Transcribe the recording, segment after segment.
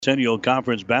Centennial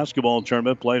Conference basketball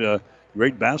tournament. Played a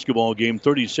great basketball game,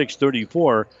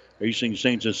 36-34. Facing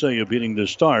St. Cecilia beating the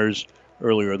Stars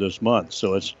earlier this month.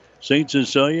 So it's St.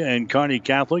 Cecilia and Kearney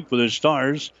Catholic for the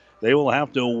Stars. They will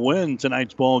have to win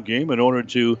tonight's ball game in order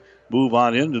to move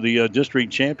on into the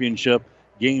district championship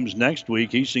games next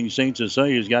week. Hastings St.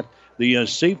 Cecilia's got the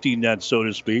safety net, so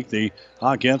to speak. The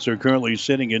Hawkettes are currently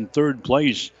sitting in third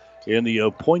place in the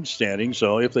point standing.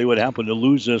 So if they would happen to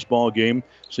lose this ball game,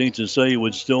 St. Cecilia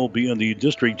would still be in the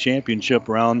district championship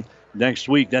round next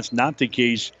week. That's not the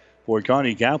case for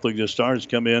Kearney Catholic. The Stars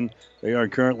come in. They are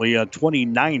currently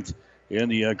 29th in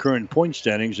the current point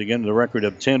standings. Again, the record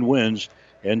of 10 wins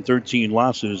and 13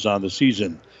 losses on the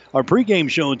season. Our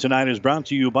pregame show tonight is brought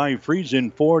to you by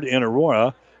Friesen Ford in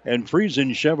Aurora and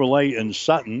Friesen Chevrolet in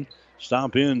Sutton.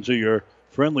 Stop in to your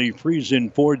friendly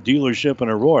Friesen Ford dealership in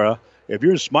Aurora. If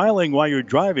you're smiling while you're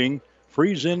driving,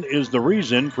 Friesen is the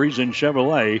reason. Friesen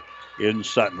Chevrolet in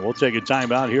Sutton. We'll take a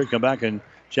time out here, come back and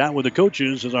chat with the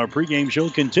coaches as our pregame show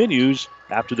continues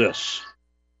after this.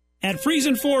 At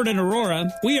Friesen Ford in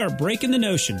Aurora, we are breaking the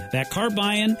notion that car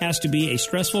buying has to be a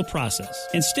stressful process.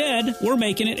 Instead, we're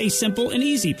making it a simple and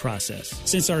easy process,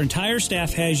 since our entire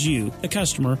staff has you, the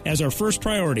customer, as our first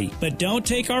priority. But don't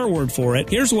take our word for it.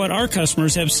 Here's what our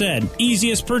customers have said.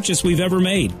 Easiest purchase we've ever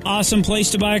made. Awesome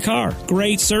place to buy a car.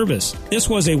 Great service. This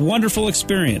was a wonderful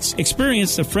experience.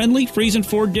 Experience the friendly Friesen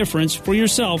Ford difference for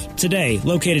yourself today.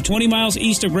 Located 20 miles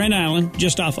east of Grand Island,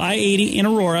 just off I-80 in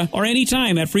Aurora, or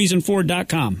anytime at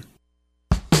FriesenFord.com.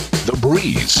 The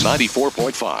Breeze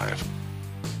 94.5.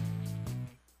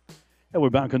 And we're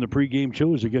back on the pregame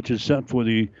show as we get you set for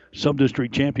the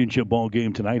sub-district championship ball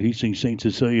game tonight. Hastings St.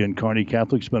 Cecilia and Kearney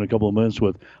Catholic. Spent a couple of minutes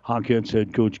with Hawkettes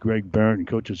head coach Greg Barrett. And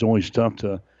coach, it's always tough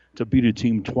to beat a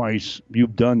team twice.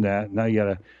 You've done that. Now you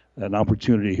got an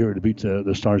opportunity here to beat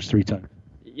the Stars 3 times.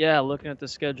 Yeah, looking at the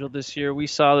schedule this year, we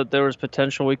saw that there was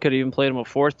potential. We could have even played them a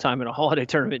 4th time in a holiday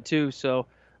tournament too. So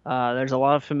there's a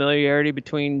lot of familiarity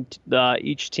between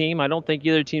each team. I don't think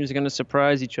either team is going to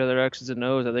surprise each other X's and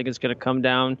O's. I think it's going to come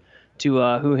down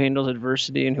to who handles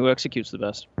adversity and who executes the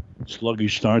best.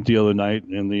 Sluggish start the other night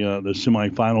in the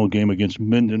semifinal game against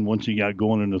Minden. Once you got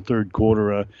going in the third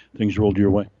quarter, things rolled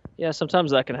your way. Yeah, sometimes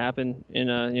that can happen in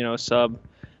a sub.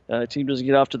 Team doesn't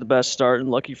get off to the best start, and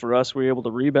lucky for us, we were able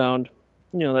to rebound.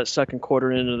 That second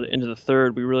quarter into the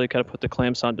third, we really kind of put the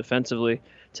clamps on defensively.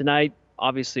 Tonight,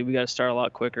 obviously, we got to start a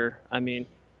lot quicker. I mean,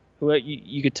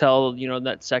 you could tell,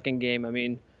 that second game. I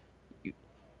mean,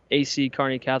 AC,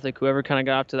 Kearney Catholic, whoever kind of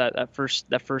got off to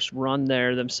that first run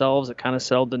there themselves, it kind of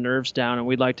settled the nerves down, and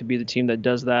we'd like to be the team that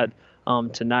does that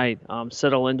tonight.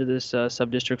 Settle into this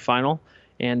sub-district final,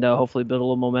 and hopefully build a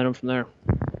little momentum from there.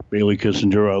 Bailey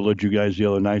Kissinger led you guys the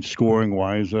other night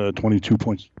scoring-wise, 22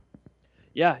 points.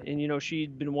 Yeah, and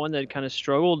she'd been one that kind of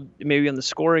struggled maybe on the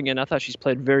scoring end. I thought she's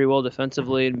played very well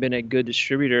defensively and been a good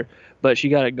distributor, but she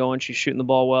got it going. She's shooting the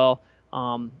ball well,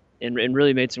 and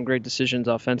really made some great decisions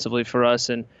offensively for us.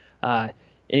 And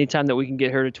anytime that we can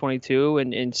get her to 22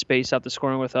 and space out the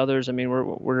scoring with others, I mean,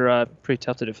 we're pretty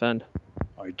tough to defend.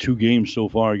 All right, 2 games so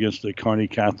far against the Kearney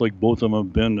Catholic. Both of them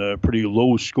have been pretty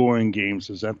low-scoring games.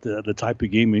 Is that the type of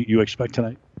game you expect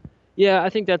tonight? Yeah, I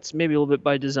think that's maybe a little bit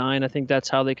by design. I think that's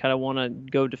how they kind of want to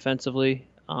go defensively.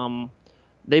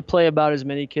 They play about as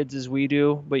many kids as we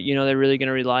do, but, they're really going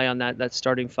to rely on that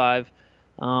starting 5.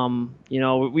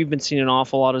 We've been seeing an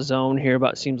awful lot of zone here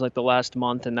about seems like the last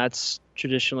month, and that's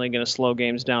traditionally going to slow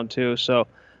games down too. So,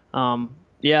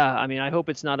 yeah, I mean, I hope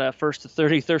it's not a first to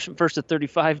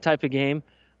 35 type of game,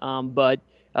 but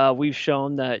we've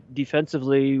shown that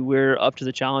defensively we're up to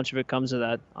the challenge if it comes to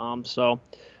that.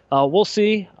 We'll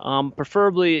see.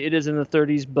 Preferably it is in the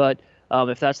 30s, but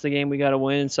if that's the game we got to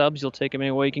win in subs, you'll take them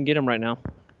any way you can get them right now.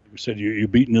 You said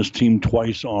you've beaten this team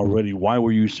twice already. Why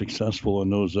were you successful in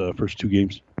those first 2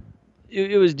 games?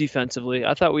 It was defensively.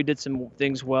 I thought we did some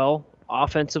things well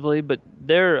offensively, but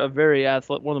they're a very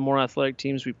one of the more athletic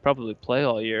teams we probably play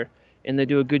all year, and they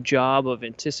do a good job of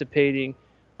anticipating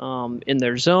in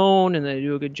their zone, and they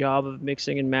do a good job of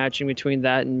mixing and matching between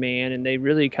that and man, and they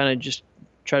really kind of just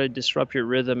try to disrupt your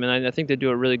rhythm, and I think they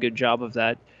do a really good job of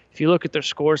that. If you look at their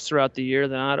scores throughout the year,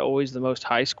 they're not always the most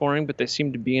high scoring, but they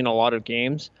seem to be in a lot of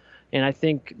games. And I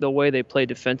think the way they play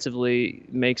defensively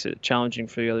makes it challenging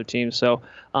for the other team. So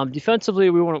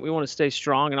defensively, we want to stay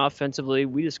strong, and offensively,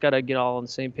 we just got to get all on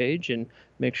the same page and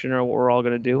make sure what we're all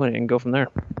going to do and go from there.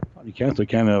 Catholic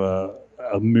kind of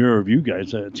a mirror of you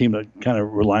guys, a team that kind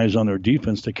of relies on their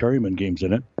defense to carry them in games,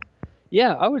 isn't it?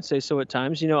 Yeah, I would say so at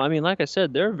times. Like I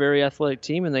said, they're a very athletic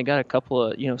team, and they got a couple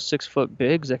of 6-foot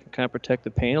bigs that can kind of protect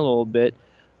the paint a little bit.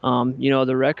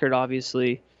 The record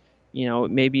obviously,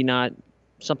 maybe not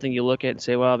something you look at and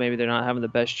say, well, maybe they're not having the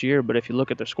best year. But if you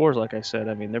look at their scores, like I said,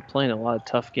 I mean, they're playing a lot of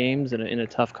tough games in a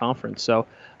tough conference. So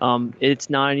it's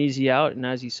not an easy out. And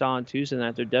as you saw on Tuesday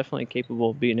night, they're definitely capable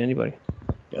of beating anybody.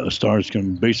 Yeah, the Stars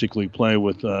can basically play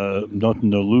with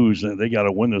nothing to lose. They got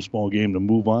to win this ball game to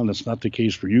move on. That's not the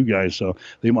case for you guys, so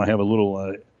they might have a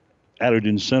little added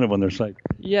incentive on their side.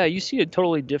 Yeah, you see a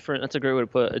totally different. That's a great way to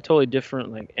put it. A totally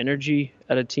different energy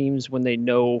out of teams when they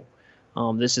know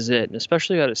this is it, and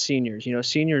especially out of seniors.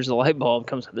 Seniors, the light bulb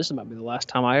comes. This might be the last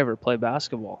time I ever play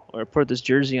basketball or put this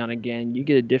jersey on again. You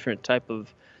get a different type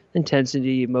of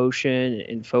intensity, emotion,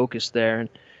 and focus there.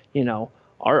 And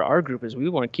our group is we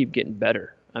want to keep getting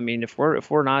better. I mean, if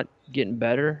we're not getting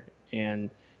better and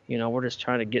we're just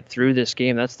trying to get through this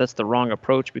game, that's the wrong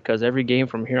approach, because every game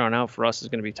from here on out for us is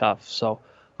going to be tough. So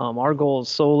our goal is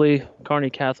solely Kearney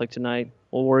Catholic tonight.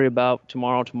 We'll worry about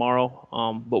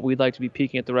tomorrow. But we'd like to be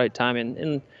peaking at the right time.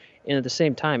 And at the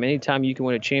same time, anytime you can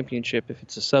win a championship, if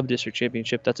it's a sub-district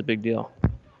championship, that's a big deal.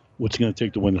 What's it going to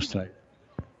take to win this tonight?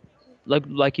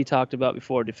 Like you talked about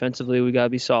before, defensively we got to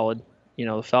be solid.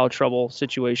 The foul trouble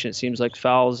situation, it seems like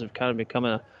fouls have kind of become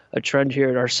a trend here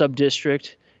at our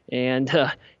sub-district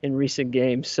and in recent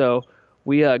games. So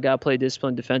we got to play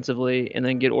discipline defensively and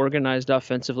then get organized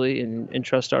offensively and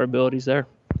trust our abilities there.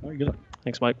 All right, good luck.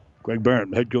 Thanks, Mike. Greg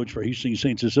Barrett, head coach for Hastings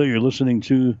St. Cecilia. You're listening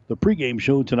to the pregame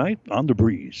show tonight on The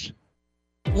Breeze.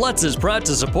 Lutz is proud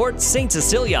to support St.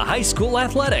 Cecilia High School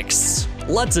athletics.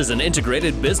 Lutz is an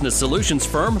integrated business solutions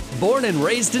firm born and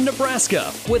raised in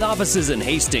Nebraska, with offices in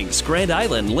Hastings, Grand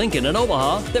Island, Lincoln, and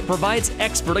Omaha that provides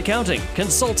expert accounting,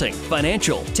 consulting,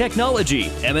 financial, technology,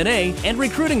 M&A, and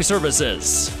recruiting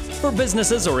services. For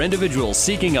businesses or individuals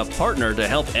seeking a partner to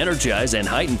help energize and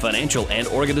heighten financial and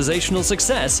organizational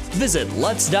success, visit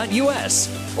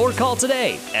lutz.us or call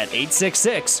today at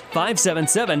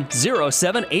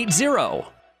 866-577-0780.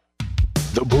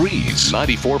 The Breeze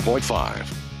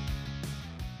 94.5.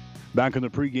 Back in the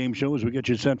pregame show as we get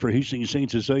you set for Hastings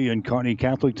St. Cecilia and Kearney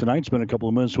Catholic tonight. Spent a couple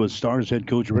of minutes with Stars head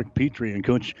coach Rick Petrie. And,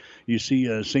 Coach, you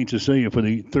see St. Cecilia for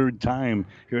the third time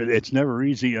here. It's never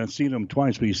easy seeing them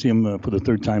twice, but you see them for the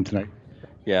third time tonight.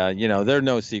 Yeah, there are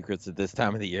no secrets at this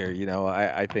time of the year.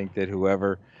 I think that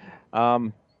whoever,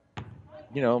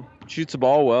 shoots the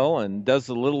ball well and does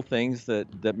the little things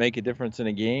that make a difference in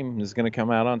a game is going to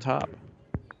come out on top.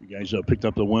 You guys picked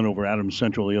up the win over Adams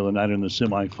Central the other night in the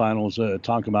semifinals.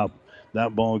 Talk about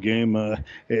that ball game.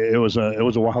 It was a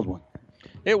wild one.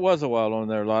 It was a wild one.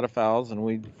 There were a lot of fouls, and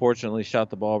we fortunately shot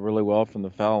the ball really well from the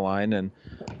foul line. And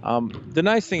the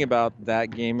nice thing about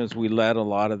that game is we led a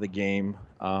lot of the game,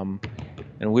 and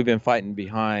we've been fighting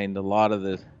behind a lot of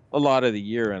the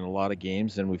year in a lot of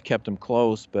games, and we've kept them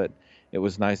close. But it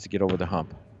was nice to get over the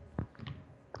hump.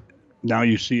 Now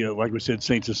you see, like we said,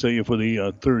 St. Cecilia for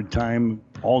the third time.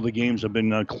 All the games have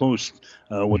been close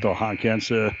with the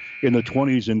Hawkins in the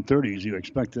 20s and 30s. You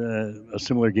expect a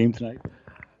similar game tonight?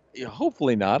 Yeah,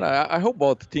 hopefully not. I hope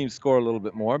both teams score a little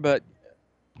bit more. But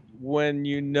when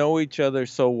you know each other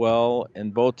so well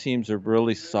and both teams are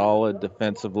really solid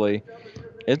defensively,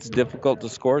 it's difficult to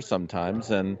score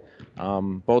sometimes. And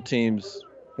both teams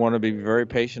want to be very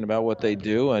patient about what they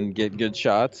do and get good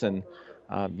shots. And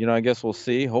I guess we'll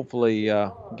see. Hopefully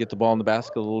get the ball in the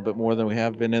basket a little bit more than we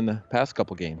have been in the past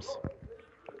couple games.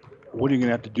 What are you going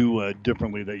to have to do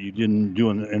differently that you didn't do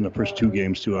in the first two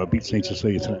games to beat St.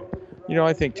 Cecilia tonight?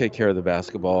 I think take care of the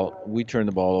basketball. We turned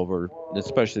the ball over,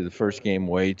 especially the first game,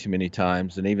 way too many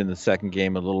times, and even the second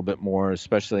game a little bit more,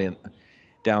 especially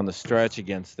down the stretch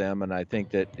against them. And I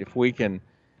think that if we can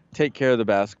take care of the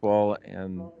basketball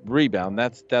and rebound,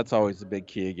 that's always a big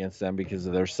key against them because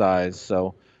of their size.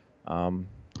 So, and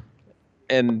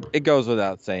it goes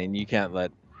without saying, you can't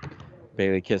let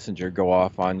Bailey Kissinger go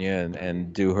off on you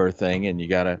and do her thing, and you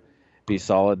got to be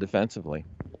solid defensively.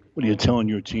 What are you telling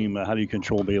your team? How do you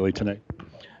control Bailey tonight?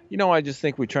 I just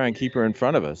think we try and keep her in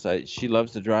front of us. She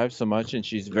loves to drive so much, and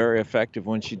she's very effective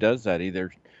when she does that,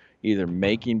 either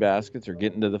making baskets or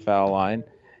getting to the foul line.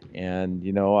 And,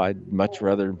 I'd much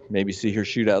rather maybe see her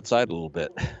shoot outside a little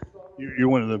bit. You're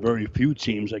one of the very few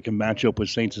teams that can match up with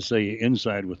St. Cecilia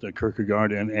inside with the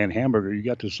Kierkegaard and Hamburger. You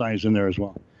got the size in there as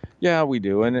well. Yeah, we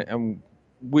do. And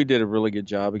we did a really good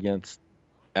job against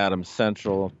Adams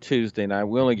Central Tuesday night.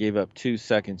 We only gave up 2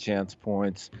 second chance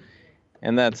points.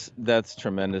 And that's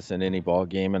tremendous in any ball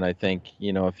game. And I think,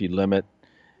 if you limit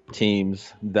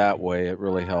teams that way, it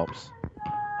really helps.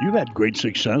 You've had great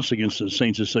success against the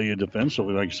St. Cecilia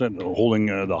defensively, like I said, holding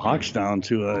the Hawks down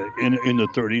to in the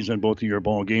 30s in both of your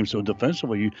ball games. So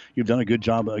defensively, you've done a good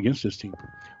job against this team.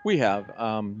 We have.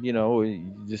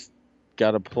 You just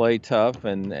got to play tough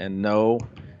and know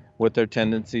what their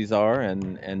tendencies are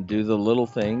and do the little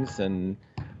things. And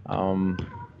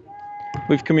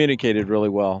we've communicated really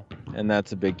well, and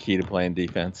that's a big key to playing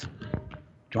defense.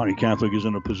 Kearney Catholic is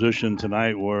in a position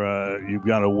tonight where you've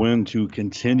got to win to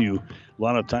continue. A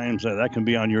lot of times that can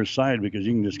be on your side because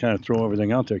you can just kind of throw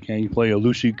everything out there. Can you play a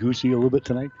loosey-goosey a little bit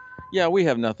tonight? Yeah, we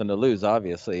have nothing to lose,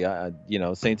 obviously.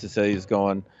 St. Cecilia is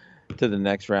going to the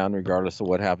next round regardless of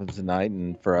what happens tonight,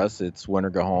 and for us, it's win or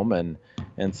go home,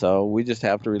 and so we just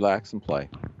have to relax and play.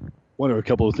 What are a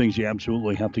couple of things you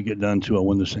absolutely have to get done to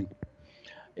win this thing?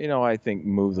 I think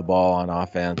move the ball on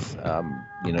offense,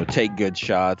 take good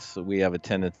shots. We have a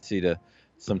tendency to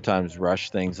sometimes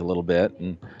rush things a little bit,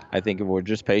 and I think if we're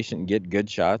just patient and get good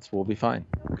shots, we'll be fine.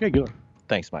 Okay, good.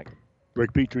 Thanks, Mike.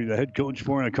 Rick Petrie, the head coach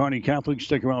for Kearney Catholic.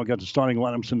 Stick around. We've got the starting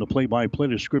lineups and the play-by-play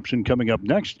description coming up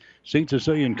next. St.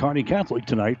 Cecilia and Kearney Catholic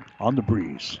tonight on The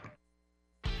Breeze.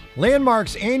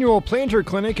 Landmark's annual Planter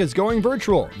Clinic is going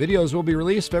virtual. Videos will be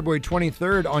released February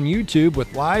 23rd on YouTube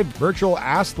with live virtual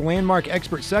Ask the Landmark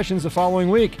expert sessions the following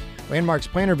week. Landmark's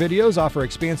planter videos offer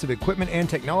expansive equipment and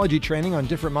technology training on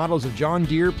different models of John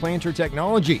Deere planter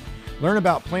technology. Learn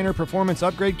about planter performance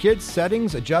upgrade kits,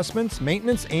 settings, adjustments,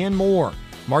 maintenance, and more.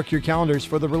 Mark your calendars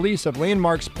for the release of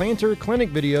Landmark's Planter Clinic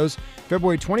videos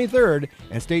February 23rd,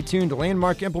 and stay tuned to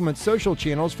Landmark Implement's social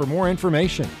channels for more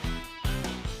information.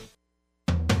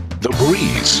 The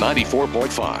Breeze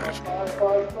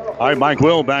 94.5. All right, Mike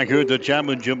Will back here at the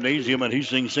Chapman Gymnasium at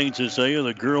Hastings St. Cecilia.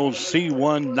 The girls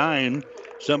C19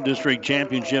 Sub-District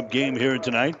Championship game here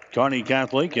tonight. Kearney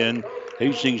Catholic and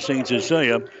Hastings St.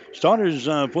 Cecilia. Starters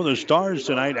for the Stars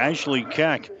tonight, Ashley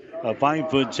Keck, a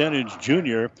 5'10"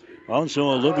 junior. Also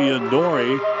Olivia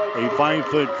Norrie, a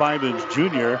 5'5"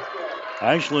 junior.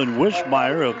 Ashlyn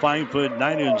Wishmeyer, a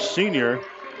 5'9" senior.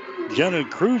 Jenna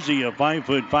Cruzy, a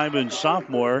 5'5"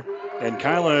 sophomore. And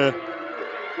Kyla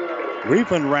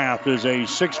Riefenrath is a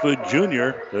 6'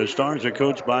 junior. The Stars are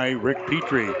coached by Rick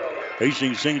Petrie.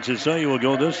 Hastings St. Cecilia will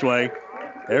go this way.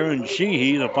 Erin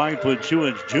Sheehy, the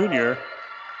 5'2" junior.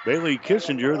 Bailey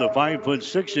Kissinger, the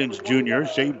 5'6" junior.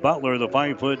 Shea Butler, the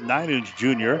 5'9"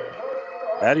 junior.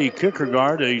 Addie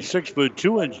Kierkegaard, a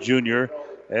 6'2" junior.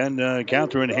 And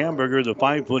Catherine Hamburger, the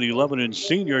 5'11"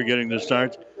 senior, getting the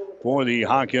start for the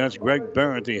Hawkettes. Greg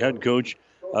Barrett, the head coach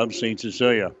of St.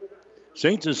 Cecilia.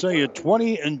 St. Cecilia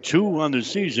 20-2 on the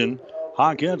season.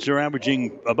 Hawkettes are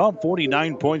averaging about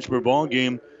 49 points per ball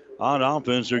game on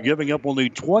offense. They're giving up only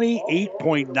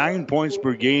 28.9 points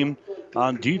per game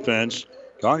on defense.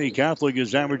 Kearney Catholic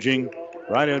is averaging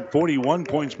right at 41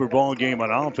 points per ball game on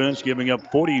offense, giving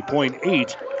up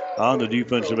 40.8 on the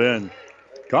defensive end.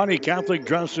 Kearney Catholic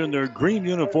dressed in their green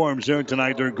uniforms there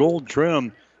tonight, their gold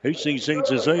trim. Hastings St.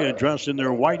 Cecilia dressed in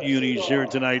their white unis here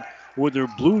tonight with their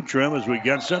blue trim as we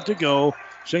get set to go.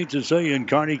 St. Cecilia and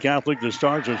Kearney Catholic. The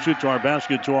Stars will shoot to our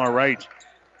basket to our right.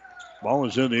 Ball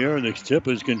is in the air, and the tip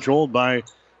is controlled by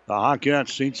the Hawkettes.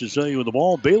 St. Cecilia with the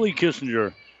ball. Bailey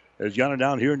Kissinger has got it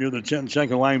down here near the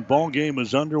 10-second line. Ball game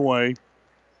is underway.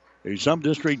 A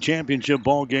sub-district championship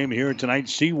ball game here tonight.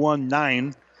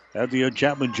 C19 at the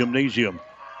Chapman Gymnasium.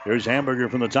 Here's Hamburger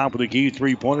from the top of the key.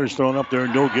 Three-pointers thrown up there,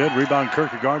 no good. Rebound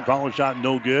Kierkegaard, follow shot,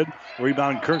 no good.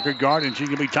 Rebound Kierkegaard, and she's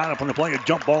going to be tied up on the play. A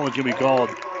jump ball is going to be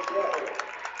called.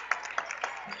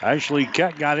 Ashley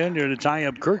Keck got in there to tie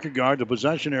up Kierkegaard. The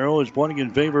possession arrow is pointing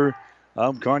in favor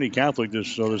of Kearney Catholic.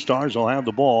 So the Stars will have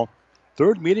the ball.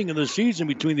 Third meeting of the season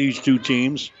between these two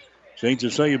teams. St.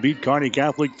 Cecilia beat Kearney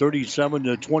Catholic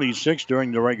 37-26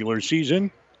 during the regular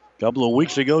season. A couple of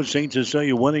weeks ago, St.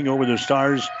 Cecilia winning over the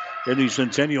Stars in the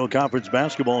Centennial Conference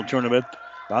basketball tournament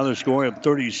by the score of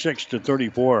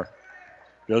 36-34.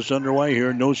 Just underway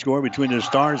here, no score between the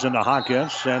Stars and the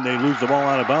Hawkettes, and they lose the ball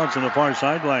out of bounds on the far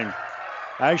sideline.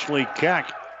 Ashley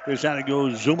Keck just had to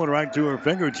go zooming right through her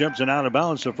fingertips and out of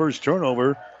bounds. The first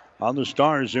turnover on the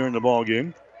Stars here in the ball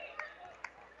game.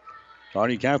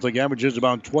 Kearney Catholic averages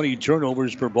about 20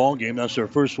 turnovers per ball game. That's their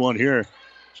first one here.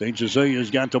 St.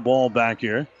 Cecilia's got the ball back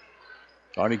here.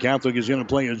 Kearney Catholic is going to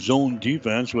play a zone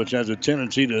defense, which has a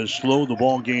tendency to slow the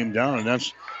ball game down, and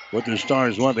that's what the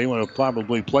Stars want. They want to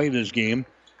probably play this game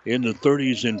in the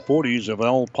 30s and 40s if at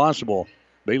all possible.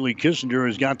 Bailey Kissinger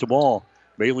has got the ball.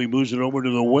 Bailey moves it over to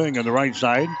the wing on the right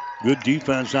side. Good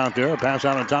defense out there. A pass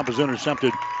out on top is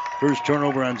intercepted. First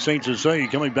turnover on St. Cecilia.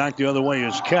 Coming back the other way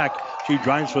is Keck. She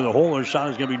drives for the hole. Her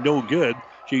shot is going to be no good.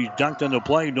 She dunked on the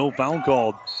play. No foul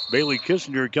called. Bailey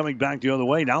Kissinger coming back the other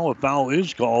way. Now a foul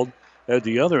is called at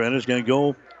the other end. It's going to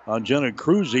go on Jenna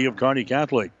Cruzy of Kearney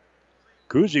Catholic.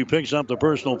 Cruzy picks up the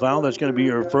personal foul. That's going to be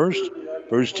her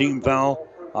first team foul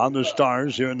on the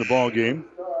Stars here in the ball game.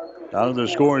 Out of the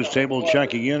scorers table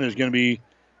checking in is going to be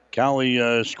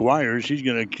Callie Squires, she's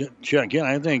going to check in.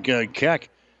 I think Keck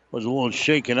was a little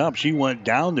shaken up. She went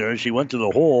down there. She went to the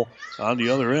hole on the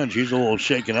other end. She's a little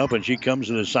shaken up, and she comes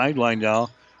to the sideline now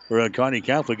for Kearney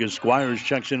Catholic as Squires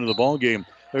checks into the ball game.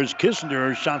 There's Kissinger.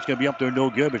 Her shot's going to be up there, no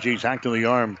good, but she's hacked in the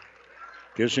arm.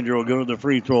 Kissinger will go to the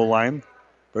free throw line.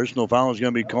 Personal foul is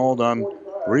going to be called on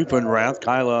Riefenrath.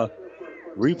 Kyla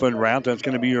Riefenrath, that's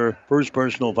going to be her first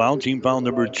personal foul. Team foul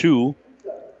number 2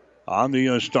 on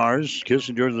the Stars.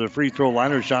 Kissinger to the free throw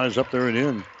line. Her shot is up there and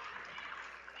in.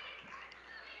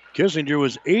 Kissinger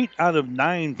was 8 out of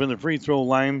 9 from the free throw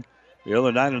line the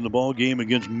other night in the ball game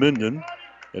against Minden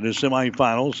in the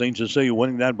semifinals. St. Cecilia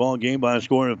winning that ball game by a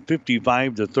score of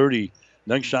 55-30.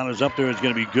 Next shot is up there. It's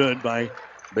going to be good by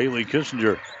Bailey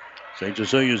Kissinger. St.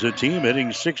 Cecilia is a team hitting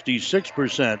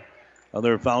 66% of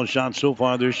their foul shots so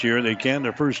far this year. They can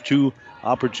their first 2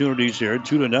 opportunities here.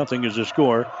 2-0 is the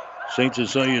score. St.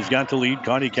 Cecilia's got the lead.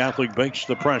 Kearney Catholic breaks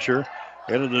the pressure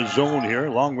into the zone here.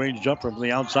 Long range jumper from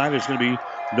the outside. It's going to be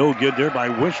no good there by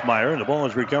Wishmeyer. And the ball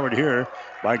is recovered here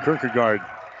by Kierkegaard.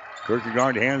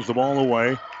 Kierkegaard hands the ball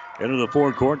away. Into the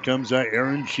forecourt comes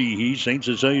Aaron Sheehy. St.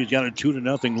 Cecilia's got a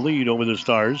 2-0 lead over the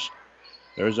Stars.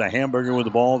 There's a Hamburger with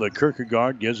the ball that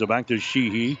Kierkegaard gives it back to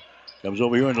Sheehy. Comes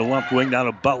over here in the left wing, down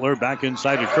to Butler. Back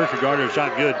inside to Kierkegaard. Her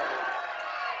shot good.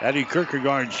 Eddie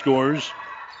Kierkegaard scores.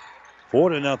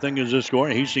 4-0 is the score.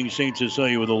 Hastings St.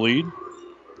 Cecilia with the lead.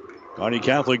 Kearney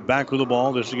Catholic back with the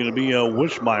ball. This is going to be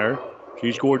Wishmeyer.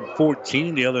 She scored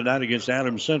 14 the other night against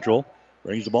Adams Central.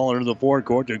 Brings the ball into the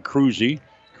forecourt to Cruzy.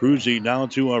 Cruzy down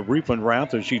to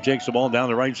Riefenrath as she takes the ball down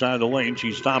the right side of the lane.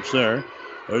 She stops there.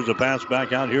 There's a pass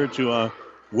back out here to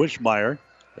Wishmeyer.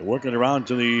 They're working around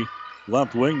to the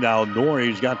left wing now.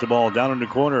 Norrie's got the ball down in the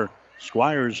corner.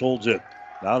 Squires holds it.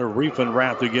 Now to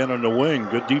Riefenrath again on the wing.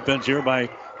 Good defense here by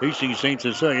Hastings St.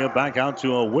 Cecilia. Back out to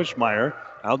Wishmeyer.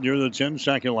 Out near the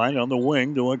 10-second line on the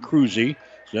wing to Cruzy.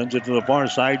 Sends it to the far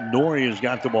side. Norrie has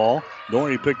got the ball.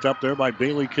 Norrie picked up there by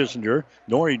Bailey Kissinger.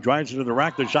 Norrie drives it to the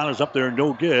rack. The shot is up there,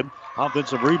 no good.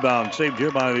 Offensive rebound saved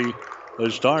here by the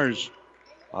Stars.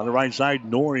 On the right side,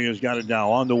 Norrie has got it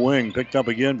now on the wing. Picked up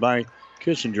again by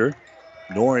Kissinger.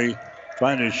 Norrie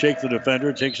trying to shake the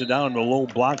defender. Takes it down on the low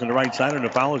block on the right side, and the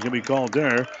foul is going to be called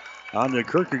there on the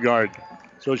Kierkegaard.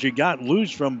 So she got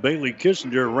loose from Bailey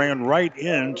Kissinger, ran right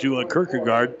into a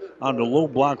Kierkegaard on the low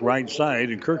block right side,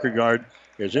 and Kierkegaard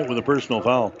is hit with a personal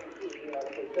foul.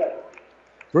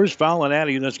 First foul on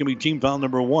Addie. That's going to be team foul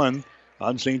number 1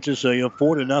 on St. Cecilia.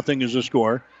 4-0 is the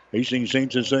score. Hastings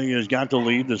St. Cecilia has got the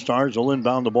lead. The Stars will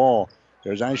inbound the ball.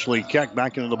 There's Ashley Keck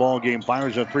back into the ball game.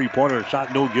 Fires a three-pointer.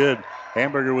 Shot no good.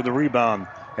 Hamburger with the rebound.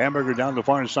 Hamburger down the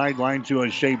far sideline to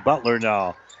Shea Butler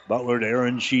now. Butler to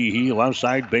Aaron Sheehy. Left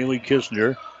side, Bailey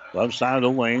Kissinger. Left side of the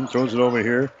lane. Throws it over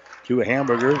here to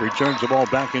Hamburger. Returns the ball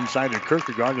back inside to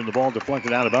Kierkegaard, and the ball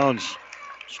deflected out of bounds.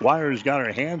 Squires got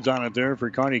her hands on it there for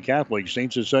Kearney Catholic.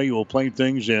 St. Cecilia will play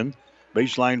things in.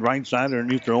 Baseline right side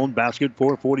underneath their own basket.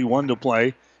 4:41 to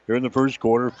play here in the first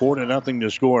quarter. 4-0 to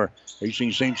score.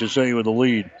 Hastings St. Cecilia with the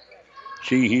lead.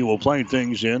 Sheehy will play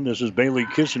things in. This is Bailey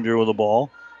Kissinger with the ball.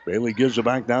 Bailey gives it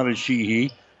back down to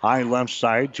Sheehy. High left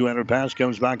side. 200 pass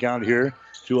comes back out here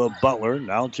to Butler.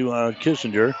 Now to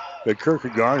Kissinger. To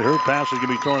Kierkegaard. Her pass is going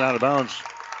to be thrown out of bounds.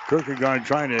 Kierkegaard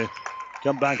trying to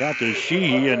come back out to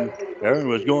Sheehy, and Aaron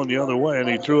was going the other way, and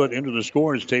he threw it into the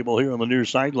scorers table here on the near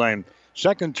sideline.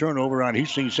 Second turnover on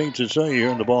Hastings St. Cecilia here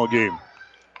in the ball game.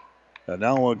 And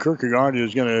now Kierkegaard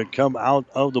is going to come out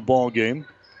of the ball game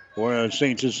for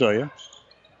St. Cecilia.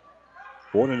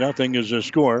 4-0 is the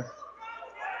score.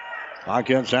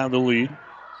 Hawkins have the lead.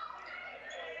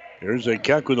 Here's a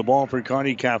Keck with the ball for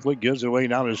Kearney Catholic. Gives it away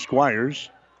now to Squires.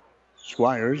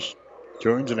 Squires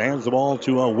turns and hands the ball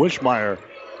to Wishmeyer.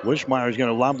 Wishmeyer is going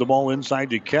to lob the ball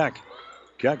inside to Keck.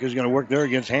 Keck is going to work there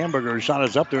against Hamburger. Shot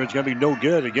is up there. It's going to be no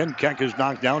good. Again, Keck is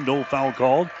knocked down. No foul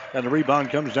called. And the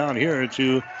rebound comes down here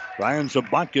to Ryan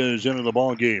Sabatka is into the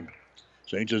ball game.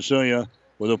 St. Cecilia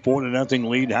with a 4-0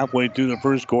 lead halfway through the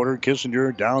first quarter.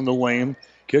 Kissinger down the lane.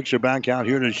 Kicks her back out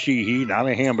here to Sheehy. Now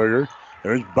to Hamburger.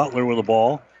 There's Butler with the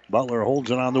ball. Butler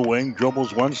holds it on the wing.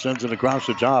 Dribbles once, sends it across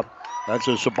the top. That's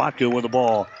a Sabatka with the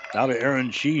ball. Now to Aaron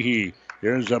Sheehy.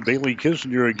 Here's Bailey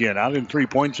Kissinger again. Out in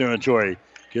three-point territory.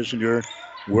 Kissinger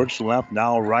works left,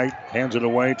 now right. Hands it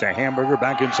away to Hamburger.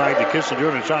 Back inside to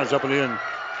Kissinger, and the shot is up and in.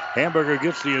 Hamburger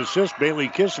gets the assist. Bailey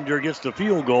Kissinger gets the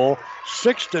field goal.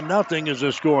 6-0 is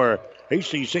the score.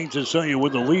 Hastings St. Cecilia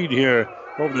with the lead here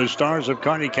over the Stars of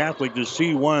Kearney Catholic, the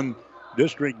C1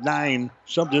 District 9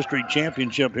 Sub-District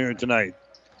Championship here tonight.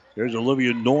 Here's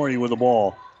Olivia Norrie with the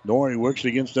ball. Norrie works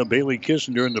against Bailey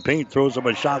Kissinger in the paint, throws up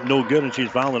a shot, no good, and she's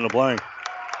fouling the play.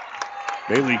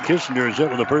 Bailey Kissinger is hit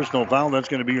with a personal foul. That's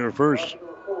going to be her first.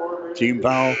 Team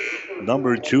foul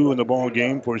number 2 in the ball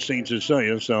game for St.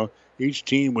 Cecilia. So each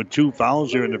team with 2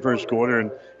 fouls here in the first quarter.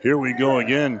 And here we go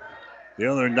again. The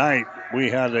other night, we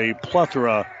had a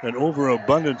plethora, an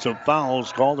overabundance of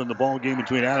fouls called in the ball game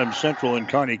between Adams Central and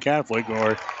Kearney Catholic.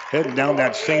 Or heading down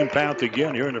that same path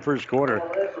again here in the first quarter.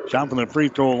 Shot from the free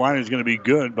throw line is going to be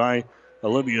good by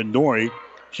Olivia Norrie.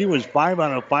 She was 5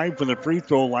 out of 5 from the free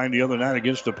throw line the other night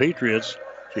against the Patriots.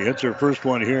 She hits her first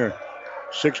one here.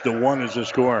 6-1 is the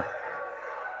score.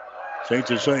 St.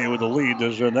 Cecilia with the lead.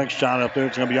 There's the next shot up there.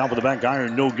 It's going to be off of the back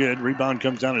iron. No good. Rebound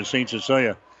comes down to St.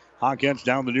 Cecilia. Hawkettes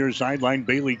down the near sideline.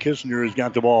 Bailey Kissinger has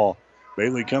got the ball.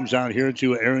 Bailey comes out here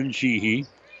to Aaron Sheehy.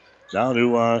 Down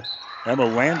to Emma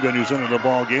Landgren, who's into the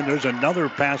ball game. There's another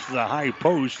pass to the high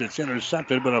post. It's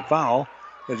intercepted, but a foul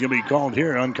is going to be called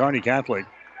here on Kearney Catholic.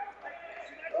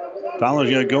 Foul is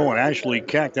going to go on Ashley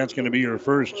Keck. That's going to be her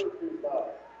first.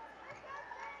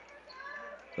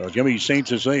 So it's going to be St.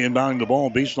 Cecilia inbounding the ball.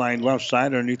 Baseline left side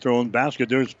underneath their own basket.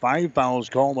 There's 5 fouls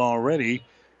called already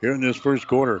here in this first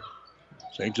quarter.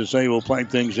 St. Cecilia will play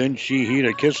things in. Sheehy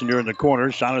to Kissinger in the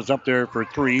corner. Shot is up there for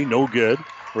 3. No good.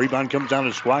 Rebound comes down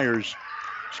to Squires.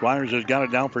 Squires has got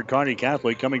it down for Kearney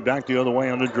Catholic. Coming back the other way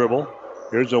on the dribble.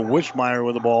 Here's a Wishmeyer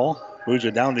with the ball. Moves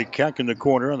it down to Keck in the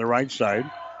corner on the right side.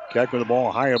 Keck with the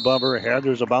ball high above her head.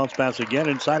 There's a bounce pass again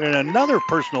inside, and another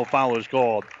personal foul is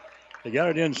called. They got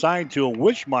it inside to a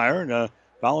Wishmeyer, and a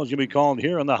foul is going to be called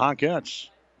here on the Hawkettes.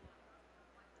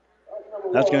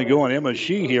 That's going to go on Emma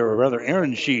Sheehy, or rather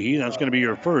Aaron Sheehy. That's going to be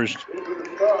your first.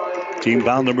 Team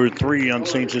foul number 3 on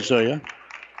St. Cecilia.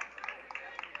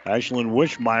 Ashlyn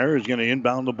Wishmeyer is going to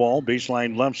inbound the ball.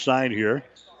 Baseline left side here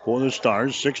for the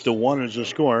Stars. 6-1 is the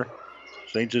score.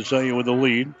 St. Cecilia with the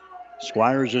lead.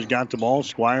 Squires has got the ball.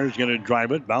 Squires going to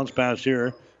drive it. Bounce pass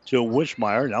here to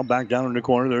Wishmeyer. Now back down in the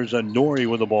corner. There's a Norrie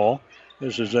with the ball.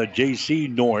 This is a J.C.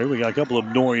 Norrie. We got a couple of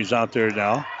Norries out there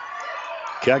now.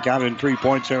 Keck out in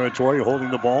 3-point territory, holding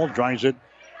the ball. Drives it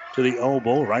to the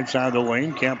elbow. Right side of the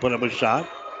lane. Can't put up a shot.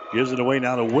 Gives it away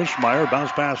now to Wishmeyer.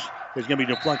 Bounce pass is going to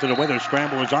be deflected away. The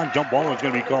scramble is on. Jump ball is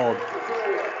going to be called.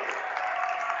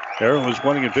 Arrow is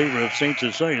pointing in favor of St.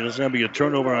 Cecilia. This is going to be a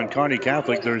turnover on Kearney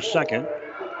Catholic, their second.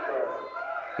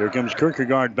 Here comes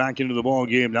Kierkegaard back into the ball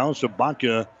game now.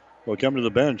 Sabatka will come to the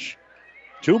bench.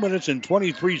 2 minutes and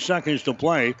 23 seconds to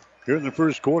play here in the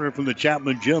first quarter from the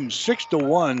Chapman Gym.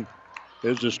 6-1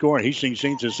 is the score. Hastings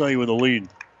St. Cecilia with the lead.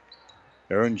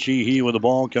 Aaron Sheehy with the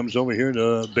ball comes over here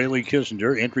to Bailey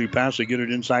Kissinger. Entry pass to get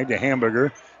it inside to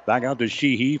Hamburger. Back out to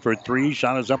Sheehy for 3.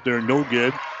 Shot is up there, no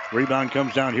good. Rebound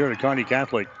comes down here to Kearney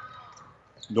Catholic.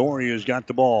 Norrie has got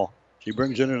the ball. She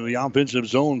brings it into the offensive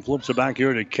zone. Flips it back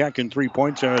here to Keck in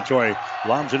 3-point territory.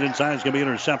 Lobs it inside. It's going to be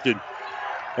intercepted.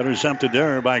 Intercepted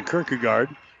there by Kierkegaard.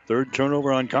 Third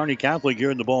turnover on Kearney Catholic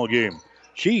here in the ball game.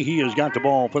 Sheehy has got the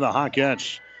ball for the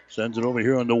Hawkettes. Sends it over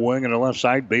here on the wing on the left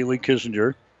side. Bailey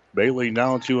Kissinger. Bailey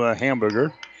now to a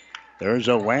Hamburger. There's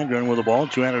a Landgren with the ball.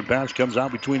 200 pass comes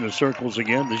out between the circles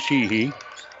again to Sheehy.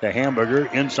 The Hamburger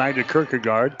inside to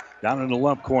Kierkegaard. Down in the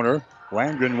left corner.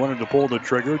 Landgren wanted to pull the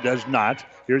trigger. Does not.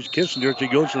 Here's Kissinger. She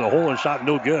goes to the hole and shot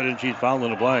no good, and she's fouled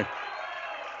in the play.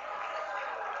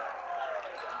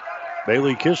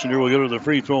 Bailey Kissinger will go to the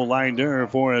free throw line there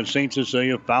for St.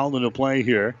 Cecilia. Fouled in the play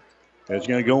here. It's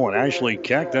going to go on Ashley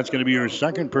Keck. That's going to be her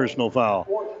second personal foul.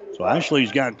 So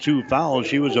Ashley's got 2 fouls.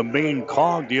 She was a main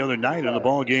cog the other night in the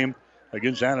ball game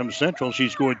against Adams Central. She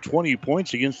scored 20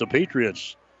 points against the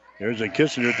Patriots. There's a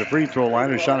Kissinger at the free throw line.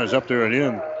 Her shot is up there and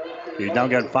in. He's now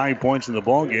got 5 points in the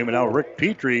ball game, and now Rick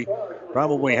Petrie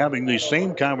probably having the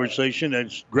same conversation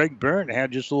as Greg Barrett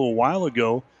had just a little while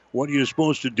ago. What are you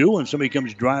supposed to do when somebody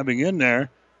comes driving in there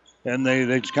and they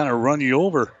just kind of run you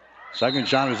over? Second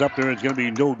shot is up there. It's going to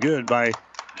be no good by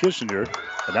Kissinger.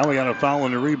 And now we got a foul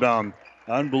on the rebound.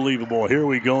 Unbelievable. Here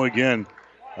we go again.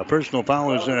 A personal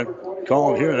foul is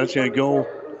called here. That's going to go.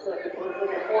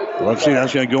 Let's see.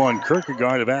 That's going to go on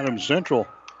Kierkegaard of Adams Central.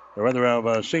 Or rather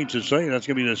of St. Cecilia. That's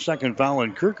going to be the second foul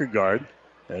on Kierkegaard.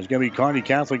 It's going to be Kearney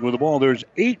Catholic with the ball. There's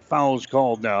 8 fouls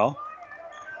called now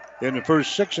in the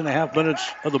first 6.5 minutes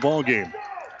of the ball game.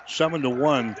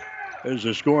 7-1 is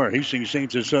the score. Hastings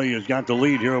St. Cecilia has got the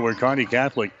lead here over Kearney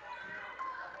Catholic.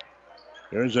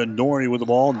 There's a Norrie with the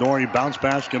ball. Norrie bounce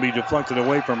pass can be deflected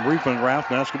away from Riefenrath.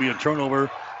 That's going to be a turnover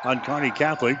on Kearney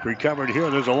Catholic. Recovered here.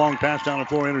 There's a long pass down the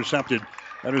floor. Intercepted.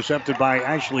 Intercepted by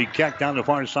Ashley Keck down the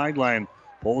far sideline.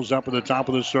 Pulls up at the top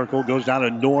of the circle. Goes down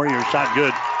to Norrie. Her shot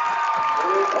good.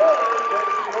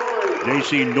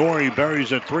 J.C. Norrie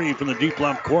buries a 3 from the deep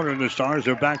left corner. And the Stars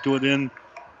are back to within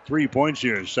 3 points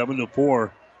here.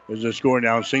 7-4 is the score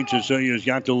now. St. Cecilia's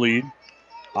got the lead.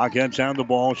 Hawkins have the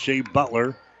ball. Shea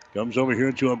Butler comes over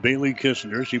here to a Bailey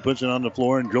Kissinger. She puts it on the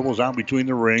floor and dribbles out between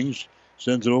the rings.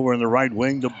 Sends it over in the right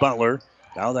wing to Butler.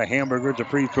 Now the Hamburger at the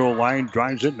free throw line.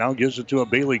 Drives it. Now gives it to a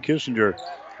Bailey Kissinger.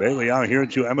 Bailey out here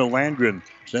to Emma Landgren.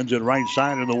 Sends it right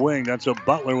side of the wing. That's a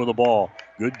Butler with the ball.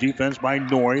 Good defense by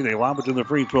Norrie. They lob it to the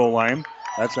free throw line.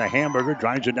 That's a Hamburger.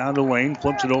 Drives it down the lane.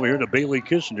 Flips it over here to Bailey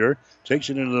Kissinger. Takes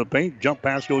it into the paint. Jump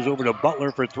pass goes over to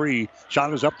Butler for three.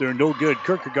 Shot is up there. No good.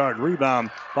 Kierkegaard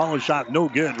rebound. Follow shot. No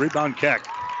good. Rebound Keck.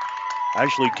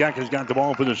 Ashley Keck has got the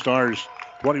ball for the Stars.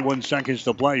 21 seconds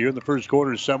to play here in the first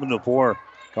quarter. 7-4.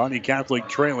 Kearney Catholic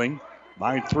trailing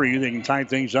by 3. They can tie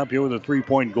things up here with a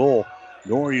 3-point goal.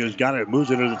 Norrie has got it.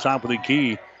 Moves it to the top of the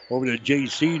key. Over to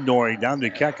J.C. Norrie. Down to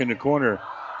Keck in the corner.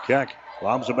 Keck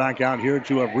lobs it back out here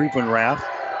to a Riefenrath.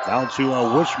 Down to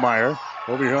Wishmeyer.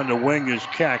 Over here on the wing is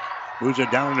Keck. Moves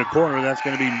it down in the corner. That's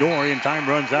going to be Norrie, and time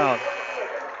runs out.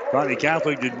 Kearney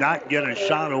Catholic did not get a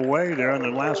shot away there in the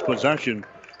last possession.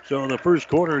 So the first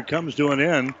quarter comes to an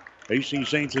end. Hastings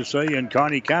St. Cecilia and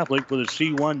Kearney Catholic for the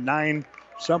C1-9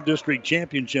 Sub-District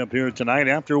Championship here tonight.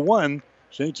 After one,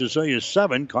 St. Cecilia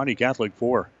 7, Kearney Catholic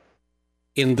 4.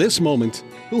 In this moment,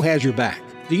 who has your back?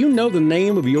 Do you know the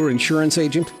name of your insurance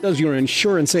agent? Does your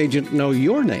insurance agent know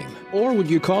your name? Or would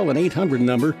you call an 800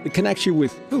 number that connects you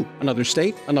with who? Another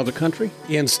state? Another country?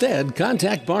 Instead,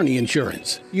 contact Barney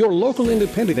Insurance, your local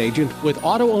independent agent with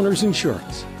auto owner's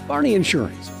insurance. Barney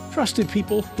Insurance. Trusted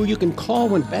people who you can call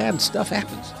when bad stuff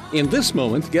happens. In this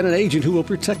moment, get an agent who will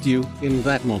protect you in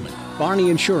that moment. Barney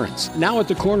Insurance, now at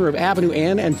the corner of Avenue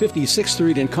N and 56th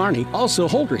Street in Kearney, also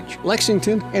Holdridge,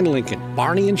 Lexington, and Lincoln.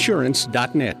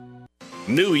 BarneyInsurance.net.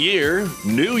 New year,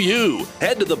 new you.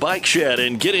 Head to the Bike Shed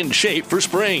and get in shape for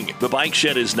spring. The Bike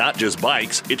Shed is not just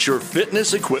bikes, it's your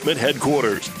fitness equipment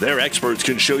headquarters. Their experts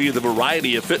can show you the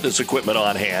variety of fitness equipment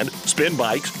on hand, spin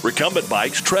bikes, recumbent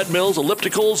bikes, treadmills,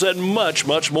 ellipticals, and much,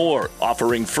 much more.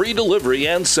 Offering free delivery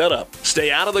and setup. Stay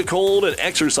out of the cold and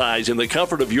exercise in the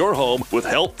comfort of your home with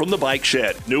help from the Bike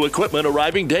Shed. New equipment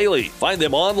arriving daily. Find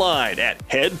them online at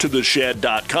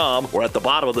headtotheshed.com or at the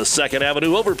bottom of the 2nd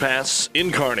Avenue overpass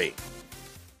in Kearney.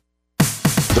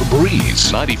 The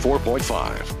Breeze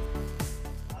 94.5.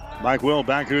 Mike Will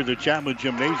back here at the Chapman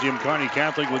Gymnasium. Kearney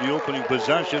Catholic with the opening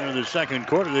possession in the second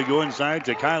quarter. They go inside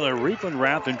to Kyla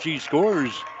Riefenrath, and she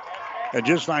scores. And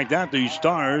just like that, the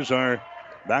Stars are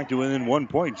back to within 1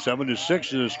 point. 7-6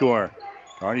 is the score.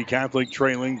 Kearney Catholic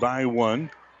trailing by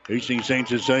 1. Hastings St.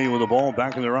 Cecilia with the ball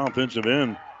back in their offensive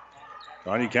end.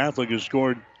 Kearney Catholic has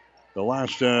scored the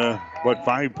last, 5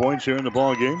 points here in the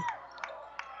ball game.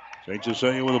 St.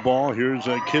 Cecilia with the ball. Here's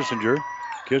Kissinger.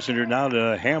 Kissinger now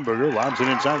to Hamburger. Lobs it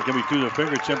inside. It's going to be through the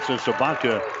fingertips of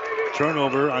Sabatka.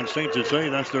 Turnover on St. Cecilia.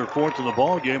 That's their 4th in the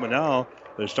ball game. And now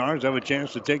the Stars have a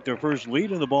chance to take their first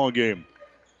lead in the ball game.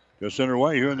 Just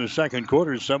underway here in the second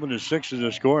quarter. 7-6 is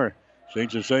the score.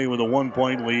 St. Cecilia with a 1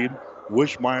 point lead.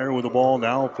 Wishmeyer with the ball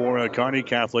now for Kearney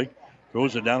Catholic.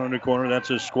 Throws it down in the corner.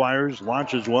 That's a Squires.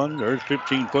 Launches one. There's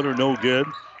 15-footer. No good.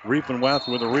 Riefenrath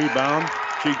with a rebound.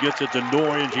 She gets it to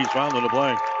Norrie, and she's fouled in the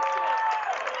play.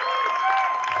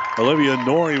 Olivia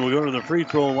Norrie will go to the free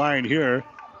throw line here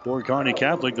for Kearney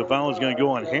Catholic. The foul is going to go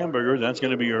on Hamburger. That's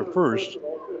going to be her first.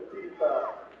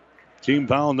 Team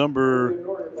foul number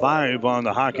 5 on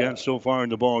the Hawkettes so far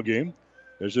in the ball game.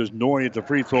 This is Norrie at the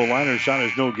free throw line. Her shot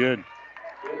is no good.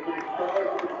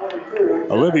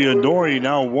 Olivia Norrie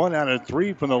now 1 out of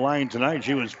 3 from the line tonight.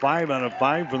 She was 5 out of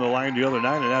 5 from the line the other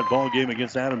night in that ball game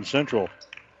against Adams Central.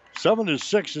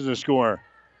 7-6 is the score.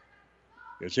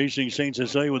 It's Hastings St.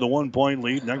 Cecilia with a 1 point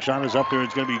lead. Next shot is up there.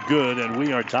 It's going to be good, and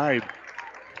we are tied.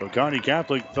 So Kearney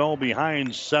Catholic fell behind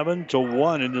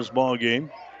 7-1 in this ball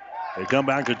game. They come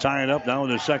back to tie it up now in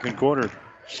the second quarter.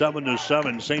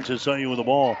 7-7. St. Cecilia with the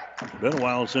ball. Been a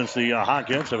while since the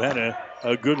Hawkettes have had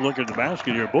a good look at the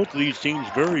basket here. Both of these teams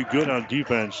very good on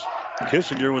defense.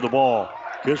 Kissinger with the ball.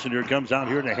 Kissinger comes out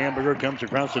here to Hamburger, comes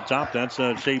across the top. That's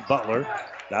Shea Butler.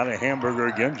 Now to Hamburger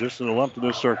again, just to the left of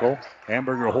the circle.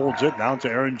 Hamburger holds it down to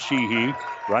Aaron Sheehy.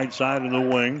 Right side of the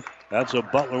wing. That's a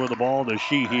Butler with the ball to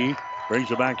Sheehy.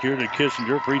 Brings it back here to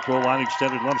Kissinger. Free throw line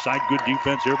extended left side. Good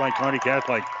defense here by Kearney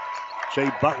Catholic. Shea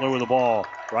Butler with the ball.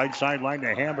 Right sideline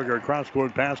to Hamburger.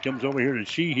 Cross-court pass comes over here to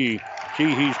Sheehy.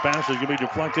 Sheehy's pass is going to be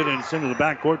deflected, and it's into the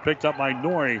backcourt, picked up by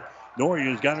Norrie. Norrie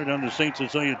has got it on the St.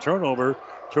 Cecilia turnover.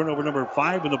 Turnover number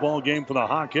 5 in the ball game for the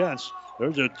Hawkettes.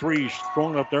 There's a 3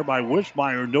 thrown up there by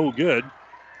Wishmeyer. No good.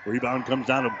 Rebound comes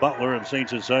down to Butler and St.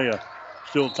 Cecilia.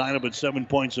 Still tied up at 7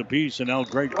 points apiece, and now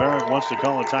Greg Barrett wants to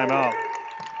call a timeout.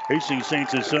 Hastings St.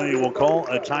 Cecilia will call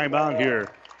a timeout here.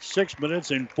 6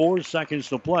 minutes and 4 seconds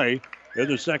to play In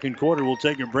the second quarter, we'll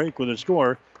take a break with a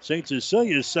score. St.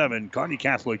 Cecilia 7, Kearney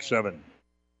Catholic 7.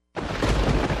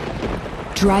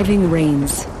 Driving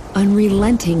rains,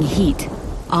 unrelenting heat,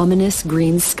 ominous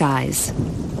green skies.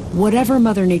 Whatever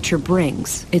Mother Nature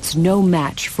brings, it's no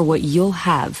match for what you'll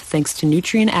have thanks to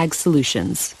Nutrien Ag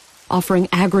Solutions, offering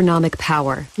agronomic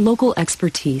power, local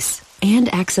expertise, and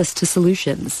access to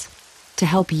solutions to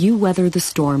help you weather the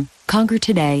storm, conquer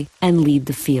today, and lead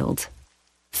the field.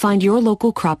 Find your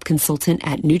local crop consultant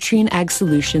at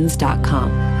nutrienagsolutions.com.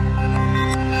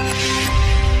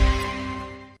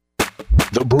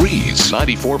 The Breeze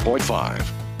 94.5.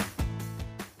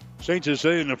 St.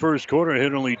 Cecilia in the first quarter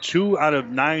hit only 2 out of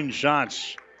 9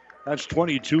 shots. That's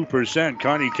 22%.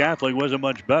 Kearney Catholic wasn't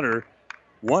much better.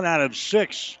 1 out of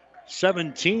 6,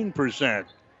 17%.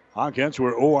 Hawkins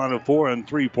were 0 out of 4 on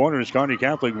 3-pointers. Kearney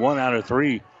Catholic 1 out of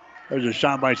 3. There's a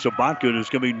shot by Sabatka that's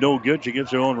going to be no good. She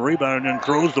gets her own rebound and then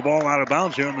throws the ball out of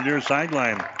bounds here on the near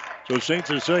sideline. So St.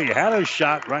 Cecilia had a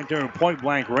shot right there in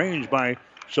point-blank range by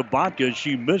Sabatka.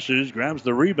 She misses, grabs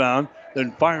the rebound,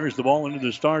 then fires the ball into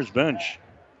the Stars bench.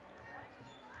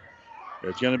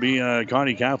 It's going to be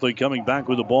Kearney Catholic coming back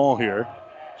with the ball here.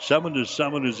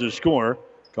 7-7 is the score.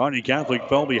 Kearney Catholic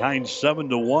fell behind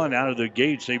 7-1 out of the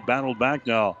gates. They battled back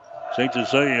now. St.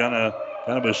 Cecilia on a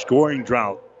kind of a scoring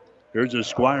drought. Here's the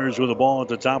Squires with the ball at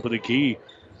the top of the key.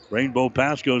 Rainbow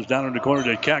pass goes down in the corner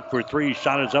to Keck for 3.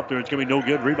 Shot is up there. It's going to be no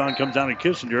good. Rebound comes down to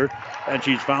Kissinger, and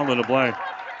she's fouled in the play.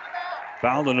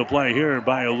 Fouled in the play here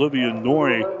by Olivia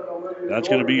Norrie. That's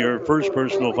going to be her first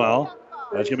personal foul.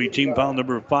 That's going to be team foul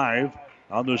number 5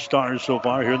 on the Stars so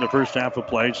far here in the first half of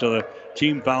play. So the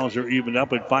team fouls are evened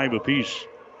up at 5 apiece.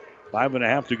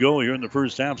 5.5 to go here in the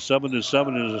first half.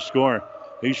 7-7 is the score.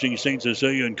 Hastings St.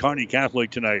 Cecilia and Kearney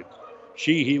Catholic tonight.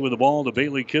 Sheehy with the ball to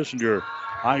Bailey Kissinger.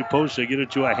 High post, they get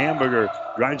it to a Hamburger.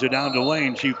 Drives it down to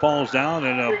Lane. She falls down,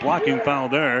 and a blocking foul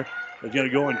there is going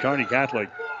to go on Kearney Catholic.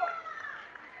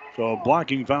 So a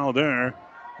blocking foul there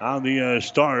on the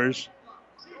Stars.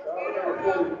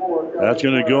 That's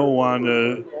going to go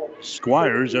on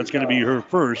Squires. That's going to be her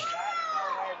first.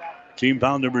 Team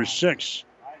foul number 6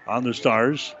 on the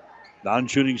Stars.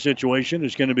 Non-shooting situation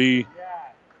is going to be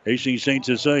Hastings St.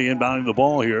 Cecilia inbounding the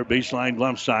ball here. Baseline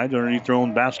left side underneath their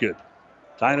own basket.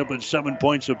 Tied up at 7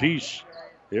 points apiece.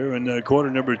 Here in quarter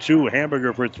number 2,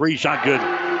 Hamburger for 3. Shot good.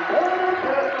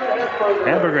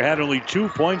 Hamburger had only 2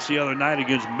 points the other night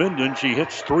against Minden. She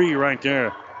hits 3 right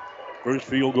there. First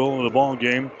field goal of the ball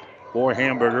game for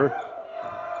Hamburger.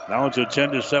 Now it's a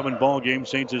 10-7 ball game.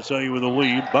 St. Cecilia with a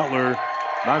lead. Butler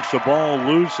knocks the ball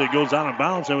loose. It goes out of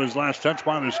bounds. It was last touched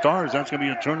by the Stars. That's going to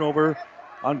be a turnover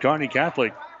on Kearney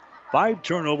Catholic. 5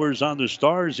 turnovers on the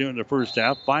Stars here in the first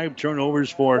half. 5 turnovers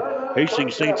for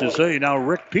Hastings St. Cecilia. Now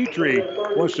Rick Petrie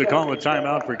wants to call a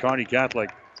timeout for Kearney Catholic.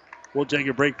 We'll take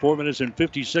a break. 4 minutes and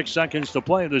 56 seconds to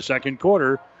play in the second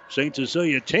quarter. St.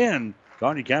 Cecilia 10,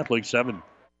 Kearney Catholic 7.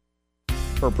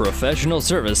 For professional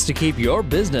service to keep your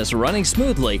business running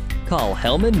smoothly, call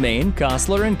Hellman, Maine,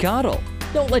 Kostler, and Cottle.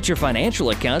 Don't let your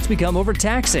financial accounts become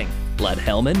overtaxing. Let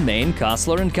Hellman, Maine,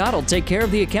 Kostler, and Cottle take care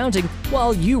of the accounting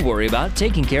while you worry about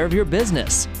taking care of your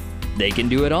business. They can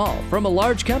do it all, from a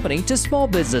large company to small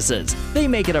businesses. They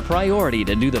make it a priority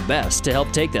to do the best to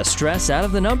help take the stress out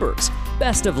of the numbers.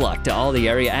 Best of luck to all the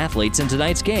area athletes in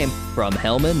tonight's game from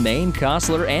Hellman, Maine,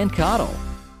 Kostler, and Cottle.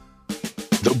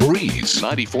 The Breeze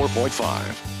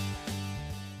 94.5.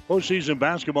 Postseason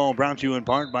basketball brought to you in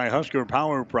part by Husker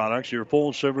Power Products, your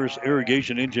full-service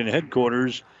irrigation engine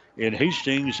headquarters in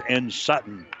Hastings and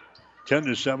Sutton.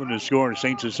 10-7 to score.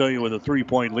 St. Cecilia with a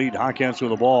 3-point lead. Hawkins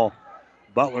with the ball.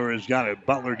 Butler has got it.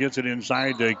 Butler gets it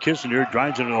inside to Kissinger,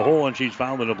 drives it in the hole, and she's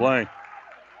fouled in the play.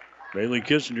 Bailey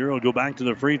Kissinger will go back to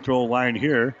the free throw line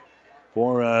here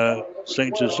for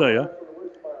St. Cecilia.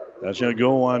 That's going to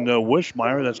go on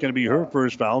Wishmeyer. That's going to be her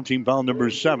first foul. Team foul number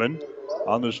 7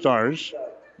 on the Stars.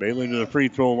 Bailey to the free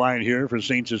throw line here for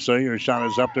St. Cecilia. Her shot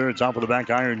is up there. Top of the back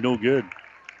iron, no good.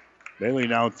 Bailey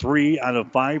now 3 out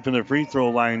of 5 from the free throw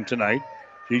line tonight.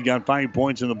 She's got 5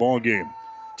 points in the ball game.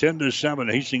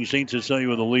 10-7, Hastings St. Cecilia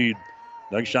with the lead.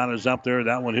 Next shot is up there.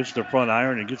 That one hits the front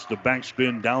iron and gets the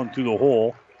backspin down through the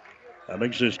hole. That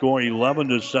makes the score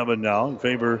 11-7 now in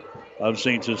favor of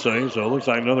St. Cecilia. So it looks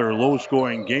like another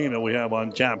low-scoring game that we have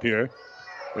on tap here.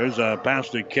 There's a pass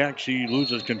to Keck. She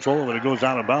loses control of it. It goes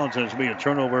out of bounds, and it's going to be a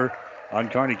turnover on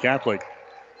Kearney Catholic.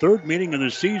 Third meeting of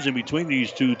the season between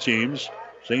these two teams.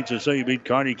 St. Cecilia beat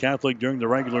Kearney Catholic during the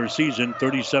regular season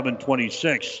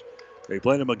 37-26. They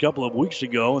played them a couple of weeks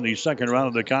ago in the second round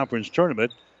of the conference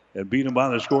tournament and beat them by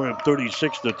the score of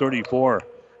 36-34.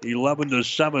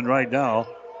 11-7 right now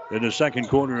in the second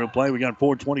quarter of play. We got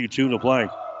 4:22 to play.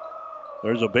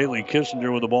 There's a Bailey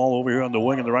Kissinger with the ball over here on the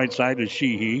wing on the right side to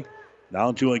Sheehy.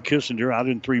 Down to a Kissinger out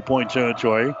in three-point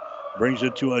territory. Brings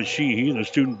it to a Sheehy, the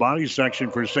student body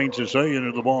section for St. Cecilia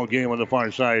into the ball game on the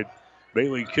far side.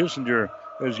 Bailey Kissinger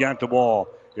has got the ball.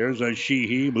 There's a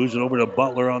Sheehy, moves it over to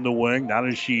Butler on the wing. Now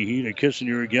to Sheehy, to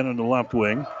Kissinger again on the left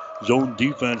wing. Zone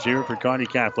defense here for Kearney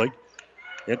Catholic.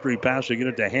 Entry pass to get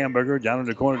it to Hamburger. Down in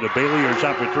the corner to Bailey. Her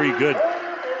shot for three. Good.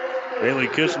 Bailey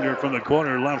Kissinger from the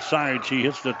corner left side. She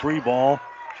hits the three ball.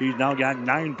 She's now got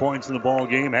 9 points in the ball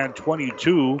game. Had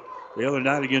 22 the other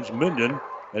night against Minden.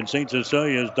 And St.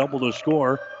 Cecilia has doubled the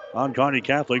score on Kearney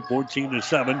Catholic.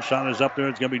 14-7. Shot is up there.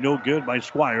 It's going to be no good by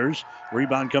Squires.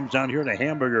 Rebound comes down here to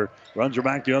Hamburger. Runs her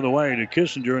back the other way to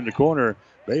Kissinger in the corner.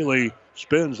 Bailey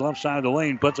spins left side of the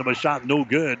lane. Puts up a shot. No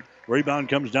good. Rebound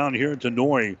comes down here to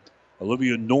Nori.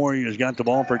 Olivia Nori has got the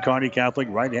ball for Kearney Catholic.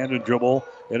 Right-handed dribble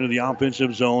into the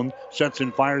offensive zone. Sets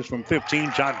and fires from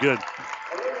 15. Shot good.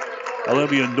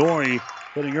 Olivia Nori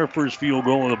hitting her first field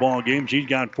goal of the ball game. She's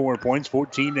got 4 points.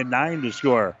 14-9 to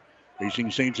score.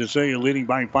 Facing St. Cecilia leading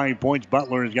by 5 points.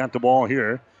 Butler has got the ball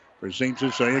here for St.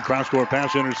 Cecilia. Cross-court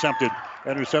pass intercepted.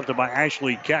 Intercepted by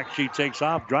Ashley Keck. She takes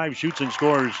off, drives, shoots, and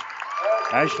scores.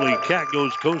 Ashley Keck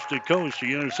goes coast to coast.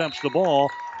 She intercepts the ball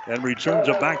and returns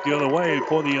it back the other way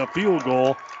for the field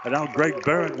goal. And now Greg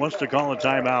Barrett wants to call a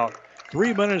timeout.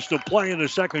 3 minutes to play in the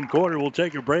second quarter. We'll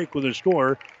take a break with a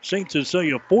score. St.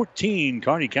 Cecilia 14,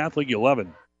 Kearney Catholic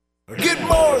 11. Get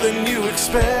more than you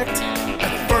expect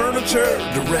at Furniture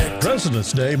Direct.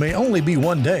 President's Day may only be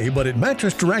one day, but at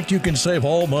Mattress Direct you can save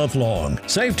all month long.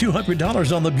 Save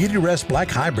 $200 on the Beauty Rest Black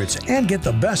Hybrids and get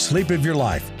the best sleep of your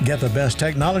life. Get the best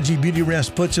technology Beauty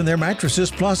Rest puts in their mattresses,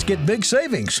 plus get big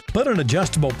savings. Put an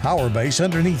adjustable power base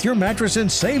underneath your mattress and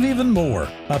save even more.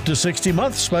 Up to 60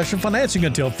 months special financing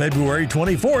until February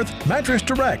 24th. Mattress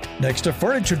Direct, next to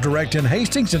Furniture Direct in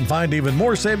Hastings, and find even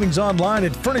more savings online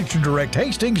at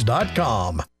FurnitureDirectHastings.com.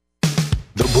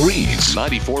 The Breeze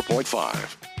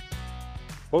 94.5.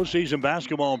 Postseason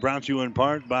basketball brought to you in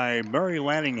part by Mary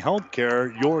Lanning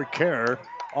Healthcare. Your care,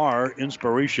 our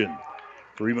inspiration.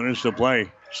 3 minutes to play.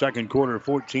 Second quarter,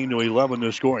 14-11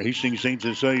 to score. Hastings St.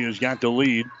 Cecilia's got the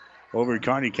lead over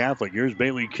Kearney Catholic. Here's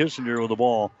Bailey Kissinger with the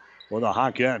ball for the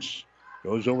Hawkettes.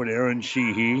 Goes over to Aaron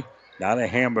Sheehy. Now to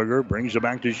Hamburger. Brings it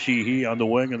back to Sheehy on the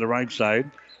wing on the right side.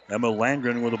 Emma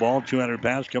Landgren with the ball. 200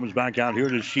 pass comes back out here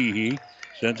to Sheehy.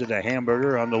 Sends it to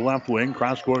Hamburger on the left wing.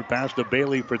 Cross-court pass to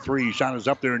Bailey for three. Shot is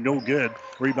up there, no good.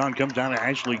 Rebound comes down to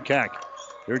Ashley Keck.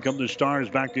 Here come the Stars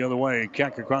back the other way.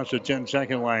 Keck across the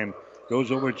 10-second line. Goes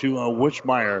over to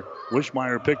Wishmeyer.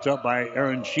 Wishmeyer picked up by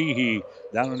Aaron Sheehy.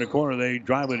 Down in the corner, they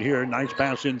drive it here. Nice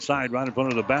pass inside, right in front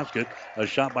of the basket. A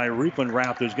shot by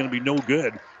Riefenrath is going to be no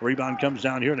good. Rebound comes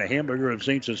down here to Hamburger of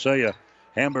St. Cecilia.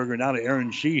 Hamburger now to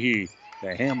Aaron Sheehy.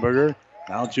 The Hamburger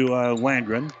now to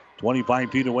Landgren. 25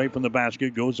 feet away from the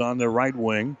basket. Goes on the right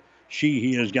wing.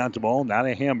 Sheehy has got the ball. Now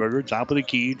to Hamburger. Top of the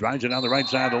key. Drives it down the right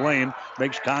side of the lane.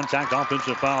 Makes contact.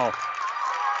 Offensive foul.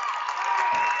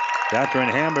 Catherine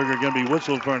Hamburger going to be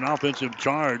whistled for an offensive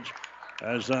charge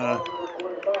as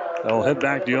they'll head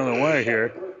back the other way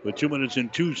here with 2 minutes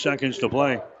and 2 seconds to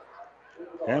play.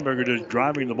 Hamburger just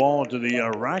driving the ball to the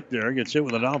rack there. Gets hit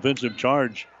with an offensive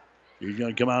charge. He's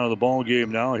going to come out of the ball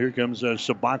game now. Here comes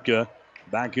Sabatka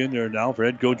back in there now for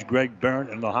head coach Greg Barrett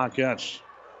and the Hawkettes.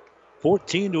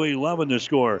 14-11 to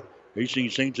score.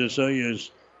 Hastings St.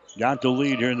 Cecilia's got the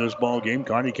lead here in this ball game.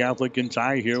 Kearney Catholic can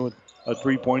tie here with a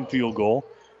 3-point field goal.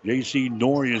 J.C.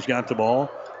 Nori has got the ball.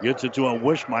 Gets it to a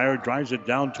Wishmeyer. Drives it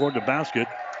down toward the basket.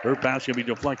 Her pass can be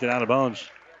deflected out of bounds.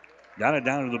 Got it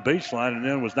down to the baseline and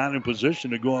then was not in position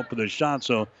to go up for the shot.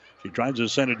 So she tries to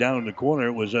send it down in the corner.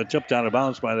 It was tipped out of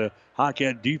bounds by the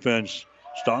Hawkette defense.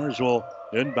 Stars will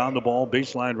inbound the ball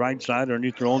baseline right side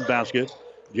underneath their own basket.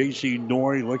 J.C.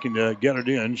 Nori looking to get it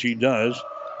in. She does.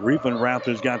 Riefenrath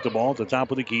has got the ball at the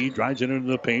top of the key. Drives it into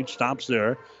the paint. Stops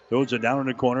there. Throws it down in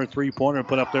the corner. Three-pointer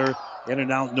put up there. In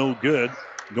and out. No good.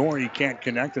 Nori can't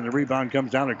connect. And the rebound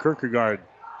comes down to Kierkegaard.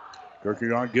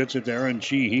 Kierkegaard gets it there. And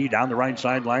Sheehy down the right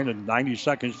sideline. And 90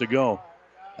 seconds to go.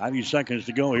 90 seconds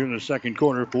to go here in the second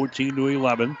quarter.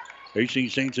 14-11.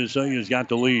 Hastings St. Cecilia's got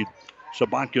the lead.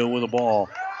 Sabatka with the ball.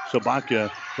 Sabatka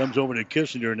comes over to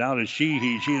Kissinger. Now to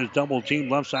Sheehy. She is double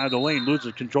teamed left side of the lane.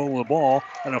 Loses control of the ball.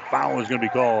 And a foul is going to be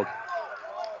called.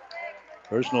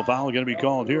 Personal foul going to be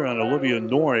called here on Olivia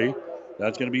Nori.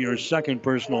 That's going to be her second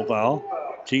personal foul.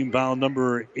 Team foul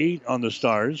number 8 on the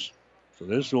Stars. So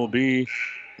this will be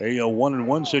a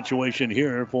 1-and-1 situation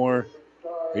here for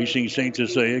Hastings St.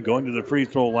 Cecilia. Going to the free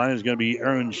throw line is going to be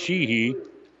Aaron Sheehy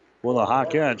for the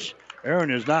Hawkettes. Erin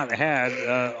has not had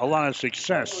a lot of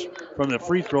success from the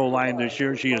free throw line this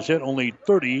year. She has hit only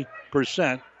 30%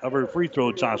 of her free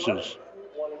throw tosses.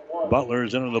 Butler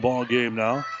is into the ball game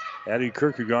now. Addie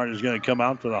Kierkegaard is going to come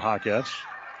out for the Hawkettes.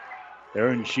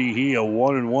 Erin Sheehy, a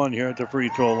 1-1 here at the free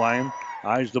throw line.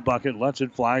 Eyes the bucket, lets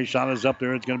it fly. Shot is up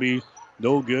there. It's going to be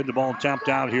no good. The ball tapped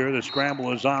out here. The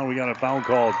scramble is on. We got a foul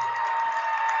called.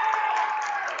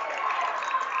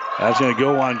 That's going to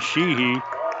go on Sheehy.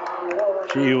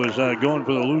 Sheehy was going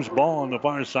for the loose ball on the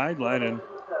far sideline and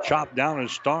chopped down a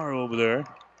star over there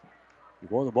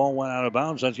before the ball went out of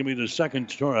bounds. That's going to be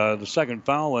the second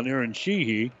foul on Erin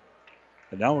Sheehy.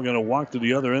 And now we're going to walk to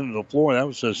the other end of the floor. That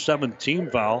was a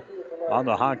 17 foul on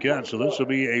the Hawkettes. So this will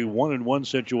be a 1-1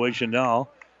 situation now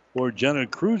for Jenna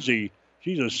Cruzy.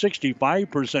 She's a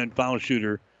 65% foul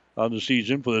shooter on the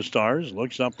season for the Stars.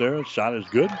 Looks up there. Shot is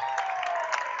good.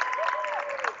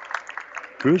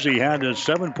 Cruzy had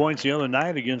 7 points the other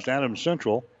night against Adams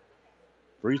Central.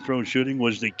 Free throw shooting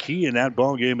was the key in that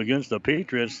ball game against the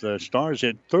Patriots. The Stars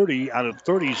hit 30 out of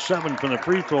 37 from the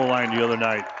free throw line the other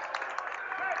night.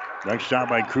 Next shot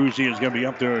by Cruzy is going to be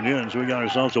up there and in. So we got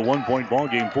ourselves a 1-point ball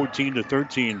game,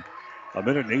 14-13. A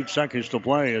minute and 8 seconds to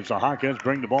play as the Hawkettes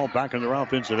bring the ball back in their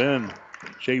offensive end.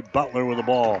 Shea Butler with the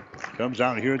ball. Comes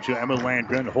out here to Emma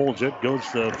Landgren, holds it, goes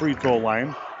to the free throw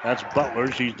line. That's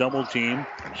Butler. She's double teamed.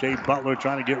 Shea Butler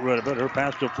trying to get rid of it. Her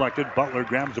pass deflected. Butler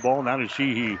grabs the ball. Now to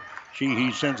Sheehy.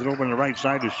 Sheehy sends it over on the right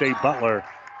side to Shea Butler.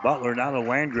 Butler now to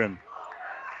Landgren.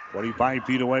 25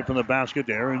 feet away from the basket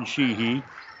to Erin Sheehy.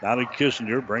 Now to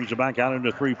Kissinger. Brings it back out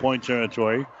into three-point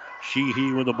territory.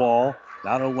 Sheehy with the ball.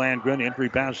 Now to Landgren. Entry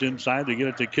pass inside to get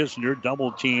it to Kissinger.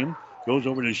 Double team. Goes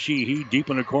over to Sheehy. Deep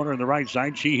in the corner on the right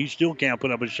side. Sheehy still can't put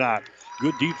up a shot.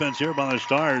 Good defense here by the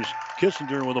Stars.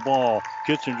 Kissinger with the ball.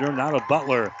 Kissinger now to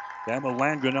Butler. Emma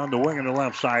Landgren on the wing on the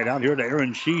left side. Out here to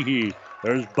Erin Sheehy.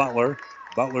 There's Butler.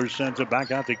 Butler sends it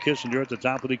back out to Kissinger at the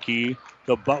top of the key.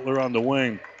 To Butler on the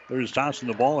wing. There's tossing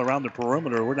the ball around the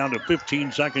perimeter. We're down to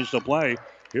 15 seconds to play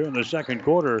here in the second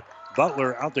quarter.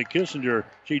 Butler out to Kissinger.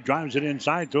 She drives it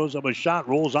inside, throws up a shot,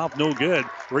 rolls off, no good.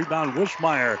 Rebound,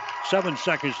 Wishmeyer. 7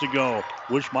 seconds to go.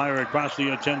 Wishmeyer across the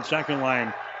 10-second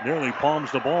line. Nearly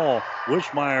palms the ball.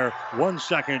 Wishmeyer, 1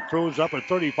 second, throws up a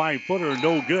 35-footer,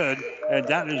 no good. And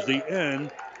that is the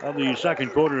end of the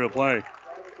second quarter of play.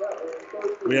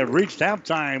 We have reached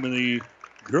halftime in the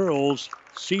girls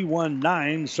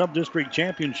C19 Sub-District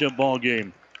Championship ball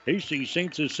game. Hastings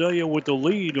St. Cecilia with the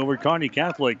lead over Kearney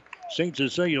Catholic. St.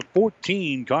 Cecilia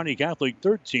 14, Kearney Catholic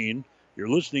 13. You're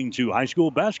listening to high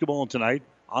school basketball tonight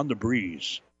on The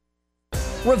Breeze.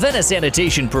 Ravenna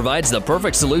Sanitation provides the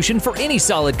perfect solution for any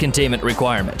solid containment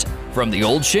requirement. From the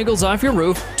old shingles off your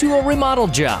roof to a remodel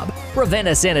job,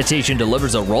 Ravenna Sanitation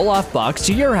delivers a roll-off box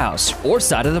to your house or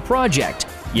side of the project.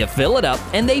 You fill it up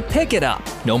and they pick it up.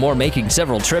 No more making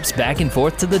several trips back and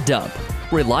forth to the dump.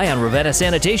 Rely on Ravenna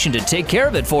Sanitation to take care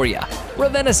of it for you.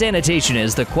 Ravenna Sanitation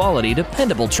is the quality,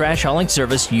 dependable trash hauling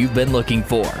service you've been looking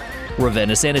for.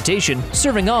 Ravenna Sanitation,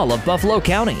 serving all of Buffalo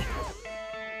County.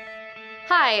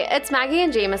 Hi, it's Maggie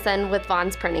and Jameson with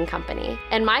Vaughn's Printing Company,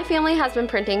 and my family has been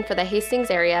printing for the Hastings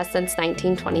area since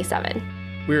 1927.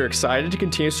 We are excited to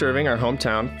continue serving our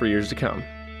hometown for years to come.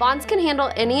 Vaughn's can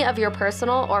handle any of your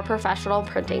personal or professional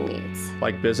printing needs,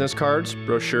 like business cards,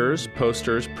 brochures,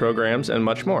 posters, programs, and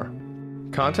much more.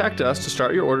 Contact us to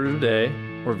start your order today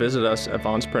or visit us at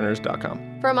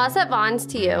vaughnsprinters.com. From us at Vaughn's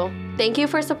to you, thank you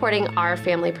for supporting our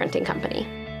family printing company.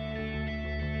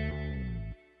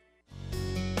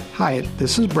 Hi,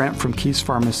 this is Brent from Keys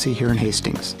Pharmacy here in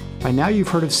Hastings. By now you've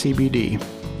heard of CBD.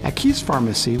 At Keys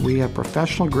Pharmacy, we have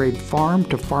professional-grade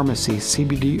farm-to-pharmacy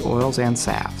CBD oils and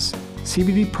salves.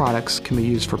 CBD products can be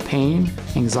used for pain,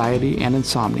 anxiety, and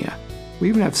insomnia. We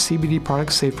even have CBD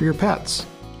products safe for your pets.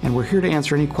 And we're here to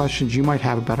answer any questions you might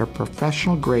have about our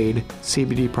professional-grade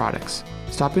CBD products.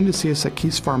 Stop in to see us at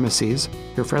Keys Pharmacies,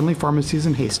 your friendly pharmacies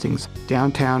in Hastings,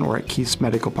 downtown, or at Keys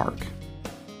Medical Park.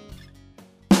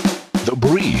 The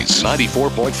Breeze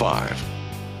 94.5.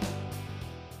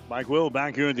 Mike Will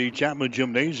back here at the Chapman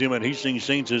Gymnasium at Hastings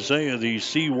St. Cecilia, the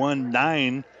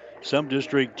C19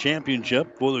 Sub-District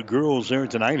Championship for the girls there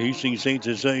tonight. Hastings St.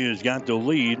 Cecilia has got the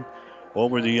lead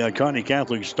over the Kearney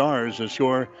Catholic Stars. The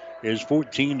score is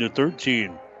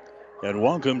 14-13. And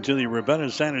welcome to the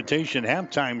Ravenna Sanitation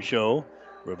halftime show.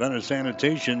 Ravenna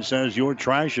Sanitation says your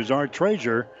trash is our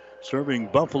treasure, serving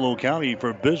Buffalo County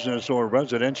for business or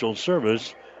residential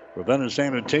service. Ravenna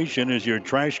Sanitation is your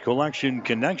trash collection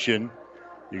connection.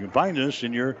 You can find us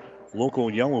in your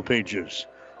local yellow pages.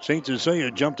 St.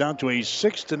 Cecilia jumped out to a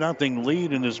 6-0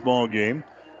 lead in this ball game.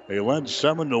 They led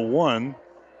 7-1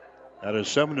 At a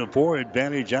 7-4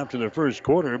 advantage after the first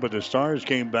quarter, but the Stars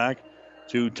came back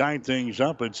to tie things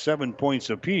up at 7 points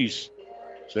apiece.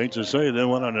 St. Cecilia then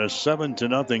went on a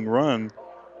 7-0 run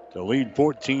to lead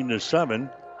 14-7.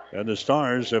 And the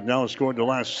Stars have now scored the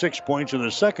last 6 points in the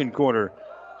second quarter.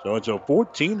 So it's a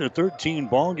 14-13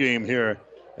 ball game here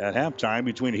at halftime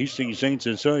between Hastings St.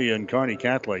 Cecilia and Kearney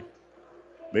Catholic.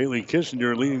 Bailey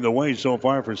Kissinger leading the way so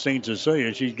far for St.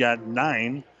 Cecilia. She's got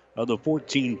 9 of the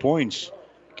 14 points.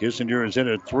 Kissinger has hit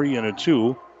a 3 and a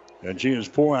 2, and she is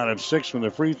 4 out of 6 from the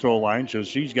free throw line, so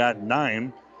she's got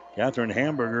 9. Catherine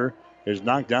Hamburger has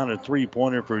knocked down a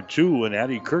 3-pointer for 2, and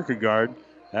Addie Kierkegaard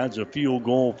has a field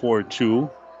goal for 2.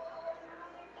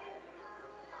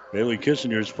 Bailey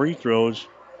Kissinger's free throws,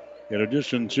 in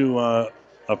addition to a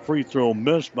free throw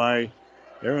missed by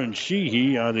Aaron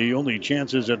Sheehy, are the only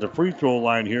chances at the free throw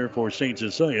line here for St.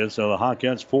 Cecilia. So the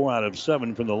Hawkettes 4 out of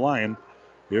 7 from the line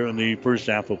here in the first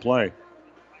half of play.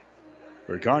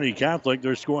 For Kearney Catholic,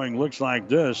 their scoring looks like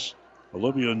this.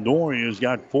 Olivia Norrie has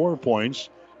got 4 points.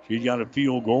 She's got a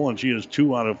field goal, and she is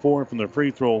 2 out of 4 from the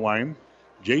free throw line.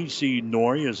 J.C.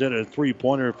 Norrie has hit a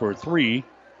 3-pointer for 3.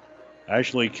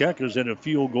 Ashley Keck has hit a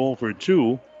field goal for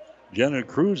 2. Jenna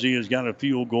Cruzy has got a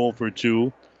field goal for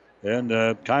 2. And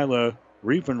Kyla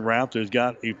Riefenrath has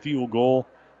got a field goal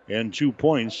and 2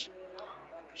 points.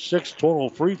 6 total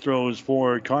free throws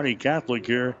for Kearney Catholic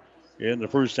here in the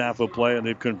first half of play, and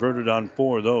they've converted on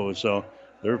 4 of those. So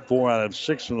they're 4 out of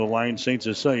 6 from the line. St.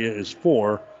 Cecilia is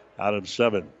 4 out of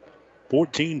 7.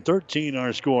 14-13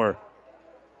 our score.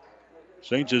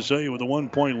 St. Cecilia with a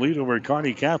 1-point lead over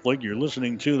Kearney Catholic. You're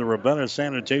listening to the Ravenna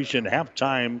Sanitation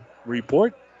halftime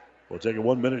report. We'll take a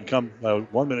 1 minute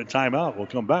timeout. We'll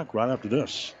come back right after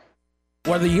this.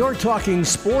 Whether you're talking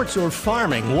sports or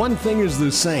farming, one thing is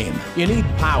the same. You need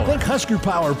power. Think Husker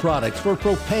Power products for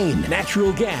propane,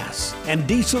 natural gas, and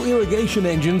diesel irrigation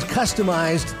engines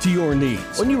customized to your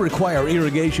needs. When you require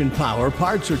irrigation power,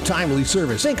 parts, or timely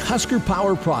service, think Husker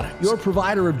Power products, your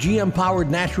provider of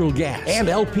GM-powered natural gas and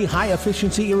LP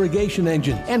high-efficiency irrigation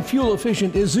engine and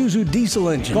fuel-efficient Isuzu diesel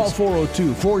engines. Call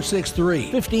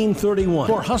 402-463-1531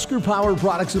 for Husker Power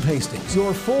Products of Hastings,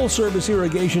 your full-service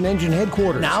irrigation engine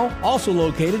headquarters. Now, also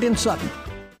located in Sutton.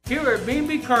 Here at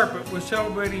B&B Carpet, we're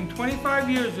celebrating 25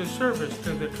 years of service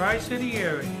to the Tri-City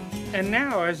area. And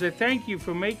now, as a thank you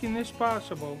for making this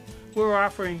possible, we're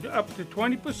offering up to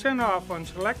 20% off on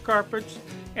select carpets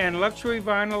and luxury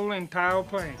vinyl and tile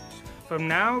planks from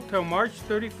now till March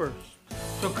 31st.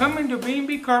 So come into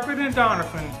B&B Carpet in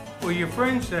Doniphan, where your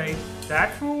friends say,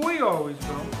 that's where we always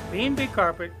go. B&B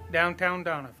Carpet, downtown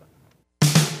Doniphan.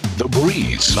 The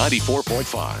Breeze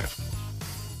 94.5.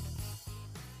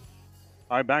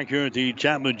 All right, back here at the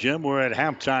Chapman Gym. We're at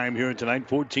halftime here tonight.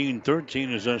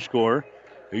 14-13 is our score.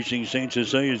 Hastings St.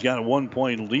 Cecilia's got a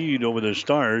 1-point lead over the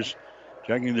Stars.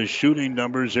 Checking the shooting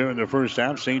numbers here in the first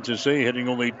half. St. Cecilia hitting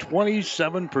only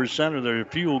 27% of their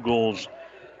field goals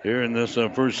here in this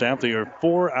first half. They are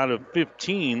 4 out of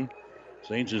 15.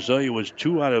 St. Cecilia was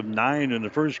 2 out of 9 in the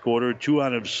first quarter, 2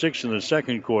 out of 6 in the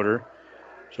second quarter.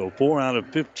 So 4 out of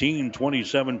 15,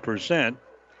 27%.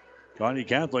 Kearney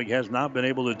Catholic has not been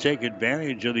able to take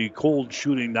advantage of the cold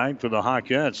shooting night for the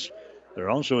Hawkettes. They're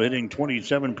also hitting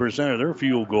 27% of their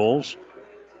field goals.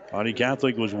 Kearney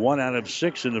Catholic was 1 out of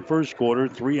 6 in the first quarter,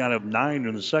 3 out of 9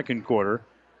 in the second quarter.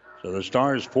 So the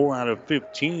Stars 4 out of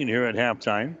 15 here at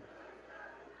halftime.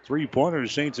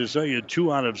 3-pointers, St. Cecilia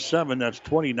 2 out of 7, that's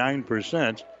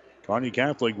 29%. Kearney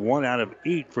Catholic 1 out of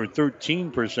 8 for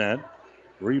 13%.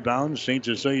 Rebounds, St.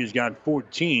 Cecilia's got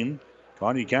 14.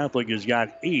 Kearney Catholic has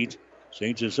got 8.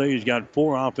 St. Cecilia's got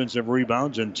 4 offensive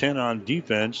rebounds and 10 on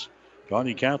defense.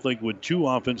 Kearney Catholic with 2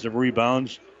 offensive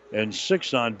rebounds and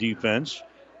 6 on defense.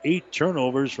 8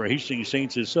 turnovers for Hastings St.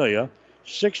 Cecilia.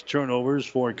 6 turnovers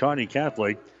for Kearney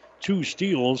Catholic. 2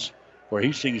 steals for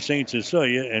Hastings St.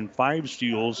 Cecilia and 5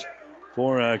 steals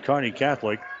for Kearney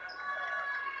Catholic.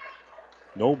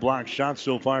 No block shots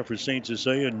so far for St.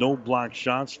 Cecilia. No block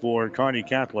shots for Kearney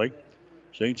Catholic.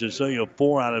 St. Cecilia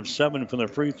 4 out of 7 from the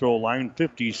free throw line,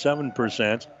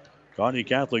 57%. Kearney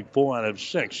Catholic 4 out of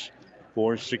 6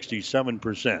 for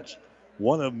 67%.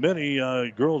 One of many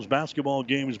girls basketball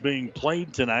games being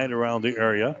played tonight around the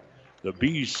area. The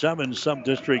B7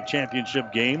 Sub-District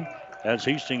Championship game has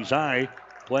Hastings High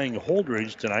playing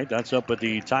Holdridge tonight. That's up at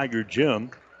the Tiger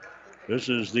Gym. This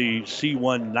is the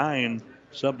C19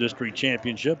 Sub-District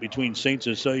Championship between St.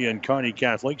 Cecilia and Kearney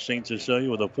Catholic. St.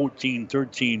 Cecilia with a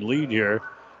 14-13 lead here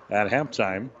at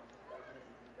halftime.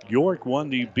 York won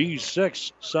the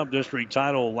B6 Sub-District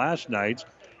title last night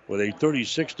with a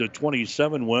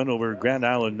 36-27 win over Grand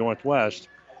Island Northwest.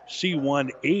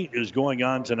 C18 is going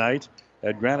on tonight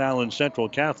at Grand Island Central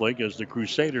Catholic as the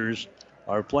Crusaders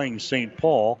are playing St.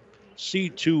 Paul.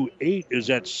 C2-8 is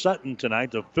at Sutton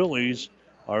tonight. The Phillies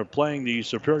are playing the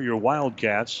Superior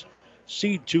Wildcats.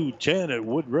 C2-10 at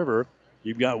Wood River.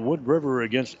 You've got Wood River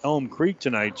against Elm Creek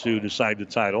tonight to decide the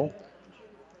title.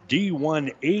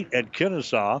 D1-8 at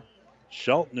Kennesaw.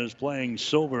 Shelton is playing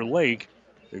Silver Lake.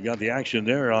 They've got the action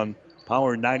there on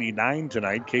Power 99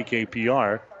 tonight,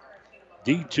 KKPR.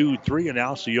 D2-3 in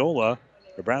Osceola.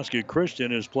 Nebraska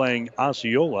Christian is playing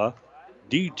Osceola.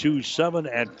 D2-7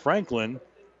 at Franklin.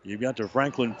 You've got the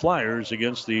Franklin Flyers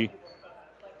against the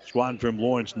squad from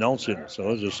Lawrence Nelson. So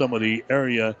those are some of the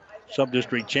area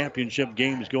sub-district championship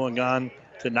games going on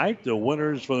tonight. The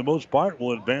winners, for the most part,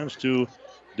 will advance to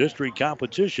district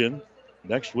competition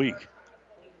next week.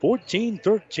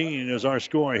 14-13 is our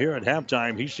score here at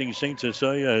halftime. Hastings St.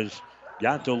 Cecilia has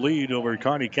got the lead over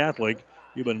Kearney Catholic.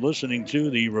 You've been listening to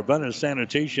the Ravenna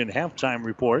Sanitation halftime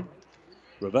report.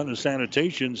 Ravenna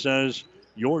Sanitation says,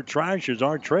 your trash is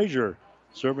our treasure.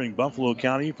 Serving Buffalo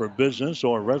County for business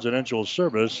or residential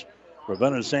service.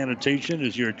 Ravenna Sanitation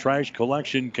is your trash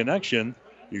collection connection.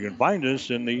 You can find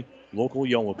us in the local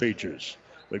Yellow Pages.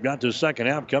 We've got the second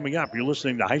half coming up. You're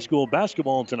listening to high school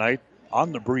basketball tonight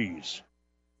on The Breeze.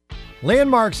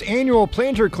 Landmark's annual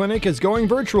Planter Clinic is going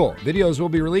virtual. Videos will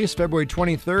be released February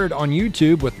 23rd on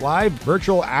YouTube with live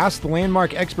virtual Ask the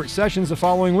Landmark expert sessions the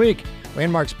following week.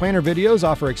 Landmark's planter videos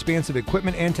offer expansive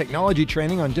equipment and technology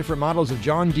training on different models of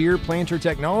John Deere planter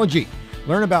technology.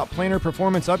 Learn about planter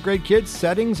performance upgrade kits,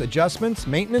 settings, adjustments,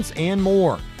 maintenance, and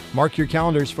more. Mark your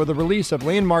calendars for the release of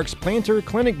Landmark's Planter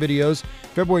Clinic videos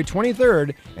February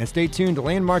 23rd, and stay tuned to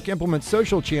Landmark Implement's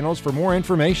social channels for more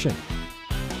information.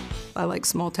 I like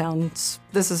small towns.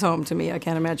 This is home to me. I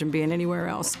can't imagine being anywhere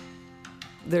else.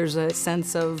 There's a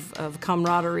sense of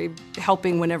camaraderie,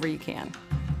 helping whenever you can.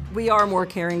 We are more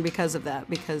caring because of that,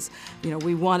 because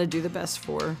we want to do the best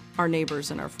for our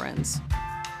neighbors and our friends.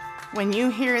 When you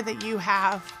hear that you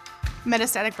have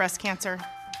metastatic breast cancer,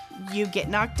 you get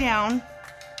knocked down,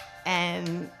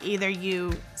 and either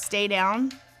you stay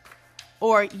down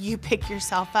or you pick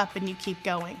yourself up and you keep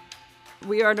going.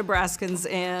 We are Nebraskans,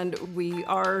 and we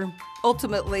are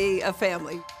ultimately a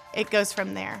family. It goes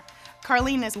from there.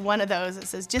 Carlene is one of those that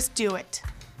says, just do it,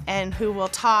 and who will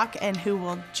talk and who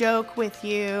will joke with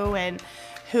you and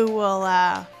who will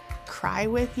cry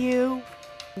with you.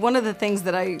 One of the things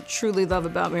that I truly love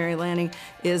about Mary Lanning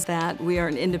is that we are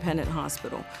an independent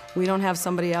hospital. We don't have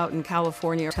somebody out in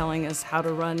California telling us how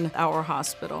to run our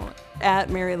hospital.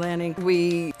 At Mary Lanning,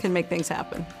 we can make things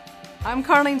happen. I'm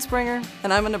Carlene Springer,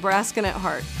 and I'm a Nebraskan at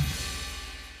heart.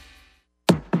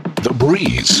 The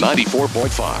Breeze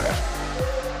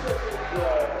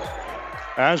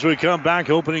 94.5. As we come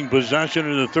back, opening possession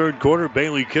in the third quarter,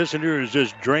 Bailey Kissinger has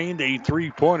just drained a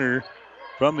three-pointer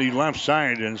from the left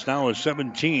side, and it's now a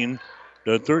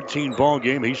 17-13 ball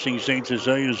game. Hastings St.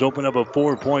 Cecilia has opened up a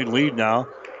 4-point lead now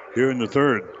here in the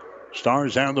third.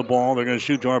 Stars have the ball. They're going to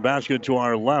shoot to our basket to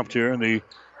our left here in the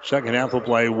second half of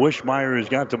play. Wishmeyer has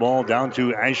got the ball down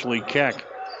to Ashley Keck.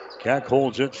 Keck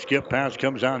holds it. Skip pass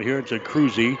comes out here to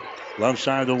Cruzy. Left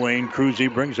side of the lane.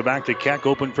 Cruzy brings it back to Keck.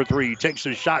 Open for three. Takes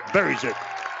a shot. Buries it.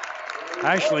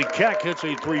 Ashley Keck hits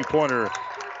a three-pointer.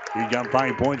 He's got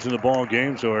 5 points in the ball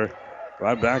game, so we're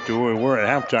right back to where we were at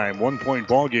halftime. 1 point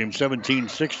ball game,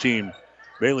 17-16.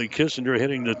 Bailey Kissinger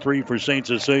hitting the three for St.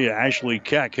 Cecilia. Ashley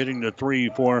Keck hitting the three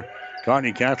for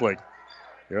Kearney Catholic.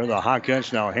 Here are the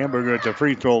Hawkeyes now. Hamburger at the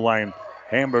free throw line.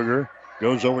 Hamburger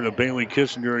goes over to Bailey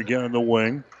Kissinger again in the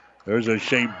wing. There's a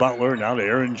Shea Butler. Now to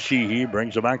Aaron Sheehy.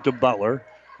 Brings it back to Butler.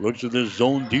 Looks at this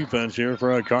zone defense here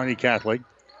for Kearney Catholic.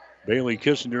 Bailey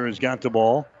Kissinger has got the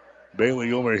ball.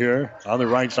 Bailey over here on the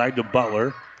right side to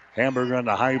Butler. Hamburger on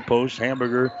the high post.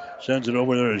 Hamburger sends it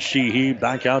over there to Sheehy.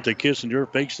 Back out to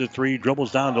Kissinger. Fakes the three.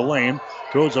 Dribbles down the lane.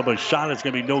 Throws up a shot. It's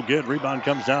going to be no good. Rebound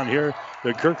comes down here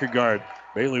to Kierkegaard.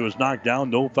 Bailey was knocked down.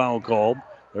 No foul called.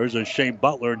 There's a Shea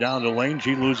Butler down the lane.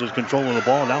 She loses control of the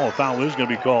ball. Now a foul is going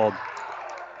to be called.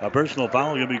 A personal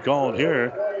foul going to be called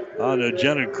here on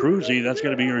Jenna Cruzy. That's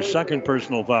going to be her second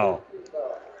personal foul.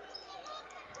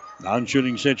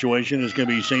 Non-shooting situation is going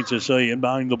to be St. Cecilia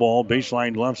inbounding the ball.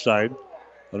 Baseline left side.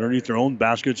 Underneath their own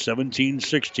basket,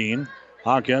 17-16.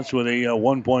 Hawkins with a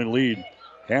 1 point lead.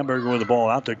 Hamburger with the ball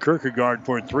out to Kierkegaard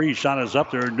for three. Shot is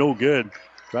up there. No good.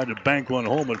 Tried to bank one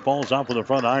home. It falls off with the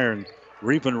front iron.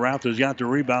 Riefenrath has got the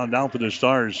rebound down for the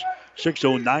Stars.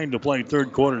 6:09 to play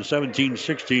third quarter,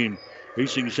 17-16.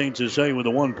 Hastings St. Cecilia with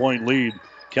a 1 point lead.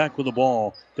 Keck with the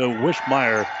ball to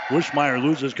Wishmeyer. Wishmeyer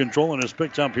loses control and is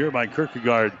picked up here by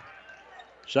Kierkegaard.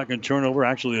 Second turnover,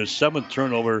 actually a seventh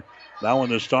turnover now on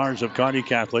the Stars of Kearney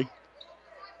Catholic.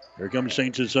 Here comes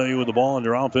St. Cecilia with the ball on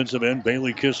their offensive end.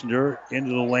 Bailey Kissinger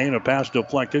into the lane. A pass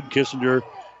deflected. Kissinger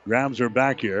grabs her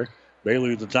back here.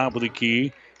 Bailey at the top of the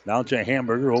key. Now to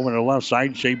Hamburger over on the left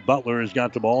side. Shea Butler has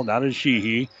got the ball. Now to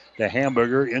Sheehy. To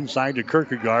Hamburger inside to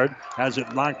Kierkegaard. Has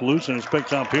it knocked loose and is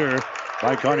picked up here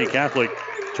by Kearney Catholic.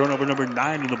 Turnover number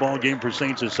 9 in the ball game for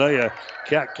St. Cecilia.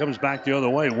 Keck comes back the other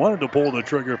way. Wanted to pull the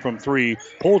trigger from 3.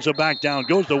 Pulls it back down.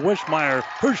 Goes to Wishmeyer.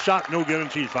 Her shot no good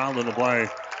and she's fouled in the play.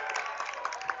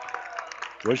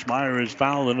 Wishmeyer is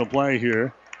fouled in the play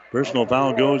here. Personal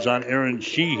foul goes on Aaron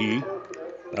Sheehy.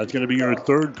 That's going to be your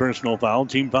 3rd personal foul.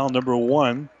 Team foul number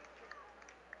 1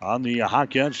 on the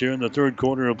Hawkettes here in the 3rd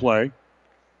quarter of play.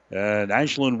 And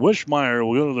Ashlyn Wishmeyer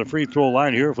will go to the free throw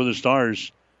line here for the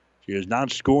Stars. She has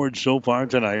not scored so far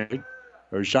tonight.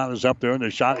 Her shot is up there, and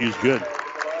the shot is good.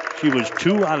 She was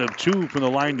 2 out of 2 from the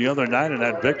line the other night in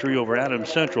that victory over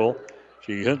Adams Central.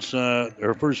 She hits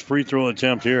her first free throw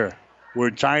attempt here. We're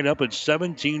tied up at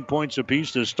 17 points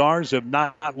apiece. The Stars have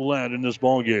not led in this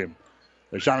ball game.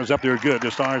 The shot is up there good.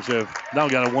 The Stars have now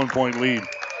got a 1-point lead.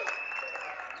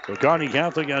 So Kearney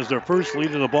Catholic has their first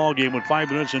lead in the ball game with 5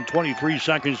 minutes and 23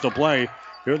 seconds to play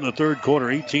here in the 3rd quarter,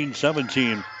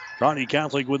 18-17. Kearney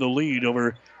Catholic with a lead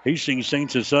over Hastings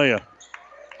St. Cecilia.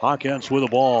 Hawkettes with the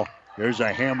ball. There's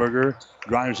a Hamburger.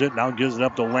 Drives it. Now gives it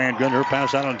up to Landgren. Her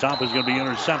pass out on top is going to be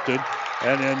intercepted.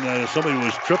 And then somebody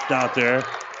was tripped out there.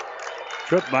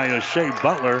 Tripped by Shea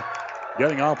Butler.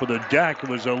 Getting off of the deck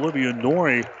was Olivia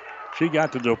Norrie. She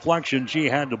got the deflection. She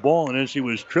had the ball, and then she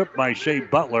was tripped by Shea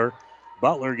Butler.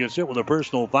 Butler gets hit with a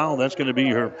personal foul. That's going to be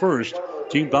her first.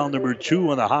 Team foul number 2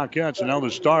 on the Hawkettes. And now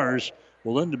the Stars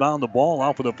will inbound the ball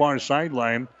off of the far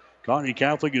sideline. Kearney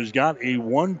Catholic has got a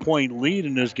 1-point lead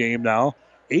in this game now,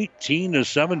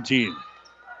 18-17.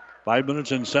 5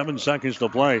 minutes and 7 seconds to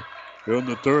play here in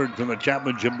the 3rd from the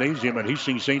Chapman Gymnasium at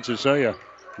Hastings St. Cecilia.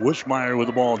 Wishmeyer with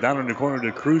the ball down in the corner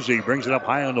to Cruzy. Brings it up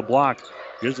high on the block.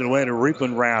 Gives it away to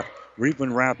Riefenrath.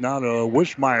 Riefenrath now to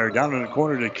Wishmeyer. Down in the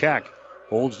corner to Keck.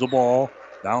 Holds the ball.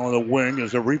 Down on the wing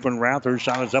is a Riefenrath. Her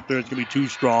shot is up there. It's going to be too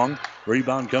strong.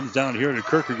 Rebound comes down here to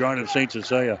Kierkegaard of St.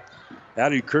 Cecilia.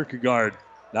 Addie Kierkegaard.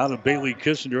 Now to Bailey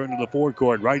Kissinger into the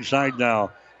forecourt. Right side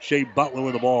now. Shea Butler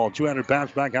with the ball. 200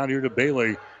 pass back out here to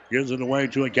Bailey. Gives it away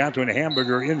to a Catherine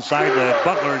Hamburger. Inside the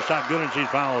Butler. Shot good and she's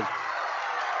fouled.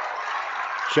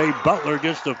 Shea Butler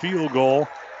gets the field goal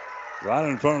right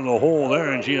in front of the hole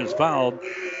there, and she is fouled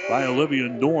by Olivia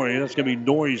Norrie. That's going to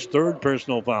be Norrie's 3rd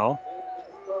personal foul.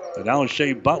 And now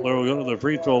Shea Butler will go to the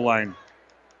free throw line.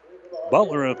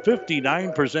 Butler, a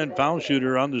 59% foul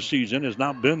shooter on the season, has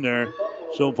not been there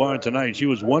so far tonight. She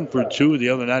was 1 for 2 the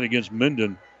other night against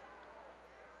Minden.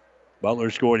 Butler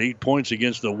scored 8 points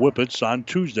against the Whippets on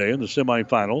Tuesday in the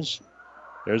semifinals.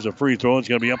 There's a free throw. It's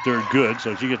going to be up there good,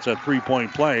 so she gets a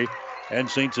 3-point play. And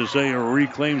St. Cecilia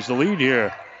reclaims the lead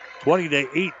here.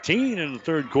 20-18 in the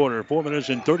 3rd quarter. 4 minutes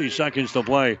and 30 seconds to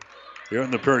play here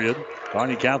in the period.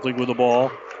 Kearney Catholic with the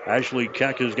ball. Ashley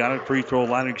Keck has got it. Free throw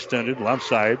line extended. Left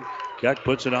side. Keck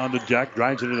puts it on the deck.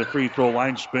 Drives it to the free throw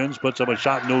line. Spins. Puts up a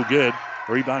shot. No good.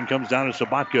 Rebound comes down to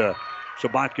Sabatka.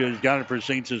 Sabatka has got it for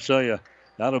St. Cecilia.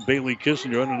 Now to Bailey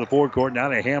Kissinger under the forecourt. Now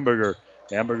to Hamburger.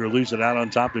 Hamburger leaves it out on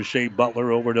top to Shea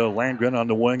Butler. Over to Landgren on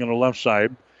the wing on the left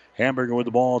side. Hamburger with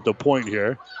the ball at the point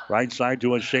here. Right side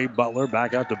to a Shea Butler.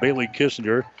 Back out to Bailey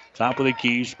Kissinger. Top of the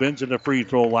key. Spins at the free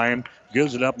throw line.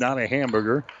 Gives it up now to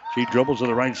Hamburger. She dribbles to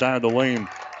the right side of the lane.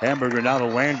 Hamburger now to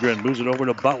Landgren. Moves it over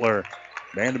to Butler.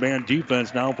 Man-to-man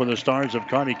defense now for the Stars of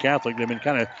Kearney Catholic. They've been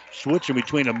kind of switching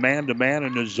between a man-to-man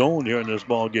and a zone here in this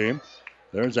ball game.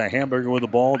 There's a Hamburger with the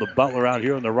ball. The Butler out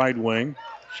here on the right wing.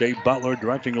 Shea Butler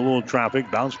directing a little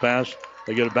traffic. Bounce pass.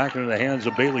 They get it back into the hands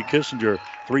of Bailey Kissinger.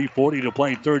 3:40 to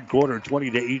play 3rd quarter,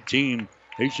 20-18.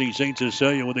 Hastings St.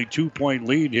 Cecilia with a 2-point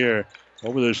lead here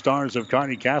over the Stars of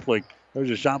Kearney Catholic. There's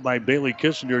a shot by Bailey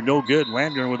Kissinger. No good.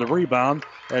 Landgren with a rebound.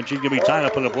 And she's going to be tied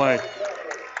up in the play.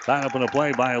 Tied up in the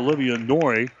play by Olivia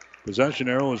Norrie. Possession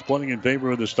arrow is pointing in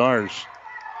favor of the Stars.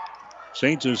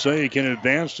 St. Cecilia can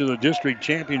advance to the district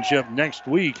championship next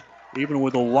week, even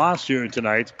with a loss here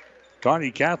tonight.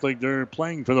 Kearney Catholic, they're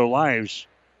playing for their lives.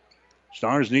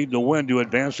 Stars need to win to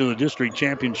advance to the district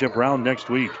championship round next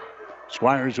week.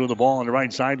 Squires with the ball on the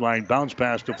right sideline. Bounce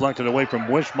pass deflected away from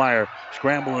Wishmeyer.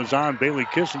 Scramble is on. Bailey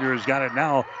Kissinger has got it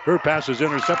now. Her pass is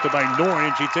intercepted by Norrie,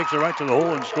 and she takes it right to the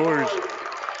hole and scores.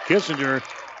 Kissinger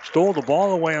stole the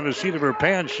ball away on the seat of her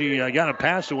pants. She got a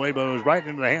pass away, but it was right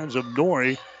into the hands of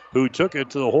Norrie, who took it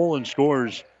to the hole and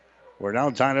scores. We're now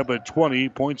tied up at 20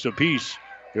 points apiece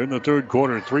here in the 3rd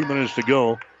quarter. 3 minutes to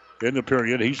go in the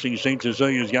period. Hastings St.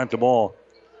 Cecilia's got the ball.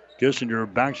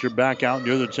 Kissinger backs her back out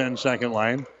near the 10-second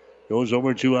line. Goes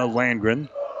over to Landgren.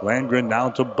 Landgren now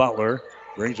to Butler.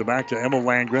 Brings it back to Emma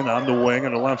Landgren on the wing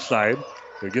on the left side.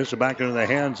 It gets it back into the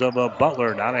hands of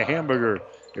Butler, not a Hamburger.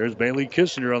 Here's Bailey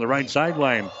Kissinger on the right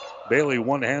sideline. Bailey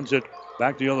one-hands it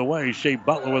back the other way. Shea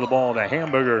Butler with the ball to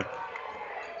Hamburger.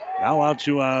 Now out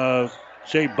to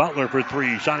Shea Butler for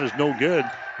three. Shot is no good.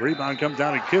 Rebound comes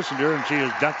down to Kissinger, and she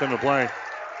is ducked in the play.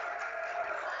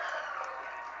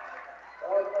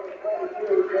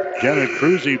 Jenna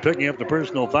Cruzy picking up the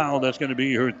personal foul. That's going to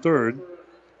be her third.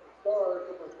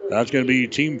 That's going to be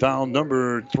team foul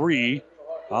number 3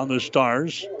 on the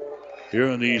Stars here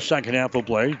in the second half of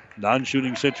play.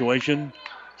 Non-shooting situation.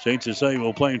 St. Cecilia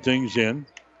will play things in.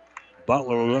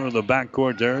 Butler will go to the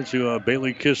backcourt there to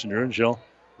Bailey Kissinger, and she'll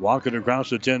walk it across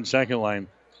the 10-second line.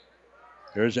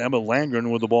 There's Emma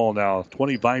Landgren with the ball now.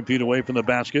 25 feet away from the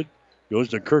basket. Goes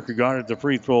to Kierkegaard at the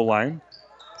free throw line.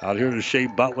 Out here to Shea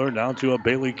Butler, down to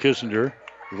Bailey Kissinger.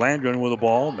 Landgren with the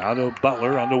ball. Now to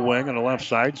Butler on the wing on the left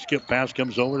side. Skip pass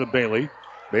comes over to Bailey.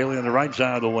 Bailey on the right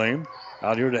side of the lane.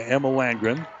 Out here to Emma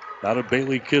Landgren. Now to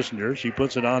Bailey Kissinger. She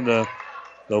puts it on the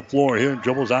floor here and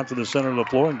dribbles out to the center of the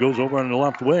floor and goes over on the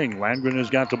left wing. Landgren has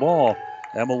got the ball.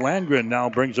 Emma Landgren now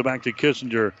brings it back to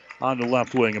Kissinger on the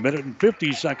left wing. 1 minute and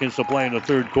 50 seconds to play in the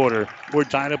third quarter. We're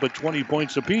tied up at 20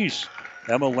 points apiece.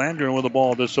 Emma Landgren with the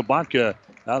ball to Sabatka.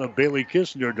 Out of Bailey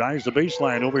Kissinger, drives the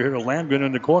baseline over here to Landgren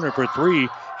in the corner for three.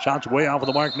 Shots way off of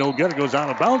the mark, no good. It goes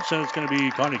out of bounds, and it's going to be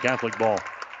Kearney Catholic ball.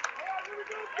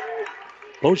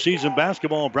 Postseason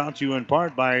basketball brought to you in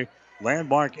part by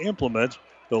Landmark Implement,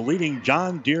 the leading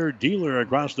John Deere dealer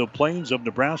across the plains of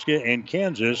Nebraska and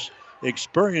Kansas.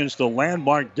 Experience the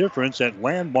Landmark difference at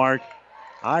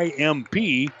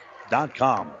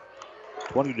landmarkimp.com.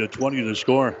 20-20 the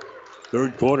score.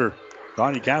 Third quarter.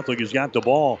 Kearney Catholic has got the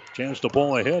ball. Chance to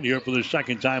pull ahead here for the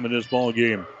second time in this ball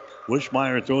game.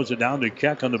 Wishmeyer throws it down to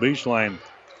Keck on the baseline.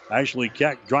 Ashley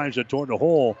Keck drives it toward the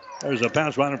hole. There's a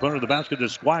pass right in front of the basket to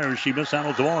Squires. She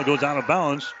mishandles the ball and goes out of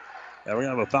bounds. And we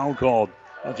have a foul called.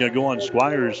 That's going to go on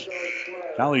Squires.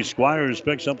 Callie Squires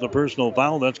picks up the personal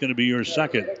foul. That's going to be your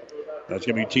second. That's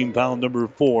going to be team foul number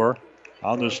 4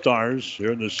 on the Stars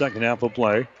here in the second half of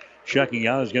play. Checking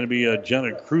out is going to be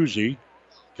Jenna Cruzy.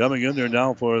 Coming in there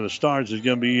now for the Stars is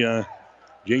going to be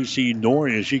J.C.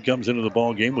 Norrie as she comes into the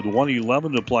ball game with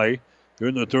 1:11 to play. Here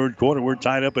in the third quarter, we're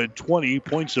tied up at 20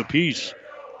 points apiece.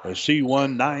 A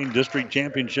C1-9 district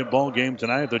championship ball game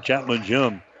tonight at the Chapman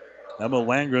Gym. Emma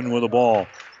Landgren with the ball.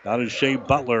 Now to Shea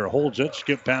Butler. Holds it.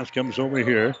 Skip pass comes over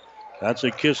here. That's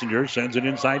a Kissinger. Sends it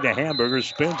inside to Hamburger.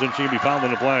 Spins and she'll be fouled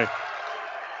in the play.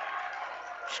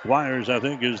 Squires, I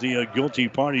think, is the guilty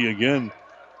party again.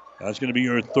 That's going to be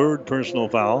your third personal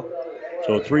foul.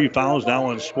 So 3 fouls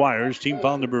now on Squires. Team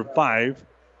foul number 5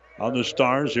 on the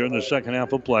Stars here in the second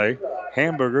half of play.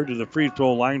 Hamburger to the free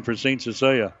throw line for St.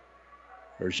 Cecilia.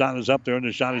 Her shot is up there and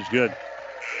the shot is good.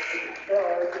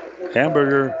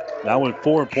 Hamburger now with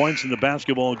 4 points in the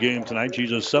basketball game tonight.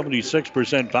 She's a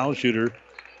 76% foul shooter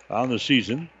on the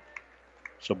season.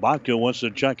 Sabatka wants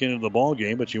to check into the ball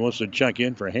game, but she wants to check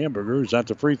in for Hamburger, who's at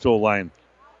the free throw line.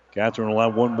 Catherine will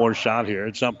have one more shot here.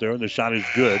 It's up there, and the shot is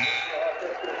good.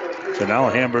 So now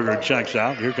Hamburger checks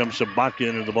out. Here comes Sabatka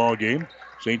into the ball game.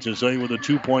 St. Cecilia with a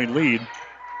 2-point lead.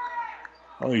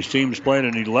 Well, these teams played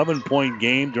an 11-point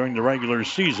game during the regular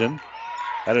season.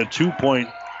 Had a 2-point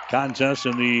contest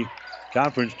in the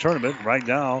conference tournament. Right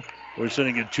now, we're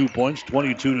sitting at 2 points,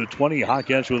 22-20.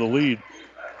 Hawkettes with a lead.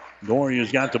 Norrie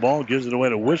has got the ball, gives it away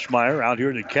to Wishmeyer. Out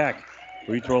here to Keck.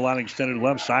 Free throw line extended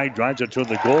left side, drives it to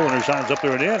the goal, and her shot is up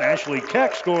there and in. Ashley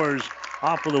Keck scores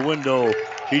off of the window.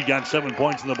 She's got 7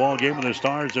 points in the ball game, and the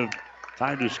Stars have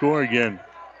time to score again.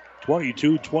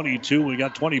 22-22. We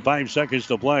got 25 seconds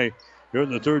to play here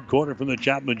in the third quarter from the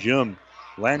Chapman Gym.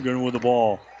 Landgren with the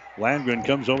ball. Landgren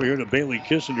comes over here to Bailey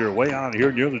Kissinger, way out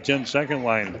here near the 10-second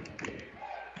line.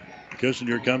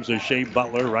 Kissinger comes to Shea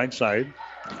Butler, right side.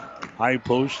 High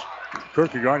post.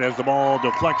 Kierkegaard has the ball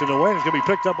deflected away. It's going to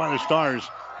be picked up by the Stars.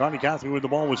 Kearney Catholic with the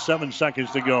ball with 7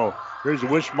 seconds to go. Here's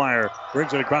Wishmeyer.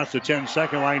 Brings it across the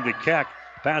 10-second line to Keck.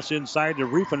 Pass inside to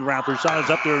Riefenrath. Her shot is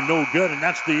up there, no good, and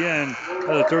that's the end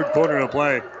of the third quarter of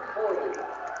play.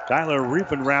 Tyler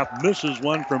Riefenrath misses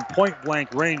one from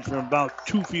point-blank range from about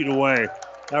 2 feet away.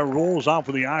 That rolls off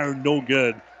with the iron, no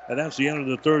good. And that's the end of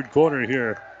the third quarter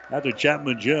here at the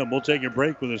Chapman Gym. We'll take a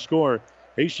break with a score.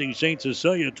 Hastings St.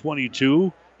 Cecilia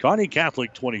 22, Kearney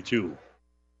Catholic 22.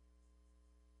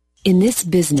 In this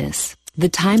business, the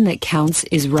time that counts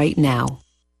is right now.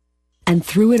 And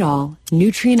through it all,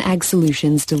 Nutrien Ag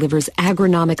Solutions delivers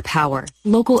agronomic power,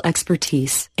 local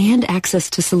expertise, and access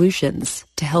to solutions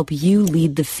to help you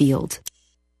lead the field.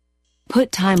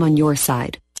 Put time on your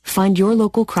side. Find your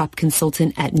local crop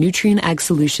consultant at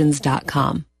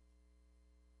nutrienagsolutions.com.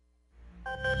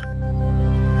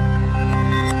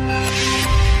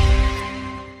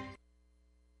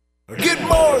 Get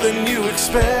more than you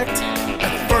expect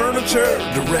at Furniture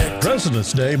Direct.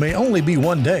 President's Day may only be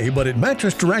one day, but at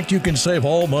Mattress Direct you can save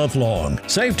all month long.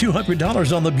 Save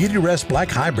 $200 on the Beauty Rest Black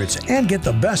Hybrids and get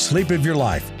the best sleep of your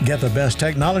life. Get the best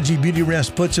technology Beauty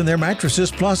Rest puts in their mattresses,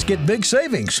 plus get big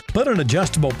savings. Put an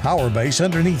adjustable power base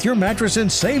underneath your mattress and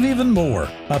save even more.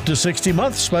 Up to 60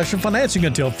 months special financing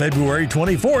until February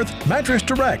 24th. Mattress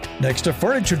Direct, next to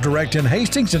Furniture Direct in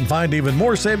Hastings, and find even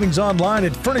more savings online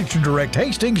at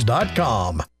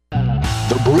FurnitureDirectHastings.com.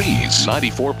 The Breeze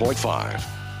 94.5.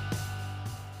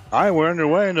 All right, we're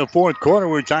underway in the fourth quarter.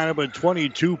 We're tied up at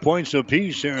 22 points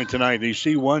apiece here tonight. The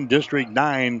C1 District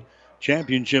 9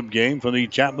 championship game from the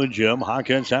Chapman Gym.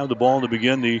 Hawkins have the ball to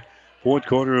begin the fourth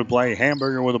quarter of play.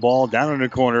 Hamburger with the ball down in the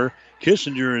corner.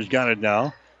 Kissinger has got it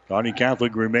now. Kearney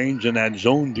Catholic remains in that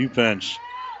zone defense.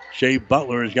 Shea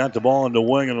Butler has got the ball in the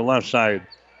wing on the left side.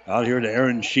 Out here to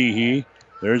Aaron Sheehy.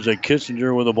 There's a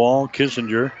Kissinger with the ball.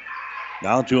 Kissinger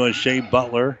now to a Shea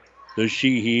Butler. To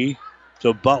Sheehy.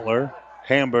 To Butler.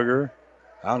 Hamburger.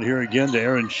 Out here again to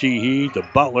Aaron Sheehy. To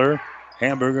Butler.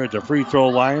 Hamburger at the free throw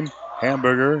line.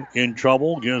 Hamburger in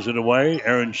trouble. Gives it away.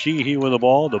 Aaron Sheehy with the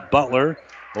ball. To Butler.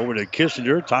 Over to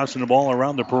Kissinger. Tossing the ball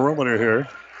around the perimeter here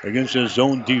against his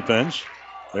zone defense.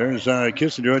 There's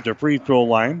Kissinger at the free throw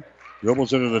line.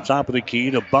 Dribbles it to the top of the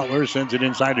key to Butler. Sends it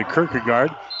inside to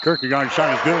Kierkegaard. Kierkegaard's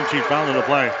shot is good, and she's fouled in the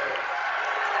play.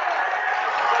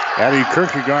 Addie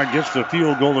Kierkegaard gets the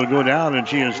field goal to go down, and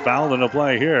she is fouled in the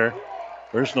play here.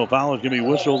 Personal foul is going to be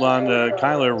whistled on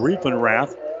Kyler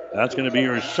Riefenrath. That's going to be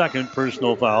her second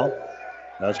personal foul.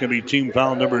 That's going to be team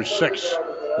foul number 6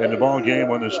 in the ball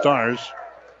game on the Stars.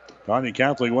 Kearney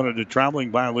Catholic wanted a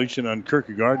traveling violation on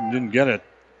Kierkegaard and didn't get it.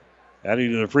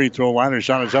 Adding to the free throw line, her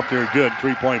shot is up there, good.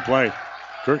 3-point play.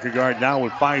 Kierkegaard now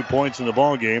with 5 points in the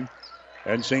ball game.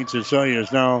 And St. Cecilia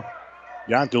has now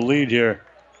got the lead here.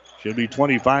 Should be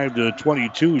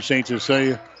 25-22. St.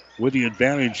 Cecilia with the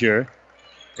advantage here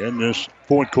in this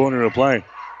fourth quarter of play.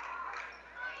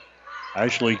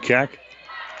 Ashley Keck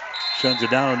sends it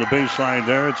down on the baseline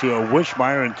there to a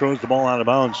Wishmeyer and throws the ball out of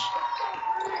bounds.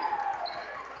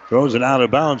 Throws it out of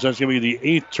bounds. That's going to be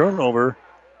the 8th turnover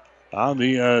on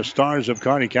the Stars of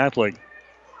Kearney Catholic.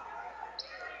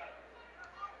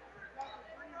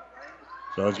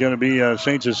 So it's going to be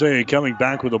St. Cecilia coming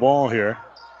back with the ball here.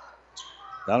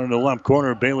 Down in the left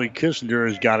corner, Bailey Kissinger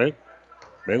has got it.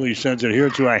 Bailey sends it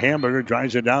here to a Hamburger,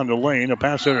 drives it down the lane. A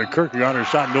pass there to Kierkegaard, her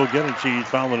shot no good, and she's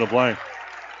fouled in the play.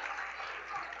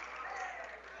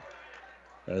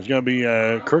 It's going to be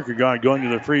Kierkegaard going to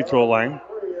the free throw line.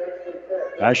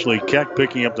 Ashley Keck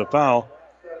picking up the foul.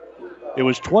 It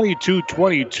was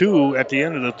 22-22 at the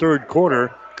end of the third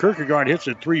quarter. Kierkegaard hits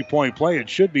a 3-point play. It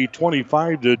should be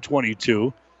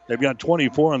 25-22. They've got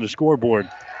 24 on the scoreboard.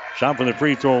 Shot from the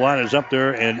free throw line is up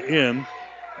there and in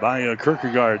by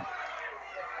Kierkegaard.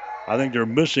 I think they're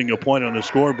missing a point on the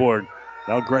scoreboard.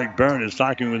 Now Greg Barron is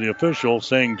talking with the official,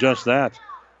 saying just that.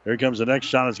 Here comes the next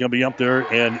shot. It's going to be up there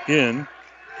and in.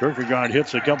 Kierkegaard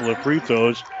hits a couple of free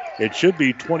throws. It should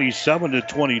be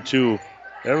 27-22.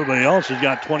 Everybody else has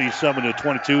got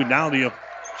 27-22. Now the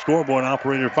scoreboard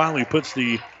operator finally puts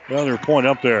the other point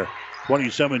up there.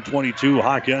 27-22.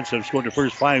 Hawkins have scored the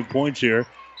first 5 points here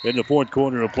in the fourth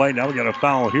quarter of play. Now we got a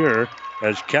foul here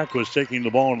as Keck was taking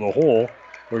the ball in the hole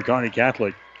for Kearney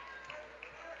Catholic.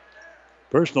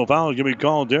 Personal foul is going to be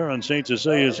called there on St.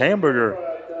 Cecilia's Hamburger.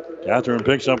 Catherine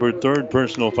picks up her third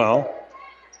personal foul.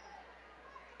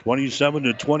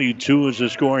 27-22 is the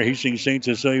score. Hastings St.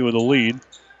 Cecilia with a lead.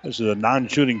 This is a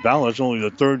non-shooting foul. It's only the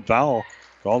third foul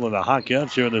called on the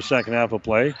Hawkins here in the second half of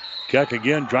play. Keck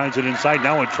again drives it inside.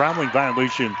 Now a traveling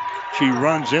violation. She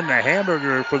runs into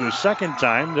Hamburger for the second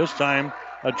time. This time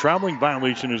a traveling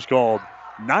violation is called.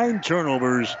 9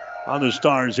 turnovers on the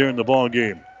Stars here in the ball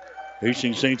game.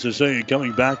 Hastings St. Cecilia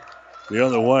coming back the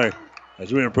other way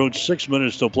as we approach 6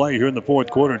 minutes to play here in the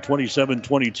fourth quarter.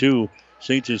 27-22.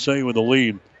 St. Cecilia with the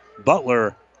lead.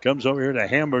 Butler comes over here to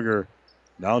Hamburger.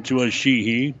 Now to a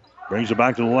Sheehy. Brings it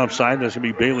back to the left side. That's going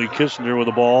to be Bailey Kissinger with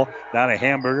the ball. Now to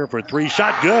Hamburger for 3.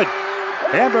 Shot good.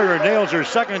 Hamburger nails her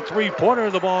second 3-pointer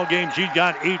of the ball game. She's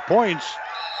got 8 points.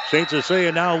 St.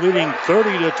 Cecilia now leading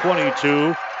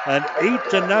 30-22. An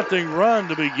 8-0 run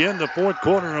to begin the fourth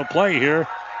quarter of play here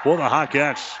for the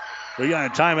Hawkettes. We got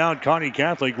a timeout. Kearney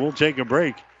Catholic will take a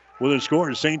break with a score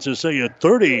of St. Cecilia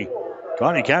 30,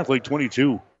 Kearney Catholic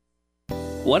 22.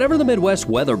 Whatever the Midwest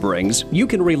weather brings, you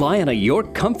can rely on a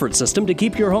York comfort system to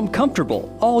keep your home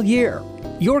comfortable all year.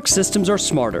 York systems are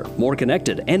smarter, more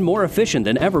connected, and more efficient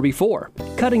than ever before,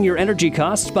 cutting your energy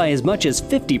costs by as much as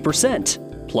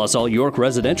 50%. Plus, all York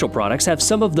residential products have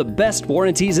some of the best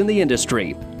warranties in the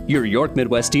industry. Your York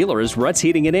Midwest dealer is Ruts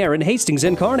Heating and Air in Hastings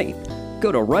and Kearney.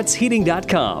 Go to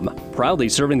rutsheating.com, proudly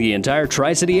serving the entire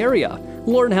Tri-City area.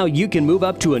 Learn how you can move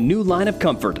up to a new line of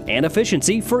comfort and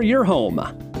efficiency for your home.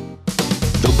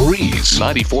 The Breeze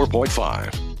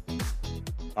 94.5.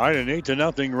 All right, an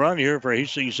 8-0 run here for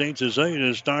Hastings St. Cecilia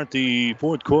to start the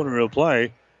fourth quarter of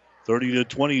play.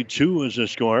 30-22 is the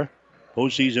score.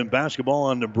 Postseason basketball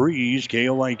on the Breeze.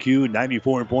 KOIQ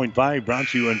 94.5, brought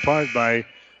to you in part by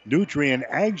Nutrien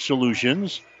Ag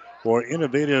Solutions for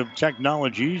innovative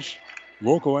technologies,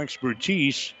 local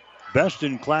expertise,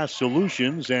 best-in-class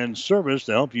solutions, and service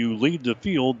to help you lead the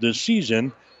field this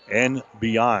season and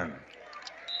beyond.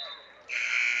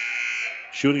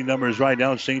 Shooting numbers right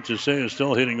now, St. Cecilia is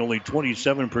still hitting only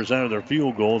 27% of their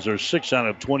field goals. They're 6 out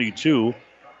of 22.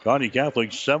 Kearney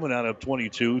Catholic 7 out of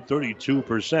 22,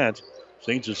 32%.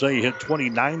 St. Cecilia hit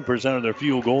 29% of their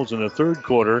field goals in the third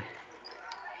quarter.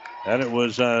 And it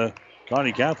was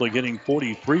Kearney Catholic hitting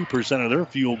 43% of their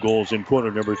field goals in quarter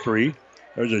number 3.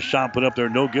 There's a shot put up there,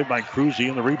 no good by Cruzy,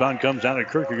 and the rebound comes down to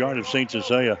Kierkegaard of St.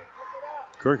 Cecilia.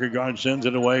 Kierkegaard sends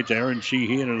it away to Aaron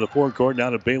Sheehy into the forecourt,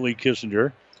 now to Bailey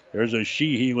Kissinger. There's a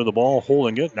Sheehy with the ball,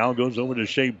 holding it. Now goes over to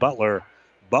Shea Butler.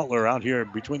 Butler out here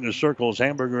between the circles.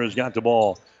 Hamburger has got the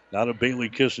ball. Now to Bailey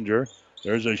Kissinger.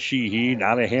 There's a Sheehy,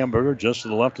 now to Hamburger, just to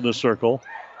the left of the circle.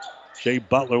 Shea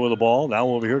Butler with the ball. Now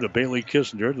over here to Bailey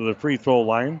Kissinger to the free throw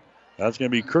line. That's going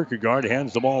to be Kierkegaard.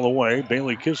 Hands the ball away.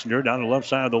 Bailey Kissinger down the left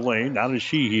side of the lane. Now to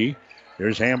Sheehy.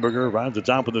 Here's Hamburger right at the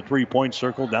top of the three-point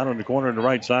circle. Down in the corner on the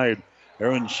right side.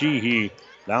 Aaron Sheehy.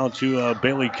 Now to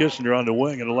Bailey Kissinger on the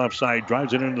wing on the left side.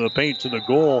 Drives it into the paint to the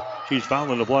goal. She's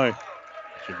fouling the play.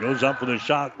 She goes up for the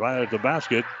shot right at the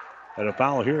basket. And a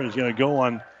foul here is going to go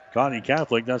on Kearney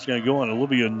Catholic. That's going to go on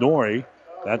Olivia Norrie.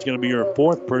 That's going to be her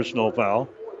fourth personal foul.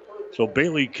 So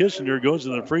Bailey Kissinger goes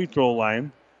to the free throw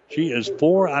line. She is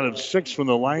 4 out of 6 from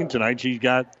the line tonight. She's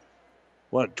got,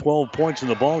 12 points in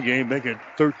the ball game, make it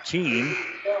 13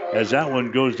 as that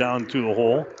one goes down to the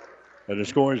hole. And the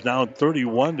score is now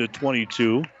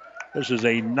 31-22. This is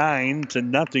a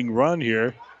 9-0 run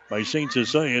here by St.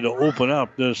 Cecilia to open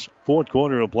up this fourth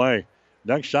quarter of play.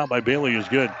 Next shot by Bailey is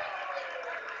good.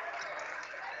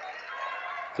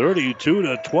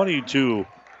 32-22.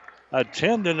 A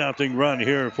 10-0 run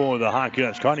here for the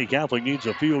Hawkettes. Kearney Catholic needs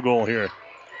a field goal here.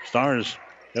 Stars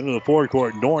into the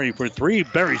forecourt. Norrie for 3,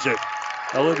 buries it.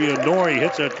 Olivia Norrie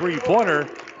hits a three-pointer.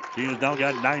 She has now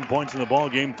got 9 points in the ball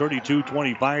game.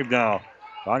 32-25 now.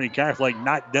 Kearney Catholic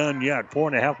not done yet.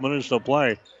 4.5 minutes to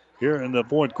play here in the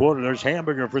fourth quarter. There's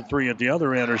Hamburger for 3 at the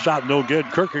other end. Her shot no good.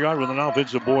 Kierkegaard with an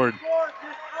offensive board.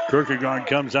 Kierkegaard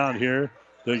comes out here.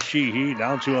 The Sheehy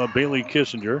down to Bailey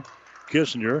Kissinger.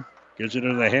 Kissinger gets it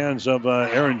into the hands of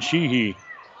Aaron Sheehy.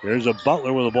 There's a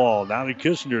Butler with the ball. Now to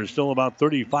Kissinger, still about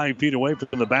 35 feet away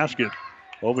from the basket.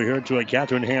 Over here to a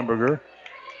Catherine Hamburger.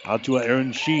 Out to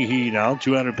Aaron Sheehy now.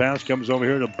 200 pass comes over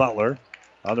here to Butler.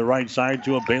 On the right side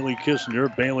to a Bailey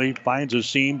Kissinger. Bailey finds a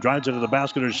seam, drives into the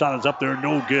basket. Her shot is up there,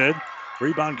 no good.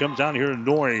 Rebound comes down here to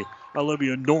Norrie.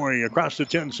 Olivia Norrie across the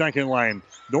 10-second line.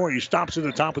 Norrie stops at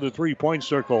the top of the three-point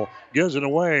circle. Gives it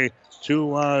away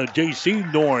to J.C.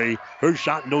 Norrie. Her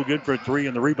shot no good for 3,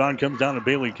 and the rebound comes down to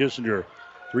Bailey Kissinger.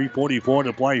 3:44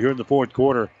 to play here in the fourth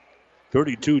quarter.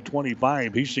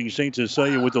 32-25. Hastings St.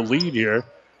 Cecilia with the lead here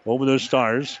over the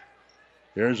Stars.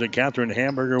 There's a Catherine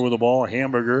Hamburger with the ball.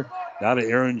 Hamburger now to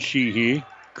Aaron Sheehy.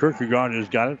 Kierkegaard has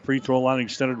got it. Free throw line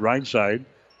extended right side.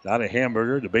 Now to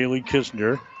Hamburger to Bailey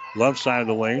Kissinger. Left side of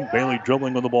the lane. Bailey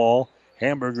dribbling with the ball.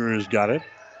 Hamburger has got it.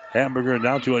 Hamburger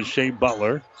now to a Shea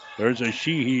Butler. There's a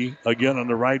Sheehy again on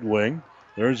the right wing.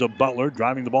 There's a Butler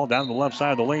driving the ball down the left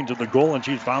side of the lane to the goal, and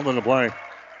she's fouled in the play.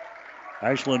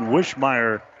 Ashlyn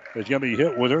Wishmeyer is going to be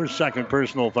hit with her second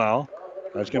personal foul.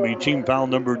 That's going to be team foul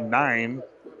number 9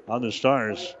 on the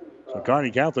Stars. So Kearney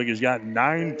Catholic has got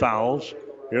 9 fouls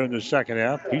here in the second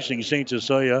half. Hastings St.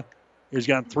 Cecilia has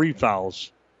got 3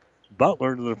 fouls.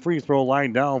 Butler to the free throw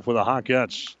line down for the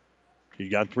Hawkettes.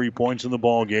 She's got 3 points in the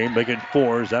ball game, making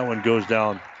 4 as that one goes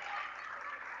down.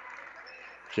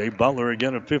 Shea Butler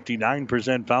again, a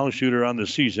 59% foul shooter on the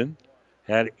season.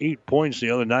 Had 8 points the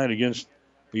other night against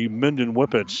the Minden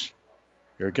Whippets.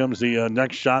 Here comes the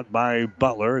next shot by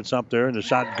Butler. It's up there, and the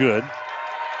shot good.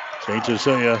 St.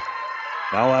 Cecilia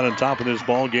now out on top of this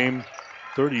ball game,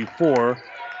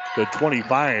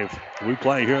 34-25. We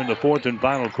play here in the fourth and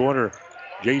final quarter.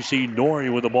 J.C. Norrie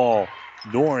with the ball.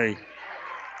 Norrie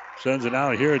sends it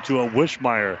out here to a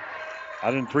Wishmeyer.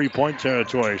 Out in three-point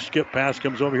territory. Skip pass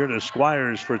comes over here to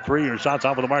Squires for three. Her shot's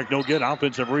off of the mark. No good.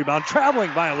 Offensive rebound. Traveling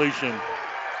violation.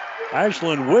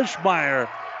 Ashlyn Wishmeyer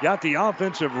got the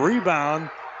offensive rebound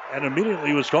and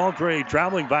immediately was called for a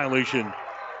traveling violation.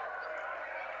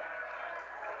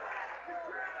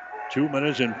 2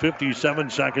 minutes and 57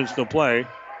 seconds to play.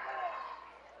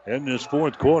 In this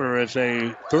fourth quarter, it's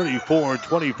a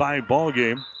 34-25 ball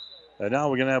game. And now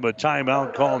we're going to have a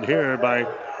timeout called here by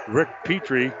Rick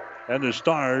Petrie and the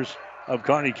Stars of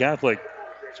Kearney Catholic.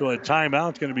 So a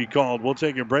timeout's going to be called. We'll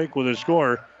take a break with a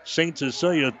score. St.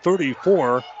 Cecilia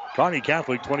 34, Kearney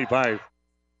Catholic 25.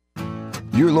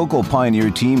 Your local Pioneer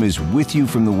team is with you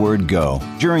from the word go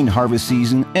during harvest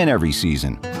season and every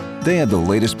season. They have the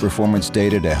latest performance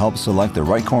data to help select the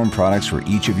right corn products for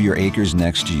each of your acres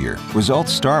next year.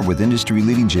 Results start with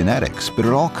industry-leading genetics, but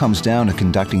it all comes down to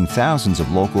conducting thousands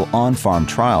of local on-farm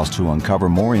trials to uncover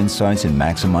more insights and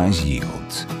maximize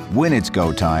yields. When it's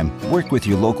go time, work with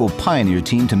your local Pioneer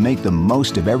team to make the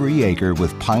most of every acre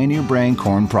with Pioneer brand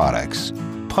corn products.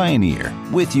 Pioneer,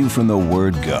 with you from the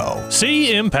word go.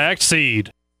 See Impact Seed.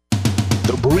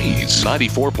 The Breeze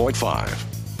 94.5.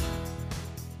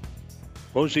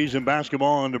 Postseason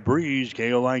basketball on the Breeze.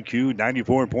 KOIQ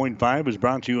 94.5 is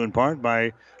brought to you in part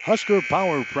by Husker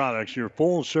Power Products, your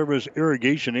full-service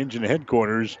irrigation engine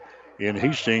headquarters in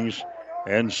Hastings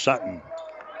and Sutton.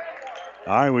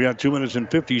 All right, we got 2 minutes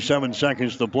and 57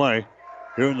 seconds to play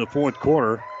here in the fourth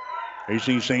quarter.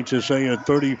 Hastings St. Cecilia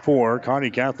 34,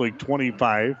 Kearney Catholic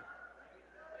 25.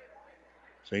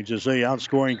 St. Cecilia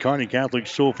outscoring Kearney Catholic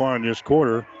so far in this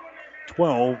quarter,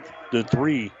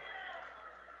 12-3.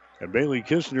 And Bailey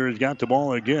Kissinger has got the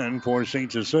ball again for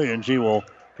St. Cecilia, and she will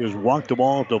just walk the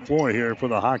ball off the floor here for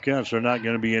the Hawkettes. They're not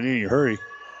going to be in any hurry.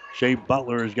 Shea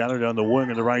Butler has got it on the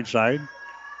wing on the right side.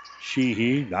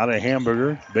 Sheehy, not a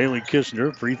hamburger. Bailey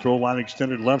Kissinger, free throw line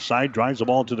extended left side, drives the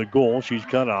ball to the goal. She's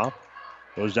cut off.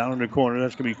 Goes down in the corner.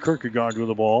 That's going to be Kierkegaard with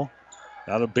the ball.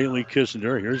 Out of Bailey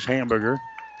Kissinger. Here's Hamburger.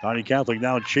 Kearney Catholic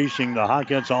now chasing the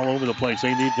Hawkettes all over the place.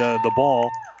 They need the ball.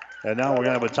 And now we're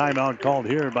going to have a timeout called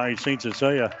here by St.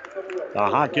 Cecilia. The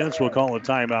Hawkettes will call a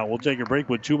timeout. We'll take a break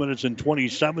with 2 minutes and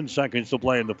 27 seconds to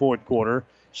play in the fourth quarter.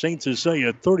 St.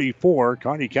 Cecilia 34,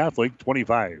 Kearney Catholic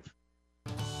 25.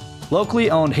 Locally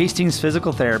owned Hastings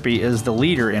Physical Therapy is the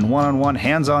leader in one-on-one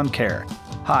hands-on care.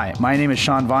 Hi, my name is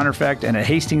Sean Vonderfecht, and at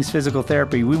Hastings Physical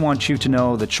Therapy, we want you to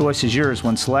know the choice is yours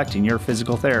when selecting your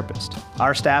physical therapist.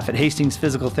 Our staff at Hastings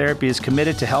Physical Therapy is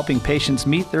committed to helping patients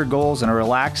meet their goals in a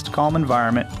relaxed, calm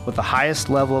environment with the highest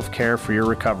level of care for your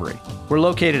recovery. We're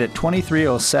located at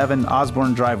 2307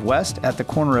 Osborne Drive West at the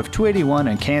corner of 281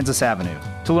 and Kansas Avenue.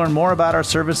 To learn more about our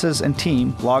services and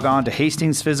team, log on to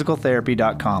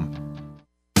hastingsphysicaltherapy.com.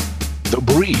 The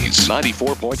Breeze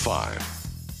 94.5.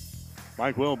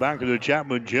 Mike Will back to the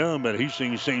Chapman Gym at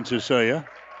Hastings St. Cecilia.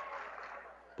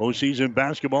 Postseason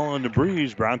basketball on the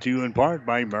Breeze brought to you in part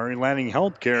by Mary Lanning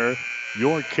Healthcare.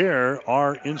 Your care,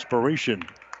 our inspiration.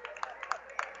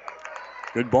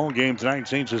 Good ball game tonight.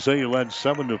 St. Cecilia led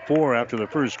 7-4 after the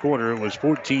first quarter. It was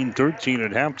 14-13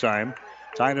 at halftime.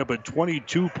 Tied up at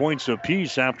 22 points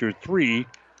apiece after three.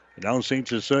 And now St.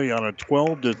 Cecilia on a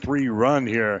 12-3 run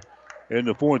here in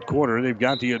the fourth quarter. They've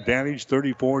got the advantage,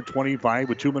 34-25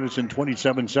 with 2 minutes and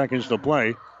 27 seconds to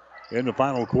play in the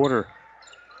final quarter.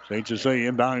 St. Cecilia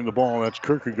inbounding the ball. That's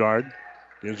Kierkegaard.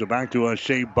 Gives it back to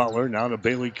Shea Butler. Now to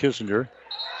Bailey Kissinger.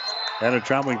 And a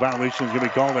traveling violation is going to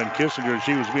be called on Kissinger.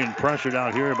 She was being pressured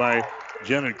out here by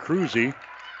Jenna Cruzy.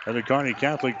 And the Kearney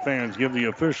Catholic fans give the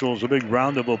officials a big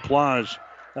round of applause.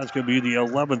 That's going to be the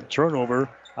 11th turnover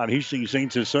on Hastings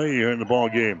St. Cecilia here in the ball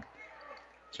game.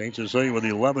 St. Cecilia with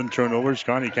 11 turnovers.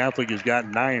 Kearney Catholic has got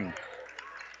 9.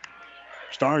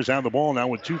 Stars have the ball now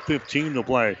with 2:15 to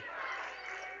play.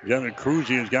 Jenna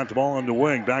Cruzy has got the ball on the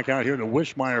wing. Back out here to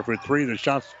Wishmeyer for three. The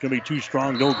shot's going to be too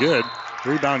strong. No good.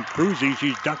 Rebound Cruzy.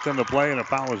 She's ducked on the play, and a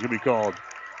foul is going to be called.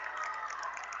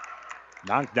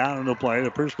 Knocked down on the play.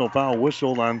 The personal foul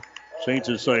whistled on St.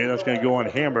 Cecilia. That's going to go on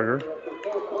Hamburger.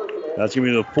 That's going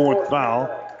to be the fourth foul.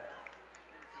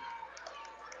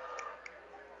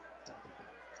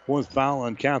 Fourth foul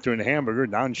on Catherine Hamburger.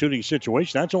 Non-shooting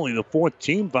situation. That's only the fourth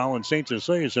team foul on St.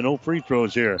 Cecilia, so no free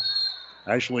throws here.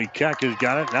 Ashley Keck has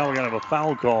got it. Now we're going to have a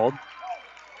foul called.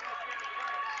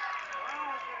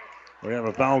 We have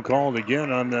a foul called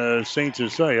again on St.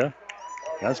 Cecilia.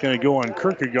 That's going to go on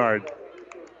Kierkegaard.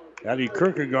 Addie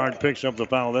Kierkegaard picks up the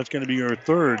foul. That's going to be her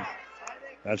third.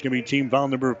 That's going to be team foul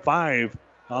number 5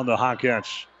 on the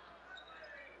Hawkettes.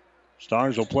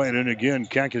 Stars will play it in again.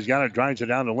 Keck has got it, drives it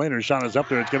down the lane. Her shot is up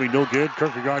there. It's going to be no good.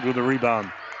 Kierkegaard with the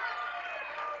rebound.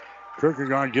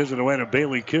 Kierkegaard gives it away to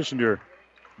Bailey Kissinger.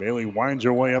 Bailey winds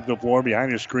her way up the floor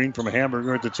behind a screen from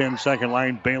Hamburger at the 10-second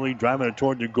line. Bailey driving it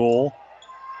toward the goal.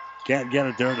 Can't get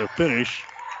it there to finish.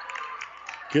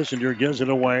 Kissinger gives it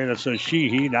away. That's a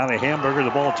Sheehy. Now to Hamburger. The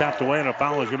ball tapped away, and a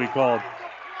foul is going to be called.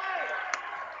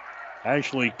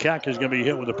 Ashley Keck is going to be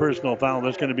hit with a personal foul.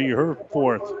 That's going to be her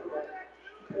fourth.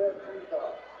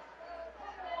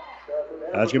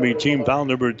 That's going to be team foul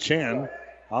number 10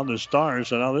 on the Stars.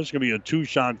 So now this is going to be a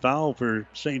two-shot foul for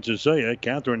St. Cecilia.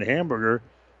 Catherine Hamburger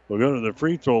will go to the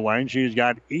free throw line. She's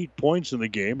got 8 points in the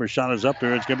game. Her shot is up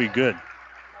there. It's going to be good.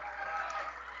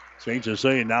 St.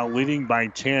 Cecilia now leading by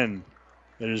 10.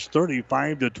 It is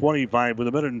 35-25 with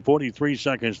 1 minute and 43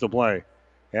 seconds to play.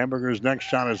 Hamburger's next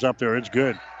shot is up there. It's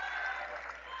good.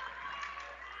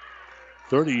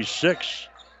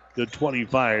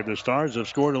 36-25. The Stars have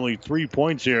scored only 3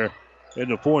 points here in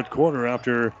the fourth quarter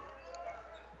after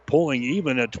pulling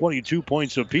even at 22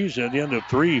 points apiece at the end of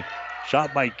 3.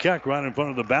 Shot by Keck right in front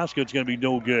of the basket. It's going to be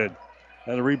no good.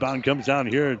 And the rebound comes down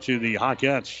here to the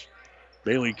Hawkettes.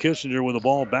 Bailey Kissinger with the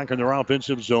ball back in their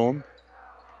offensive zone.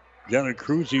 Jenna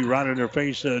Cruzy right in their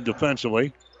face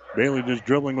defensively. Bailey just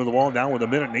dribbling with the ball down with 1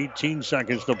 minute and 18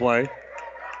 seconds to play.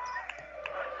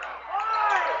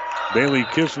 Bailey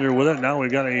Kissinger with it. Now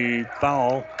we've got a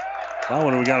foul. Now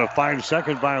when we got a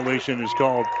 5-second violation is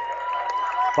called.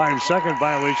 5-second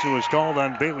violation was called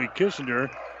on Bailey Kissinger,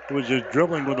 who was just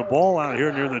dribbling with the ball out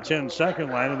here near the 10-second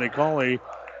line, and they call a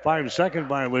 5-second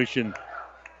violation.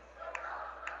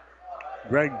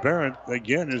 Greg Barrett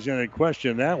again is going to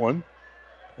question that one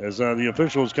as the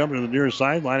officials come to the near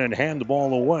sideline and hand the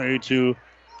ball away to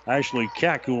Ashley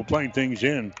Keck, who will play things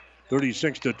in.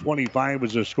 36-25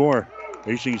 is the score.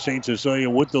 Hastings St. Cecilia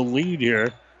with the lead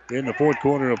here in the fourth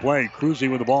quarter of play. Cruzy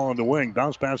with the ball on the wing.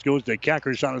 Bounce pass goes to Keck.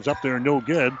 Her shot is up there, no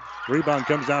good. Rebound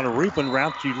comes down to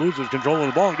Riefenrath. She loses control of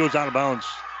the ball and goes out of bounds.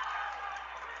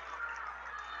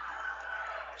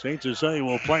 St. Cecilia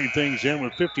will play things in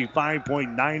with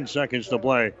 55.9 seconds to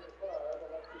play.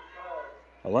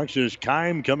 Alexis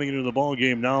Keim coming into the ball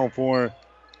game now for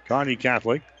Kearney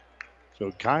Catholic.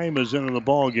 So Keim is into the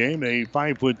ball game. A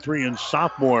 5'3" and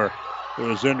sophomore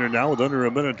is in there now with under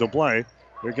a minute to play.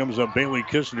 Here comes Bailey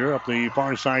Kissinger up the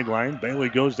far sideline. Bailey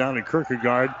goes down to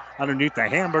Kierkegaard underneath the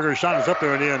Hamburger. Shot is up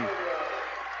there and in.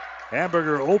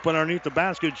 Hamburger open underneath the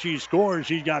basket. She scores.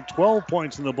 She's got 12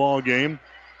 points in the ball game.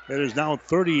 It is now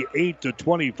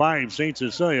 38-25. St.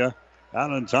 Cecilia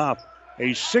out on top.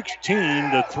 A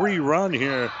 16-3 run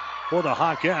here for the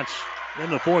Hawkettes in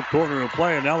the fourth quarter of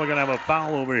play. And now we're going to have a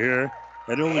foul over here.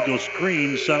 An illegal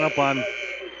screen set up on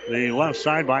the left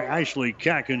side by Ashley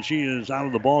Keck, and she is out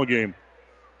of the ball game.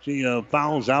 She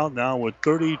fouls out now with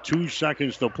 32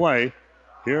 seconds to play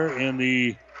here in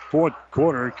the fourth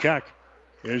quarter. Keck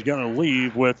is going to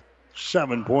leave with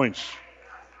 7 points.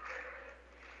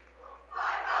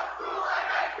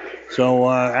 So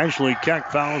Ashley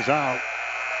Keck fouls out.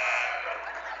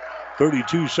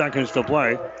 32 seconds to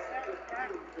play.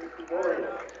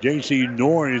 J.C.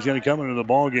 Norrie is going to come into the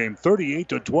ball game.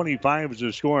 38-25 is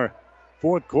the score.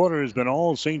 Fourth quarter has been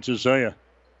all St. Cecilia.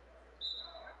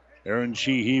 Aaron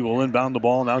Sheehy will inbound the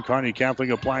ball. Now Kearney Catholic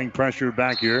applying pressure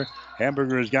back here.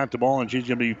 Hamburger has got the ball, and she's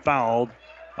going to be fouled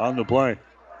on the play.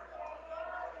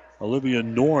 Olivia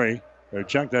Norrie, or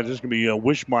check that, this is going to be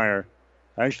Wishmeyer.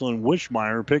 Ashlyn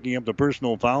Wishmeyer picking up the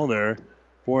personal foul there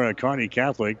for Kearney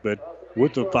Catholic. But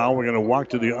with the foul, we're going to walk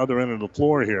to the other end of the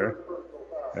floor here.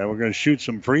 And we're going to shoot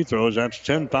some free throws. That's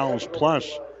 10 fouls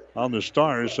plus on the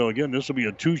Stars. So, again, this will be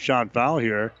a two-shot foul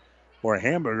here for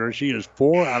Hamburger. She is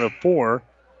 4 out of 4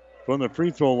 from the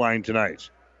free throw line tonight.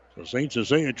 So St.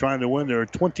 Cecilia trying to win their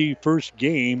 21st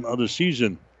game of the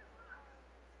season.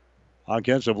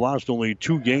 Hawkettes have lost only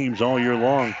 2 games all year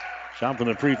long. Shot from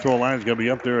the free throw line is going to be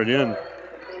up there and in.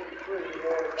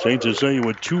 St. Cecilia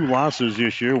with 2 losses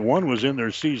this year. One was in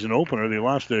their season opener. They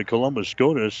lost to Columbus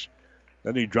Scotus.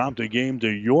 Then he dropped a game to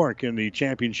York in the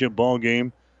championship ball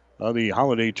game of the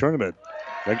holiday tournament.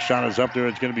 Next shot is up there.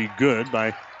 It's going to be good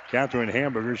by Catherine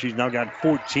Hamburger. She's now got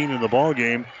 14 in the ball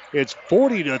game. It's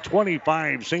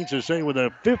 40-25. St. Cecilia with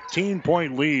a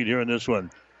 15-point lead here in this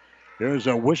one. There's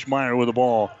a Wishmeyer with the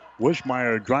ball.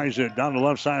 Wishmeyer drives it down the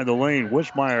left side of the lane.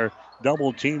 Wishmeyer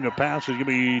double team. The pass is going to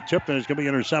be tipped and it's going to be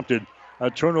intercepted. A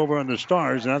turnover on the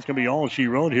Stars, and that's going to be all she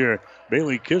wrote here.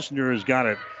 Bailey Kissinger has got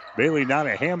it. Bailey now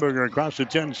to Hamburger across the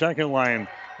 10-second line.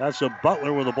 That's a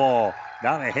Butler with the ball.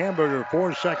 Now to Hamburger,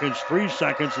 4 seconds, 3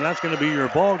 seconds, and that's going to be your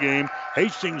ball game.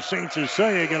 Hastings St.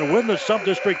 Cecilia going to win the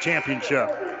sub-district championship.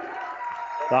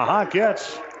 The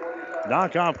Hawkettes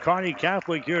knock off Kearney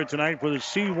Catholic here tonight for the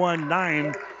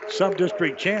C19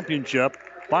 sub-district championship.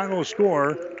 Final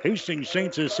score, Hastings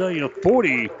St. Cecilia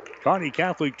 40, Kearney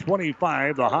Catholic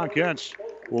 25. The Hawkettes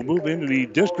will move into the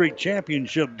district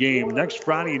championship game next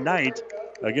Friday night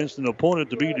against an opponent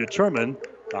to be determined.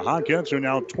 The Hawkettes are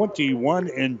now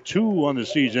 21-2 on the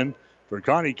season. For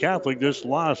Kearney Catholic, this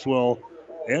loss will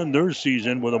end their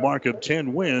season with a mark of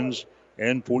 10 wins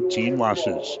and 14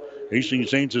 losses. Hastings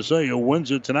St. Cecilia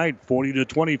wins it tonight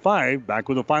 40-25. Back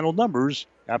with the final numbers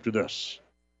after this.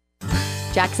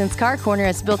 Jackson's Car Corner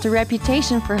has built a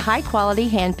reputation for high-quality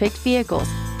hand-picked vehicles.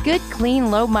 Good, clean,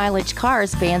 low-mileage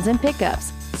cars, vans, and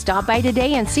pickups. Stop by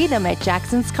today and see them at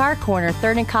Jackson's Car Corner,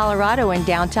 3rd and Colorado in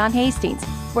downtown Hastings,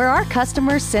 where our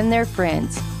customers send their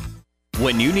friends.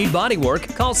 When you need body work,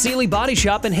 call Sealy Body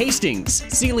Shop in Hastings.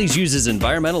 Sealy's uses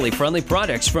environmentally friendly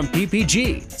products from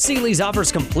PPG. Sealy's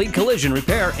offers complete collision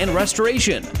repair and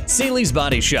restoration. Sealy's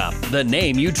Body Shop, the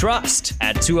name you trust,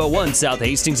 at 201 South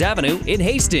Hastings Avenue in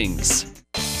Hastings.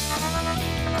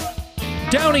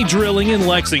 Downey Drilling in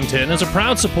Lexington is a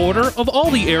proud supporter of all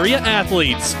the area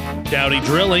athletes. Downey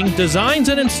Drilling designs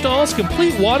and installs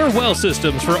complete water well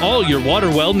systems for all your water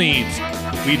well needs.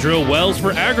 We drill wells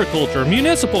for agriculture,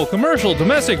 municipal, commercial,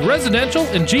 domestic, residential,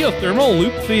 and geothermal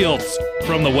loop fields.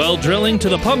 From the well drilling to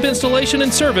the pump installation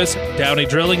and service, Downey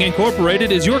Drilling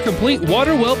Incorporated is your complete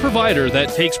water well provider that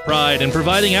takes pride in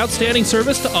providing outstanding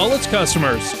service to all its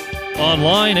customers.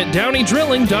 Online at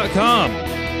downeydrilling.com.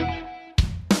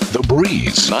 The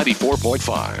Breeze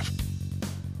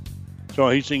 94.5. So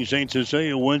Hastings St.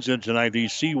 Cecilia wins it tonight, the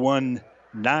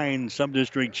C1-9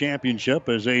 Sub-District Championship,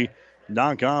 as they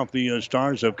knock off the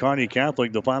Stars of Kearney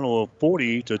Catholic, the final of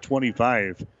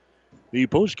 40-25. The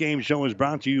post-game show is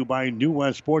brought to you by New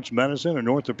West Sports Medicine and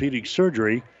Orthopedic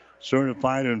Surgery.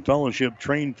 Certified and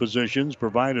fellowship-trained physicians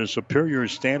provide a superior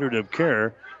standard of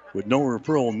care with no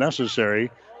referral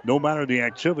necessary. No matter the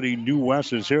activity, New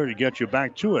West is here to get you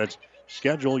back to it.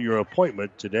 Schedule your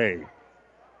appointment today.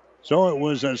 So it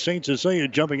was St. Cecilia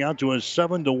jumping out to a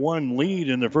 7-1 lead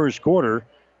in the first quarter.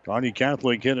 Kearney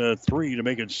Catholic hit a 3 to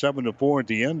make it 7-4 at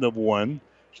the end of one.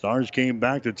 Stars came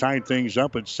back to tie things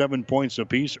up at 7 points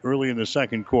apiece early in the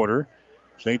second quarter.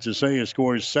 St. Cecilia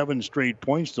scores 7 straight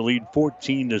points to lead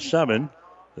 14-7.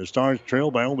 The Stars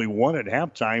trailed by only 1 at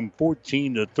halftime,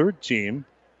 14-13.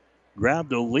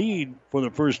 Grabbed a lead for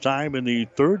the first time in the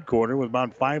third quarter with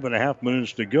about 5.5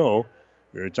 minutes to go.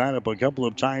 We were tied up a couple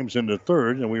of times in the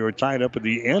third, and we were tied up at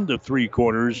the end of three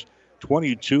quarters,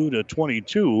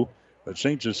 22-22. But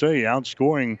St. Cecilia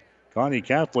outscoring Kearney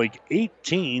Catholic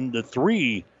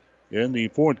 18-3 in the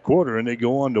fourth quarter, and they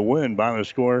go on to win by the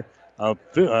score of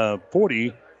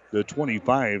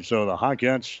 40-25. So the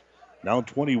Hawkettes now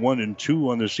 21-2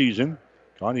 on the season.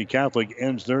 Kearney Catholic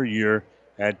ends their year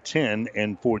at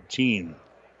 10-14.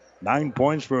 9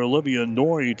 points for Olivia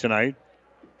Norrie tonight.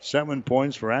 7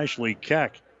 points for Ashley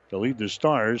Keck to lead the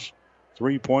Stars.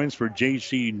 3 points for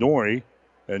J.C. Norrie.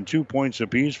 And 2 points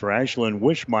apiece for Ashlyn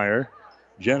Wishmeyer,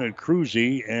 Janet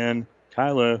Cruzy, and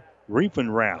Kyla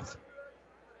Riefenrath.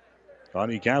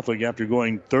 Kearney Catholic, after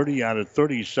going 30 out of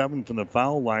 37 from the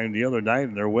foul line the other night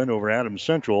in their win over Adams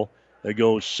Central, they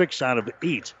go 6 out of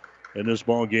 8 in this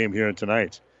ball game here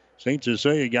tonight. St.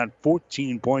 Cecilia got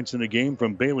 14 points in the game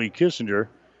from Bailey Kissinger.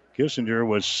 Kissinger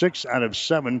was 6 out of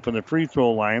 7 from the free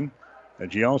throw line,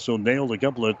 and she also nailed a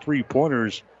couple of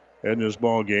three-pointers in this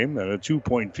ball game and a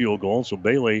 2-point field goal. So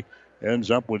Bailey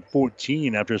ends up with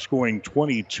 14 after scoring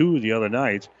 22 the other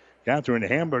night. Catherine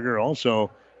Hamburger also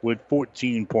with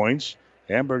 14 points.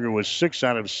 Hamburger was 6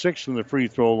 out of 6 from the free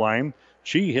throw line.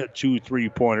 She hit 2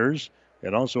 3-pointers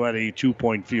and also had a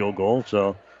 2-point field goal.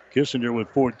 So Kissinger with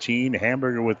 14,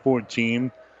 Hamburger with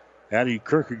 14. Addie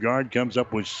Kierkegaard comes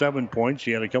up with 7 points.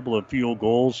 She had a couple of field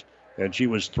goals, and she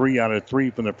was 3 out of 3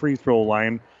 from the free throw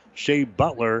line. Shea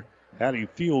Butler had a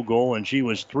field goal, and she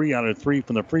was 3 out of 3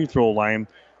 from the free throw line.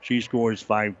 She scores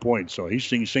 5 points. So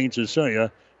Hastings St.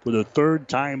 Cecilia, for the third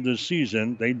time this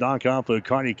season, they knock off the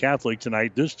Kearney Catholic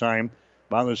tonight, this time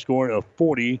by the score of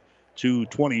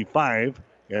 40-25.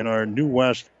 And our New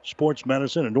West Sports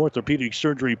Medicine and Orthopedic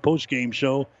Surgery postgame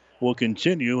show will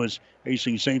continue as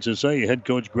Hastings St. Cecilia head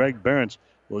coach Greg Barrett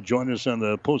will join us on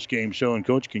the postgame show. And,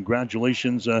 Coach,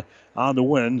 congratulations on the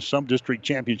win. Some district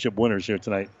championship winners here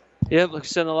tonight. Yep, like I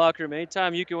said in the locker room,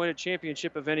 anytime you can win a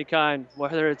championship of any kind,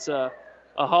 whether it's a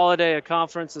holiday, a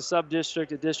conference, a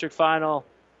sub-district, a district final,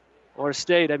 or a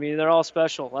state, I mean, they're all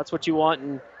special. That's what you want,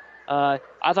 and I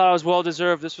thought I was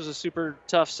well-deserved. This was a super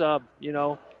tough sub, you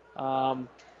know.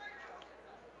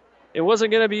 It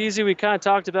wasn't going to be easy. We kind of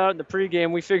talked about it in the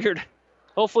pregame. We figured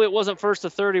hopefully it wasn't first to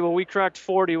 30. Well, we cracked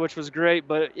 40, which was great,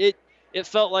 but it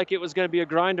felt like it was going to be a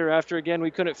grinder after, again,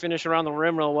 we couldn't finish around the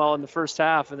rim real well in the first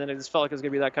half, and then it just felt like it was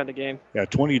going to be that kind of game. Yeah,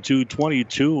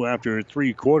 22-22 after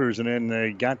 3 quarters, and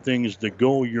then got things to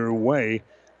go your way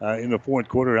in the fourth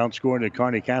quarter, outscoring the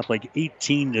Kearney Catholic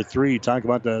 18-3. Talk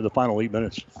about the final 8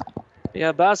 minutes.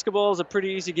 Yeah, basketball is a pretty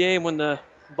easy game when the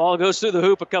ball goes through the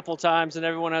hoop a couple times and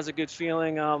everyone has a good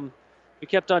feeling. We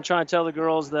kept on trying to tell the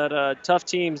girls that tough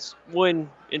teams win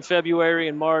in February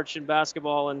and March in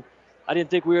basketball, and I didn't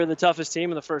think we were the toughest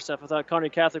team in the first half. I thought Kearney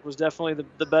Catholic was definitely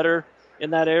the better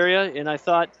in that area, and I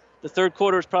thought the third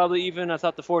quarter was probably even. I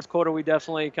thought the fourth quarter we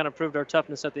definitely kind of proved our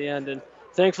toughness at the end, and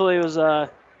thankfully it was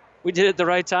we did it at the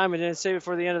right time and didn't save it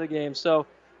for the end of the game. So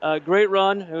great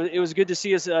run. It was good to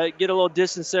see us get a little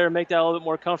distance there and make that a little bit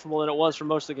more comfortable than it was for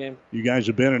most of the game. You guys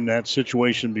have been in that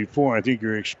situation before. I think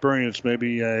your experience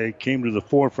maybe came to the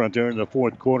forefront there in the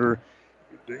fourth quarter.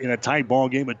 In a tight ball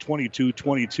game at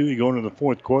 22-22, you go into the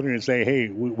fourth quarter and say, hey,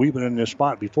 we've been in this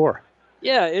spot before.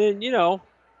 Yeah, and,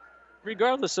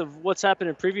 regardless of what's happened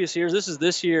in previous years, this is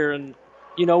this year. And,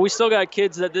 we still got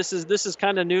kids that this is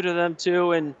kind of new to them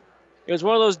too. And it was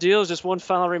one of those deals, just one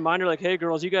final reminder, like, hey,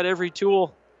 girls, you got every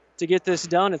tool to get this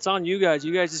done. It's on you guys.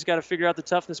 You guys just got to figure out the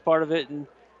toughness part of it. And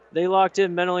they locked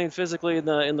in mentally and physically in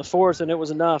the fourth, and it was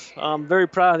enough. I'm very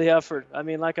proud of the effort. I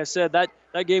mean, like I said, that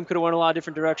game could have went a lot of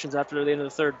different directions after the end of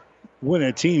the third. When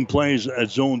a team plays a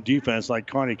zone defense like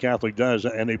Kearney Catholic does,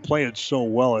 and they play it so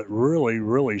well, it really,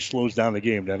 really slows down the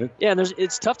game, doesn't it? Yeah, and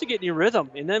it's tough to get in your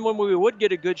rhythm. And then when we would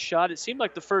get a good shot, it seemed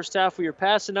like the first half we were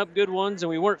passing up good ones, and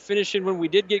we weren't finishing when we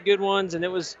did get good ones. And it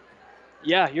was,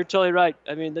 yeah, you're totally right.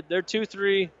 I mean, their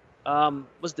 2-3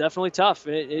 was definitely tough.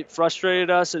 It frustrated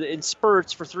us in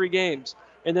spurts for 3 games.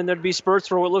 And then there'd be spurts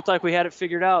where it looked like we had it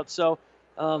figured out. So,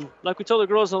 like we told the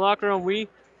girls in the locker room,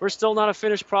 we're still not a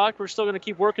finished product. We're still going to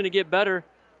keep working to get better.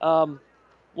 We'll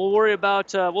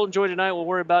we'll enjoy tonight. We'll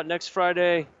worry about next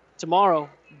Friday, tomorrow.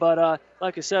 But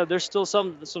like I said, there's still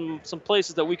some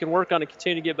places that we can work on to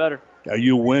continue to get better.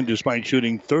 You win despite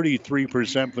shooting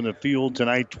 33% from the field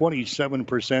tonight,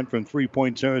 27% from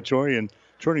three-point territory, and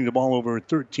turning the ball over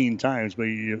 13 times. But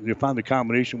you found the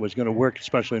combination was going to work,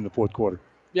 especially in the fourth quarter.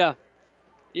 Yeah.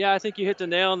 Yeah, I think you hit the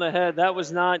nail on the head. That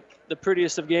was not the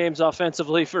prettiest of games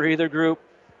offensively for either group.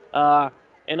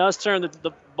 And us turning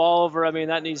the ball over, I mean,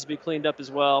 that needs to be cleaned up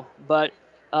as well. But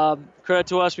credit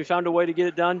to us, we found a way to get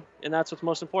it done, and that's what's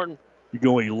most important. You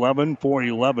go 11 for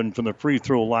 11 from the free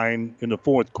throw line in the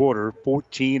fourth quarter,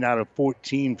 14 out of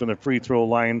 14 from the free throw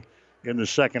line in the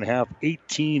second half,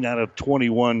 18 out of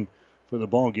 21 for the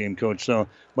ball game, Coach. So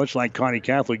much like Kearney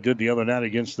Catholic did the other night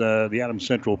against the Adams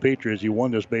Central Patriots, you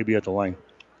won this baby at the line.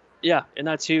 Yeah, and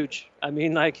that's huge. I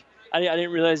mean, I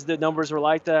didn't realize the numbers were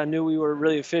like that. I knew we were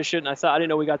really efficient. I didn't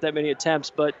know we got that many attempts,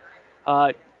 but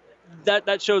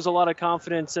that shows a lot of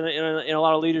confidence and a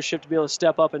lot of leadership to be able to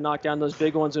step up and knock down those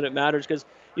big ones when it matters. Because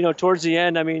towards the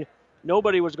end, I mean,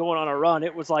 nobody was going on a run.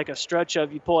 It was like a stretch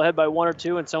of you pull ahead by 1 or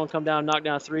 2 and someone come down and knock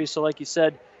down 3. So like you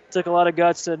said, it took a lot of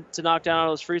guts to knock down all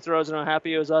those free throws, and I'm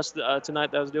happy it was us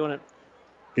tonight that was doing it.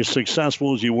 As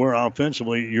successful as you were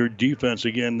offensively, your defense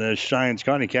again shines.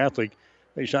 Kearney Catholic,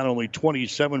 they shot only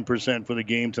 27% for the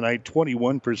game tonight,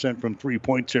 21% from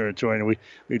three-point territory. And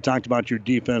we talked about your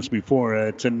defense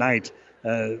before. Tonight,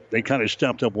 they kind of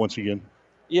stepped up once again.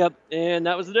 Yep, and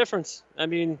that was the difference. I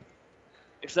mean,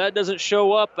 if that doesn't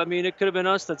show up, I mean, it could have been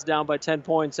us that's down by 10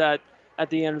 points at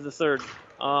the end of the third.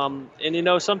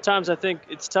 And, sometimes I think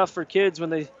it's tough for kids when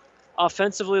they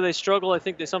offensively they struggle. I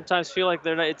think they sometimes feel like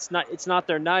it's not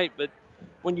their night. But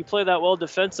when you play that well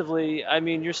defensively, I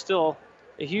mean, you're still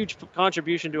a huge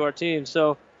contribution to our team.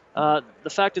 So the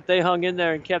fact that they hung in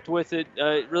there and kept with it,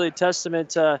 really a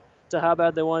testament to how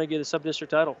bad they want to get a sub-district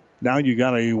title. Now you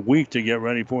got a week to get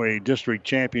ready for a district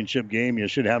championship game. You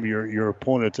should have your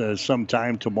opponent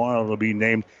sometime tomorrow. It'll be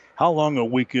named. How long a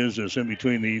week is this in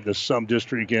between the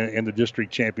sub-district and the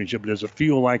district championship? Does it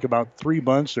feel like about 3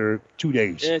 months or 2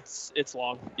 days? It's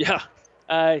long. Yeah.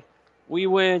 We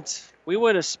went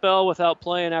a spell without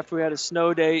playing after we had a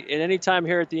snow date. And any time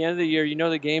here at the end of the year,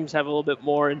 the games have a little bit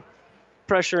more and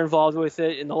pressure involved with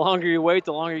it. And the longer you wait,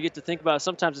 the longer you get to think about it.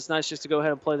 Sometimes it's nice just to go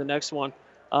ahead and play the next one.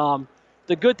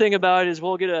 The good thing about it is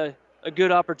we'll get a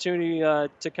good opportunity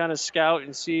to kind of scout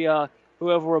and see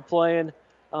whoever we're playing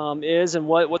is and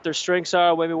what their strengths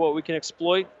are, maybe what we can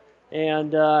exploit.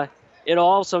 And it'll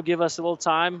also give us a little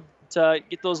time to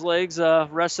get those legs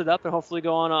rested up and hopefully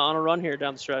go on a run here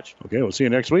down the stretch. Okay, we'll see you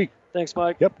next week. Thanks,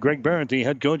 Mike. Yep, Greg Barrett, the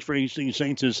head coach for Hastings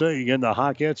St. Cecilia. Again, the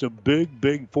Hawkettes, a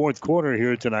big fourth quarter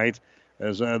here tonight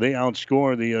as they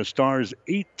outscore the Stars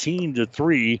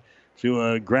 18-3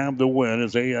 to grab the win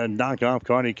as they knock off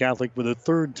Kearney Catholic for the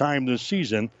third time this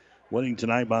season. winning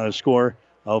tonight by a score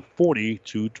of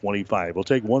 40-25. We'll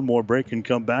take one more break and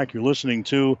come back. You're listening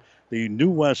to the New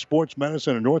West Sports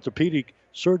Medicine and Orthopedic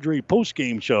Surgery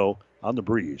postgame show on The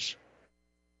Breeze.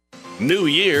 New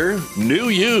year, new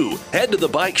you. Head to the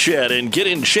Bike Shed and get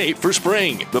in shape for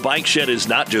spring. The Bike Shed is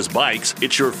not just bikes,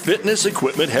 it's your fitness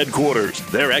equipment headquarters.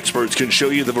 Their experts can show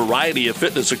you the variety of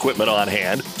fitness equipment on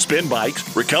hand, spin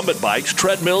bikes, recumbent bikes,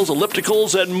 treadmills,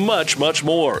 ellipticals, and much, much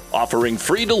more. Offering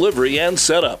free delivery and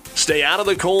setup. Stay out of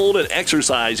the cold and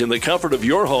exercise in the comfort of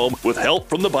your home with help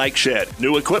from the Bike Shed.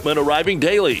 New equipment arriving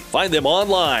daily. Find them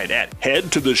online at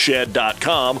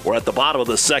headtotheshed.com or at the bottom of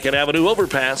the 2nd Avenue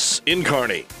overpass in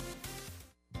Kearney.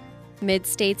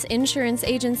 Mid-States Insurance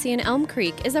Agency in Elm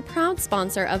Creek is a proud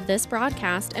sponsor of this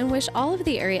broadcast and wish all of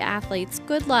the area athletes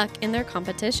good luck in their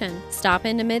competition. Stop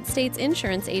into Mid-States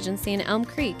Insurance Agency in Elm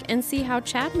Creek and see how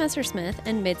Chad Messersmith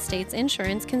and Mid-States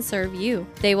Insurance can serve you.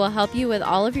 They will help you with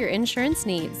all of your insurance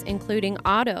needs, including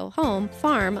auto, home,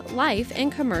 farm, life,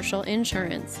 and commercial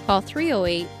insurance. Call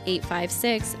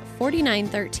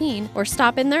 308-856-4913 or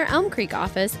stop in their Elm Creek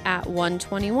office at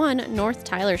 121 North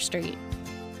Tyler Street.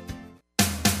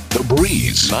 The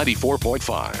Breeze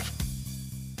 94.5.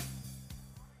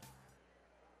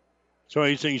 So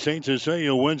Hastings St.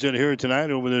 Cecilia wins it here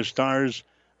tonight over the Stars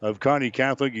of Kearney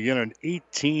Catholic. Again, an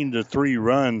 18-3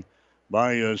 run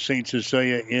by St.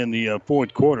 Cecilia in the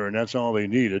fourth quarter, and that's all they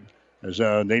needed as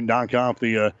they knock off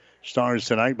the Stars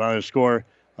tonight by a score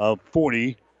of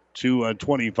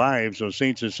 40-25. So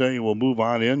St. Cecilia will move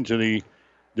on into the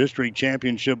district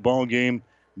championship ball game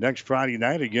next Friday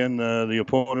night. Again, the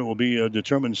opponent will be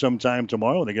determined sometime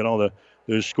tomorrow. They get all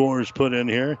the scores put in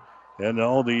here, and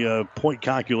all the point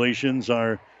calculations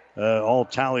are all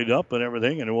tallied up and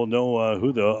everything, and we'll know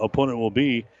who the opponent will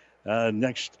be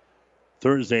next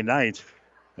Thursday night,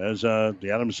 as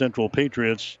the Adams Central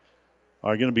Patriots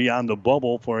are going to be on the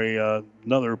bubble for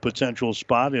another potential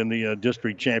spot in the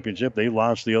district championship. They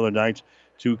lost the other night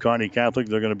to Kearney Catholic.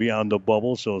 They're going to be on the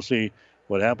bubble, so we'll see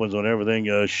what happens when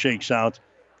everything shakes out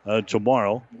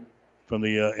tomorrow from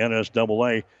the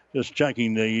NSAA. Just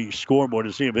checking the scoreboard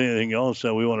to see if anything else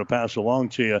we want to pass along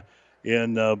to you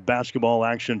in basketball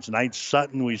action tonight.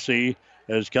 Sutton, we see,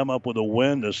 has come up with a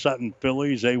win. The Sutton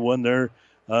Phillies, they won their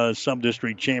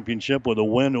sub-district championship with a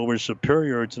win over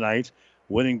Superior tonight,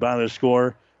 winning by the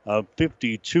score of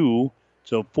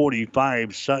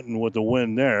 52-45. Sutton with the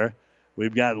win there.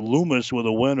 We've got Loomis with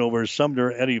a win over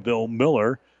Sumner Eddyville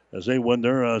Miller as they win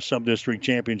their sub-district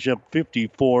championship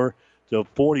 54-40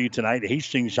 tonight.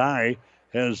 Hastings High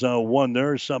has won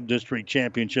their sub-district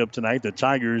championship tonight. The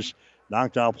Tigers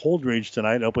knocked off Holdridge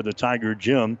tonight up at the Tiger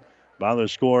Gym by the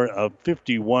score of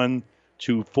 51-41.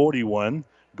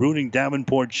 Bruning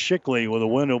Davenport Shickley with a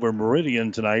win over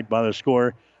Meridian tonight by the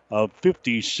score of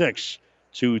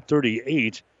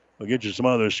 56-38. We'll get you some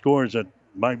other scores that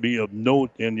might be of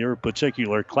note in your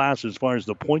particular class as far as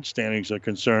the point standings are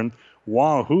concerned.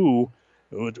 Wahoo,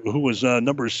 who was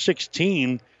number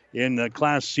 16 in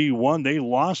Class C1, they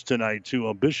lost tonight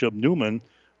to Bishop Newman,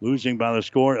 losing by the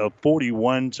score of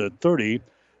 41-30.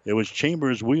 It was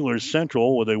Chambers Wheeler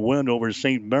Central with a win over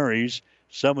St. Mary's,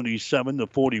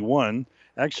 77-41.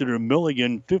 Exeter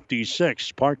Milligan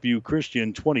 56, Parkview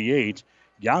Christian 28.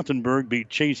 Gothenburg beat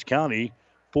Chase County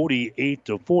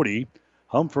 48-40.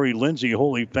 Humphrey Lindsay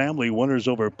Holy Family winners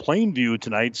over Plainview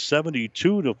tonight,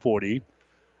 72-40.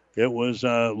 It was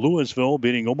Louisville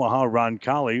beating Omaha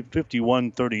Roncalli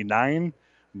 51-39.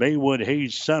 Maywood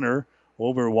Hayes Center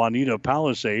over Juanita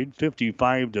Palisade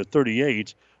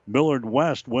 55-38. Millard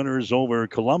West winners over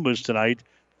Columbus tonight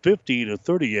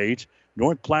 50-38.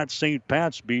 North Platte St.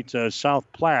 Pat's beat South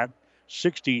Platte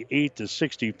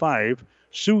 68-65.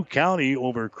 Sioux County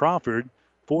over Crawford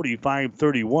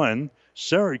 45-31.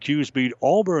 Syracuse beat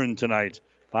Auburn tonight,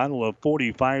 final of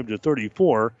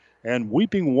 45-34. And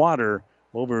Weeping Water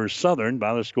over Southern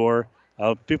by the score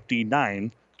of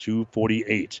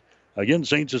 59-48. Again,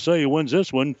 St. Cecilia wins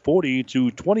this one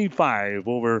 40-25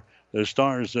 over the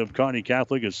Stars of Kearney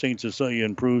Catholic as St. Cecilia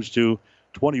improves to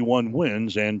 21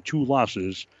 wins and 2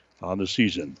 losses on the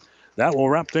season. That will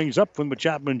wrap things up from the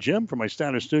Chapman Gym. For my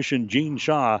statistician, Gene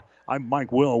Shaw, I'm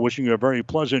Mike Will, wishing you a very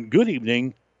pleasant good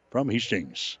evening from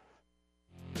Hastings.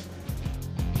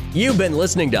 You've been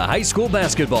listening to high school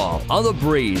basketball on The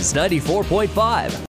Breeze 94.5.